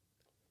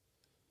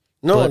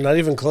 No, But- not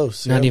even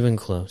close. Not yeah. even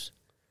close.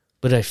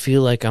 But I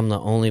feel like I'm the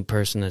only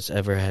person that's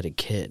ever had a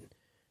kid.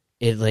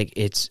 I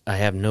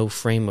have no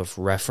frame of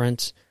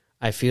reference.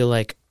 I feel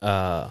like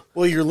Well,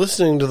 you're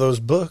listening to those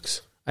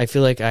books I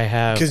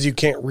have because you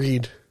can't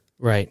read.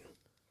 right.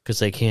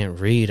 Because I can't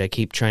read. I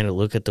keep trying to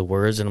look at the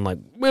words and I'm like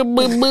and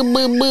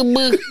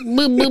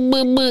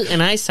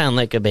I sound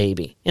like a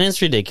baby. And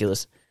it's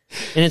ridiculous.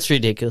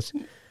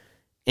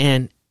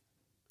 And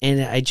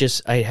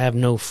I have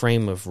no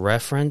frame of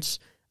reference.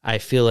 I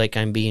feel like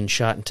I'm being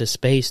shot into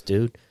space,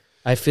 dude.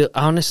 I feel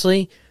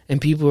honestly, and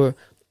people are.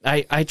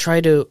 I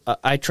try to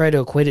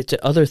equate it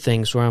to other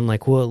things where I'm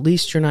like, well, at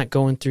least you're not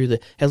going through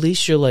at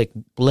least your like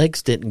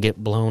legs didn't get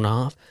blown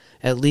off.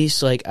 At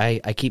least like I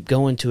keep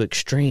going to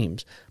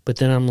extremes, but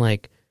then I'm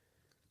like,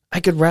 I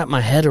could wrap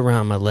my head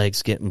around my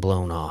legs getting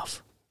blown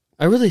off.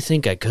 I really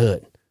think I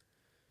could.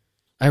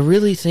 I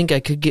really think I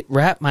could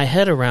wrap my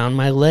head around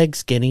my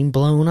legs getting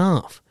blown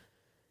off.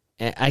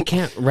 I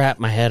can't wrap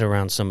my head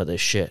around some of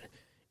this shit.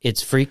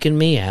 It's freaking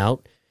me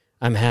out.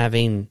 I'm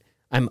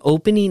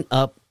opening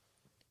up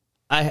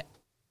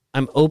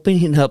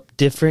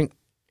different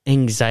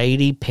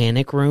anxiety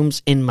panic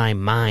rooms in my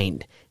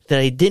mind that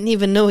I didn't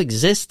even know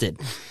existed.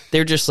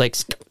 They're just like,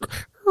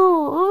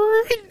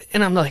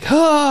 and I'm like,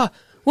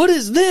 what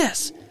is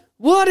this?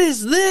 What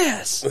is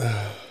this?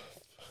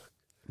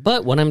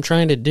 But what I'm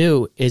trying to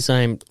do is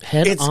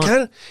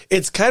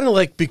It's kind of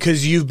like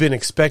because you've been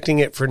expecting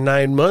it for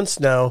 9 months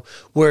now,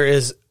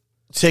 whereas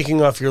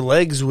taking off your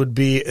legs would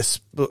be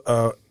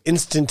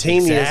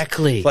instantaneous.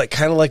 Exactly. Like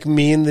kind of like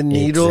me and the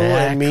needle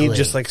and me Exactly.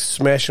 just like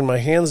smashing my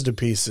hands to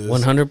pieces.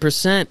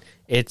 100%.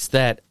 It's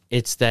that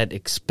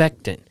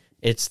expectant.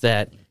 It's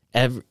the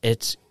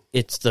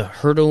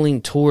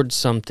hurtling towards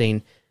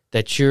something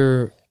that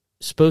you're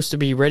supposed to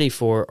be ready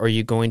for, or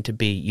you're going to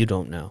be, you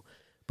don't know.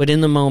 But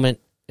in the moment,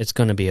 it's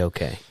going to be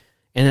okay.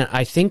 And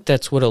I think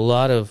that's what a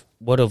lot of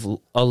what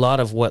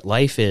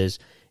life is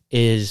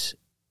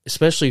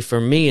especially for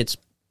me, it's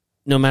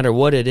no matter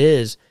what it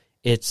is,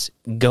 it's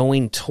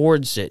going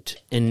towards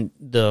it. And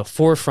the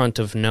forefront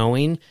of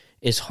knowing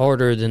is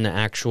harder than the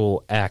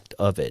actual act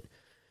of it.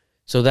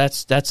 So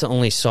that's the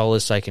only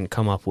solace I can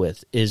come up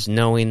with, is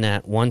knowing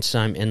that once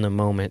I'm in the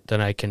moment, that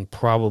I can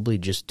probably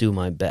just do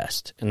my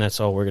best. And that's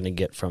all we're going to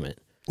get from it.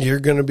 You're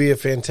going to be a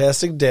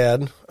fantastic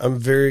dad. I'm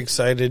very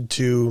excited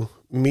to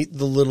meet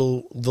the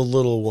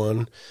little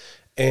one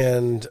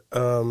and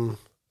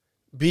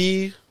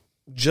be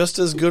just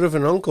as good of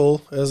an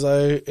uncle as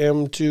I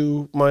am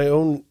to my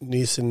own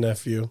niece and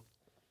nephew.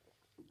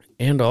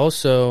 And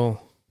also,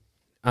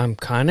 I'm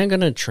kind of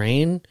going to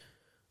train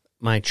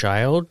my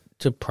child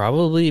to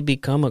probably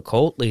become a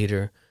cult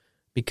leader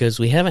because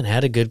we haven't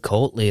had a good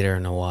cult leader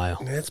in a while.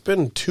 It's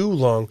been too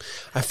long.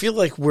 I feel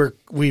like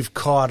we've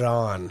caught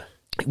on.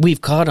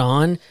 We've caught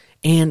on,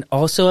 and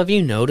also have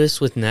you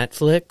noticed with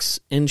Netflix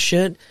and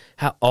shit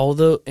how all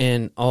the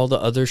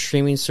other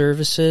streaming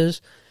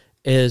services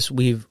is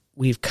we've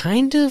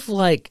kind of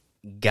like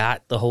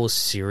got the whole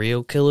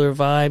serial killer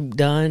vibe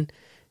done,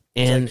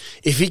 and like,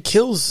 if he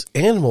kills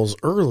animals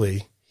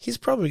early, he's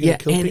probably going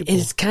to kill and people.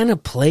 it's kind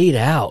of played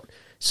out.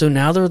 So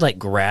now they're like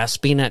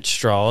grasping at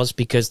straws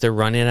because they're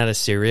running out of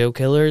serial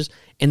killers,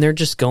 and they're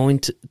just going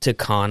to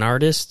con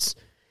artists,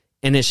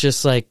 and it's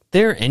just like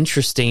they're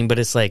interesting, but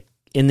it's like,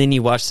 and then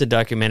you watch the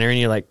documentary and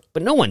you're like,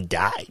 but no one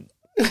died.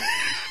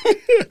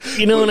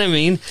 You know what I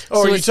mean?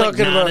 Oh, so are you it's talking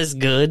like not about as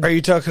good. Are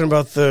you talking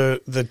about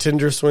the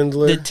Tinder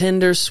swindler? The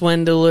Tinder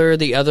swindler,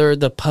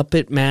 the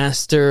puppet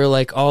master,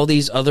 like all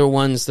these other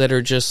ones that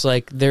are just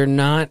like they're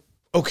not.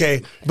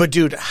 Okay, but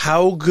dude,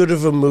 how good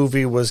of a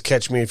movie was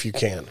Catch Me If You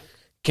Can?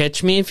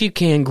 Catch Me If You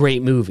Can,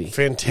 great movie.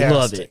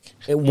 Fantastic.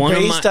 Love it.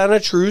 Based on a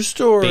true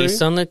story.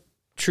 Based on the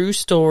true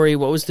story.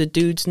 What was the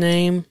dude's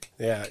name?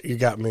 Yeah, you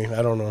got me.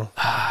 I don't know.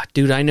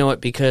 Dude, I know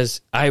it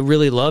because I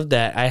really loved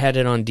that. I had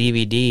it on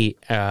DVD,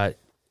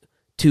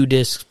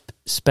 2-disc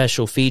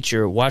special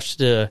feature. Watched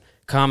the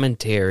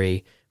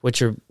commentary,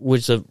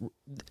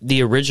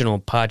 the original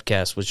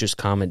podcast was just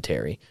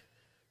commentary.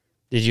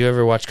 Did you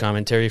ever watch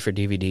commentary for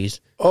DVDs?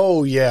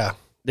 Oh, yeah.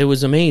 It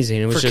was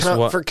amazing. It was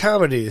for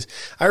comedies.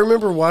 I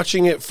remember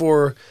watching it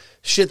for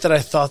shit that I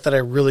thought that I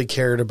really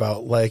cared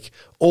about, like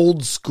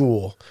Old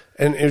School,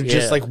 and it was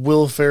just like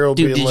Will Ferrell.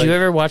 Dude, being did you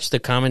ever watch the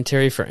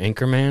commentary for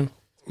Anchorman?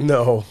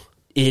 No.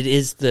 It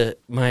is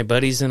my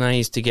buddies and I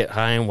used to get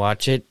high and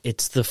watch it.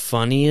 It's the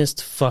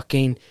funniest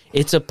fucking.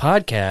 It's a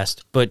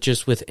podcast, but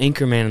just with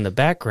Anchorman in the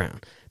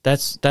background.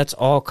 That's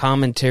all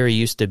commentary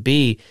used to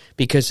be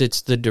because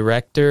it's the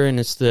director and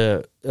it's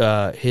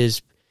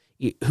his.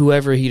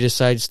 Whoever he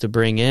decides to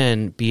bring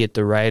in, be it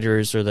the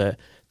writers or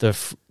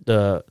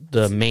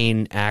the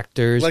main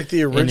actors, like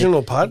the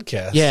original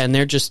podcast. Yeah, and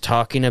they're just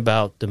talking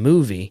about the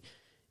movie.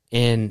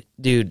 And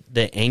dude,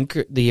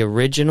 the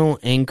original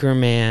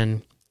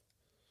Anchorman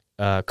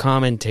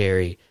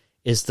commentary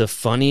is the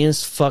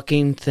funniest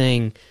fucking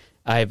thing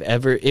I've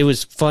ever. It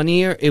was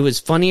funnier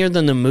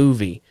than the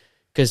movie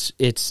because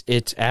it's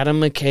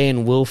Adam McKay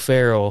and Will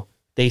Ferrell.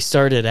 They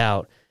started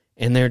out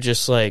and they're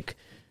just like,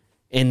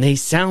 and they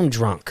sound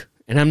drunk.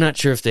 And I'm not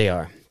sure if they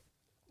are,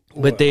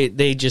 but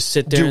they just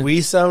sit there. Do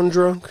we sound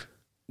drunk?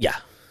 Yeah,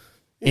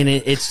 and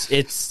it's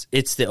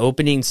the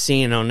opening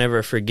scene. I'll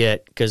never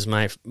forget because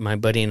my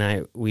buddy and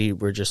I, we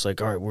were just like,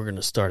 all right, we're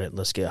gonna start it.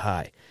 Let's get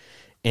high.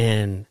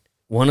 And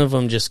one of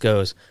them just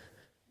goes,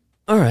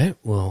 all right,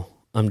 well,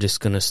 I'm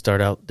just gonna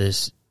start out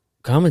this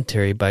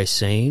commentary by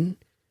saying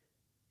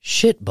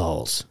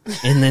shitballs,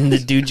 and then the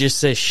dude just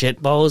says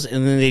shitballs,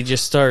 and then they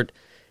just start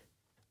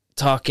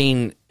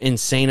talking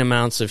insane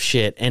amounts of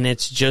shit, and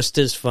it's just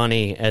as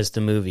funny as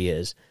the movie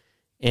is,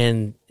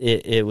 and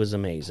it was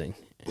amazing.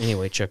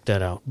 Anyway, check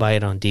that out. Buy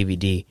it on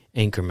DVD,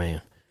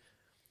 Anchorman.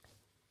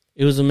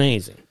 It was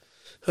amazing.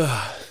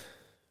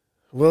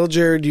 Well,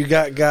 Jarrod, you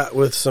got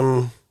with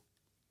some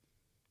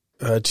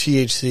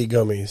THC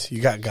gummies.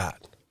 You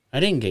got. I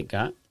didn't get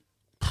got.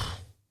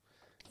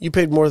 You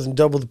paid more than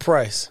double the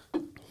price.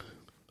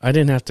 I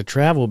didn't have to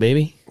travel,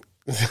 baby.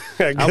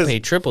 I'll I'll pay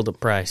triple the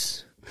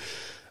price.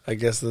 I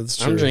guess that's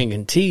true. I'm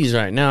drinking teas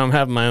right now. I'm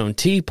having my own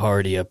tea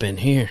party up in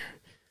here.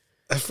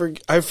 I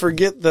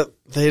forget that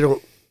they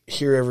don't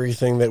hear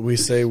everything that we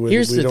say. When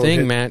Here's we the don't thing,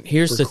 hit Matt.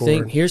 Here's record. the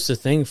thing. Here's the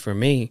thing for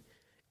me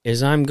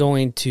is I'm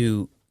going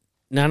to.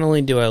 Not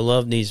only do I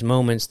love these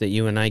moments that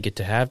you and I get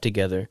to have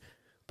together,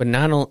 but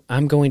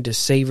I'm going to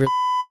savor.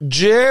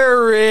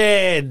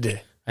 Jarrod!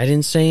 I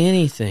didn't say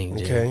anything,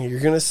 dude. Okay, you're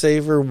going to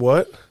savor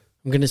what?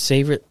 I'm going to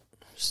savor it.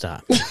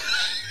 Stop.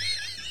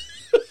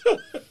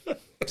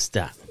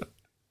 Stop.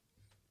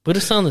 Put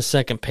us on the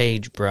second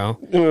page, bro.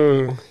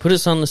 Put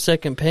us on the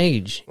second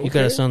page. You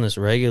got us on this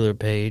regular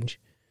page.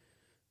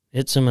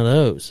 Hit some of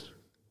those.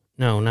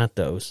 No, not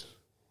those.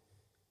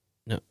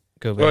 No,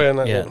 go back.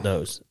 Oh, yeah,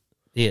 those.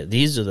 Yeah,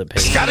 these are the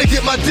pages. Gotta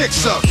get my dick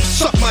sucked.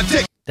 Suck my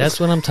dick. That's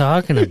what I'm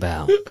talking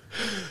about.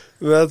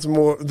 That's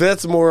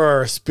more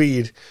our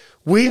speed.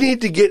 We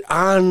need to get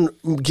on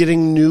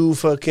getting new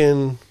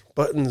fucking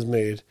buttons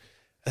made.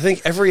 I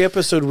think every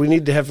episode we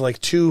need to have like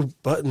 2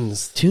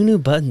 buttons. 2 new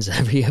buttons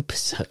every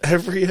episode.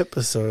 Every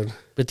episode.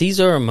 But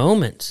these are our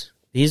moments.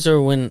 These are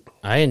when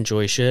I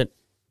enjoy shit.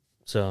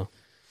 So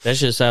that's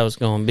just how it's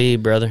going to be,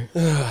 brother.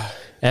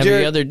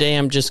 Every other day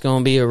I'm just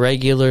going to be a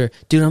regular...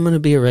 Dude, I'm going to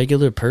be a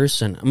regular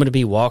person. I'm going to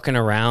be walking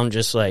around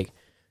just like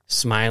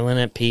smiling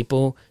at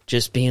people,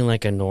 just being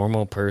like a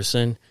normal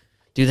person.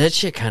 Dude, that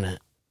shit kind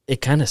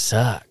of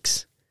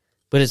sucks.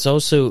 But it's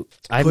also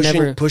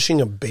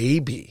pushing a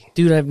baby.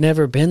 Dude, I've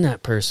never been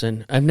that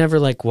person. I've never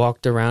like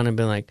walked around and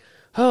been like,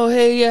 "Oh,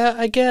 hey, yeah,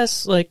 I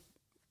guess." Like,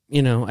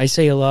 you know, I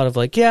say a lot of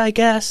like, "Yeah, I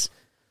guess."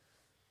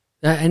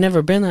 I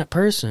never been that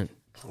person.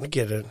 I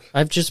get it.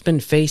 I've just been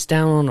face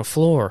down on the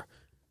floor.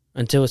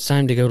 until it's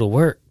time to go to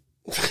work.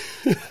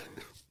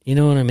 You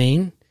know what I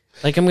mean?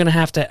 Like I'm going to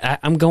have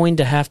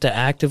to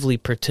actively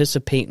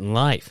participate in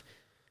life.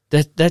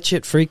 That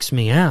shit freaks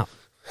me out.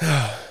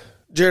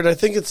 Jarrod, I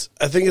think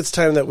it's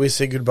time that we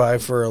say goodbye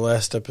for our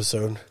last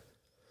episode.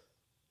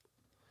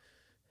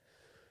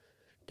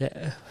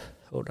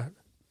 Hold on.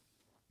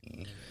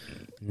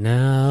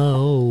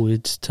 Now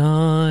it's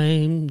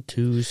time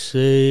to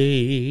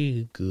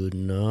say good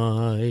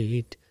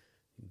night.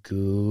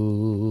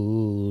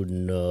 Good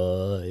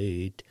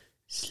night.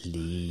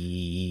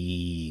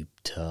 Sleep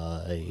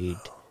tight.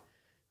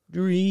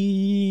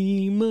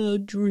 Dream a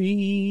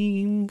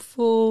dream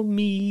for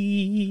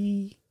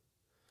me.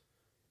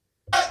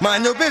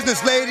 Mind your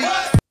business, lady.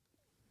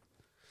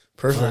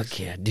 Perfect. Fuck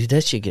yeah, dude,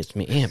 that shit gets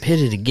me amped. Hit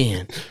it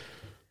again.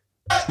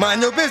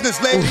 Mind your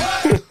business, lady.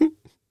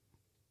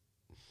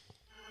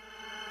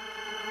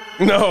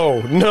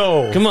 No.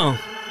 Come on.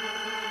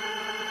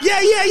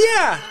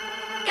 Yeah.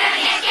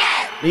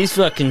 These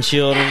fucking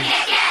children,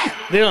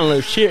 they don't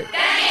know shit.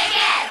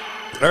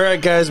 All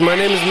right, guys. My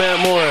name is Matt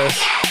Morris.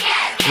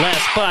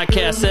 Last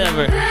podcast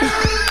ever.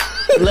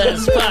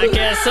 Last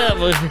podcast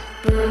ever.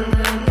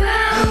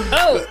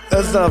 Oh!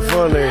 That's not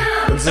funny.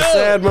 It's a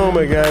sad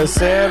moment, guys.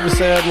 Sad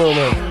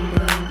moment.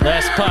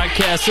 Last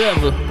podcast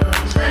ever.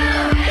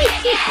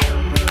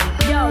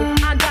 Yo,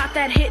 I got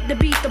that hit to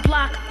beat the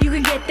block. You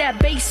can get that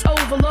bass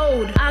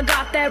overload. I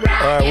got that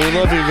rap. All right, we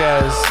love you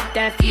guys.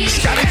 That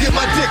future. Gotta get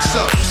my dick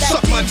sucked.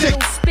 Suck my dick.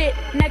 Digital spit,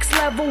 next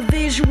level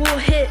visual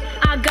hit.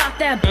 I got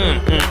that boom,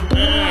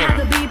 have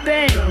the beat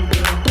bang.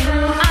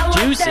 I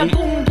like Juicy. that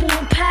boom,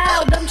 boom,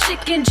 pow. Them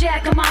chicken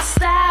jacking my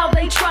style.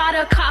 They try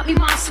to copy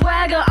my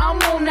swagger. I'm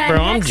on that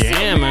Bro, I'm next hit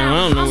jamming. now. I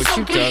don't know I'm what so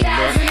you talking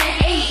about.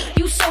 2008.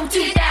 You so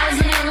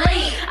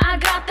 2008. I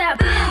got that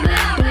boom,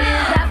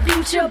 that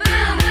future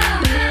boom.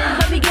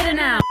 Let me get it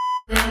now.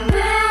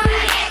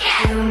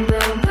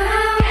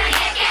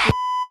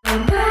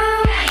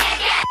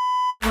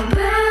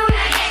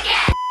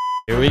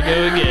 Here we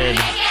go again.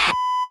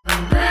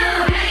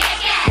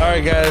 All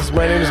right, guys.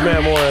 My name is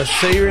Matt Morris.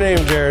 Say your name,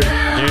 Jarrod.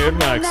 Jarrod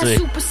Moxley. That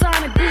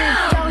supersonic boom,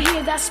 y'all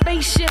hear that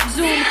spaceship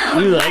zoom.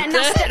 You like And I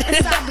that? step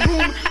inside the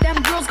room,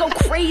 them girls go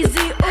crazy.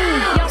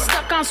 Ooh, y'all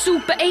stuck on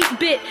super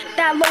 8-bit,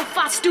 that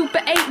lo-fi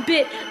stupid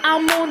 8-bit.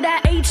 I'm on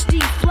that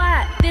HD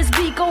flat. This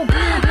beat go boom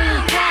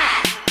boom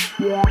clap.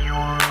 People in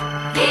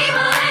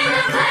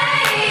the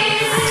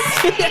place.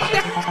 If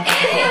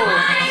you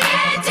wanna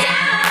get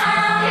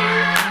down,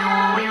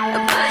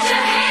 put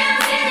your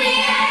hands in the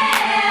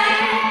air.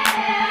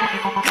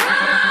 Come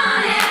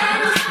on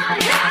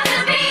and drop the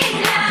beat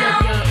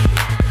now.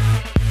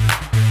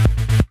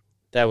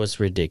 That was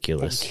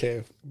ridiculous.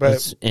 Okay. Bye.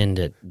 Let's end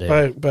it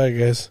there. Bye,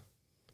 guys.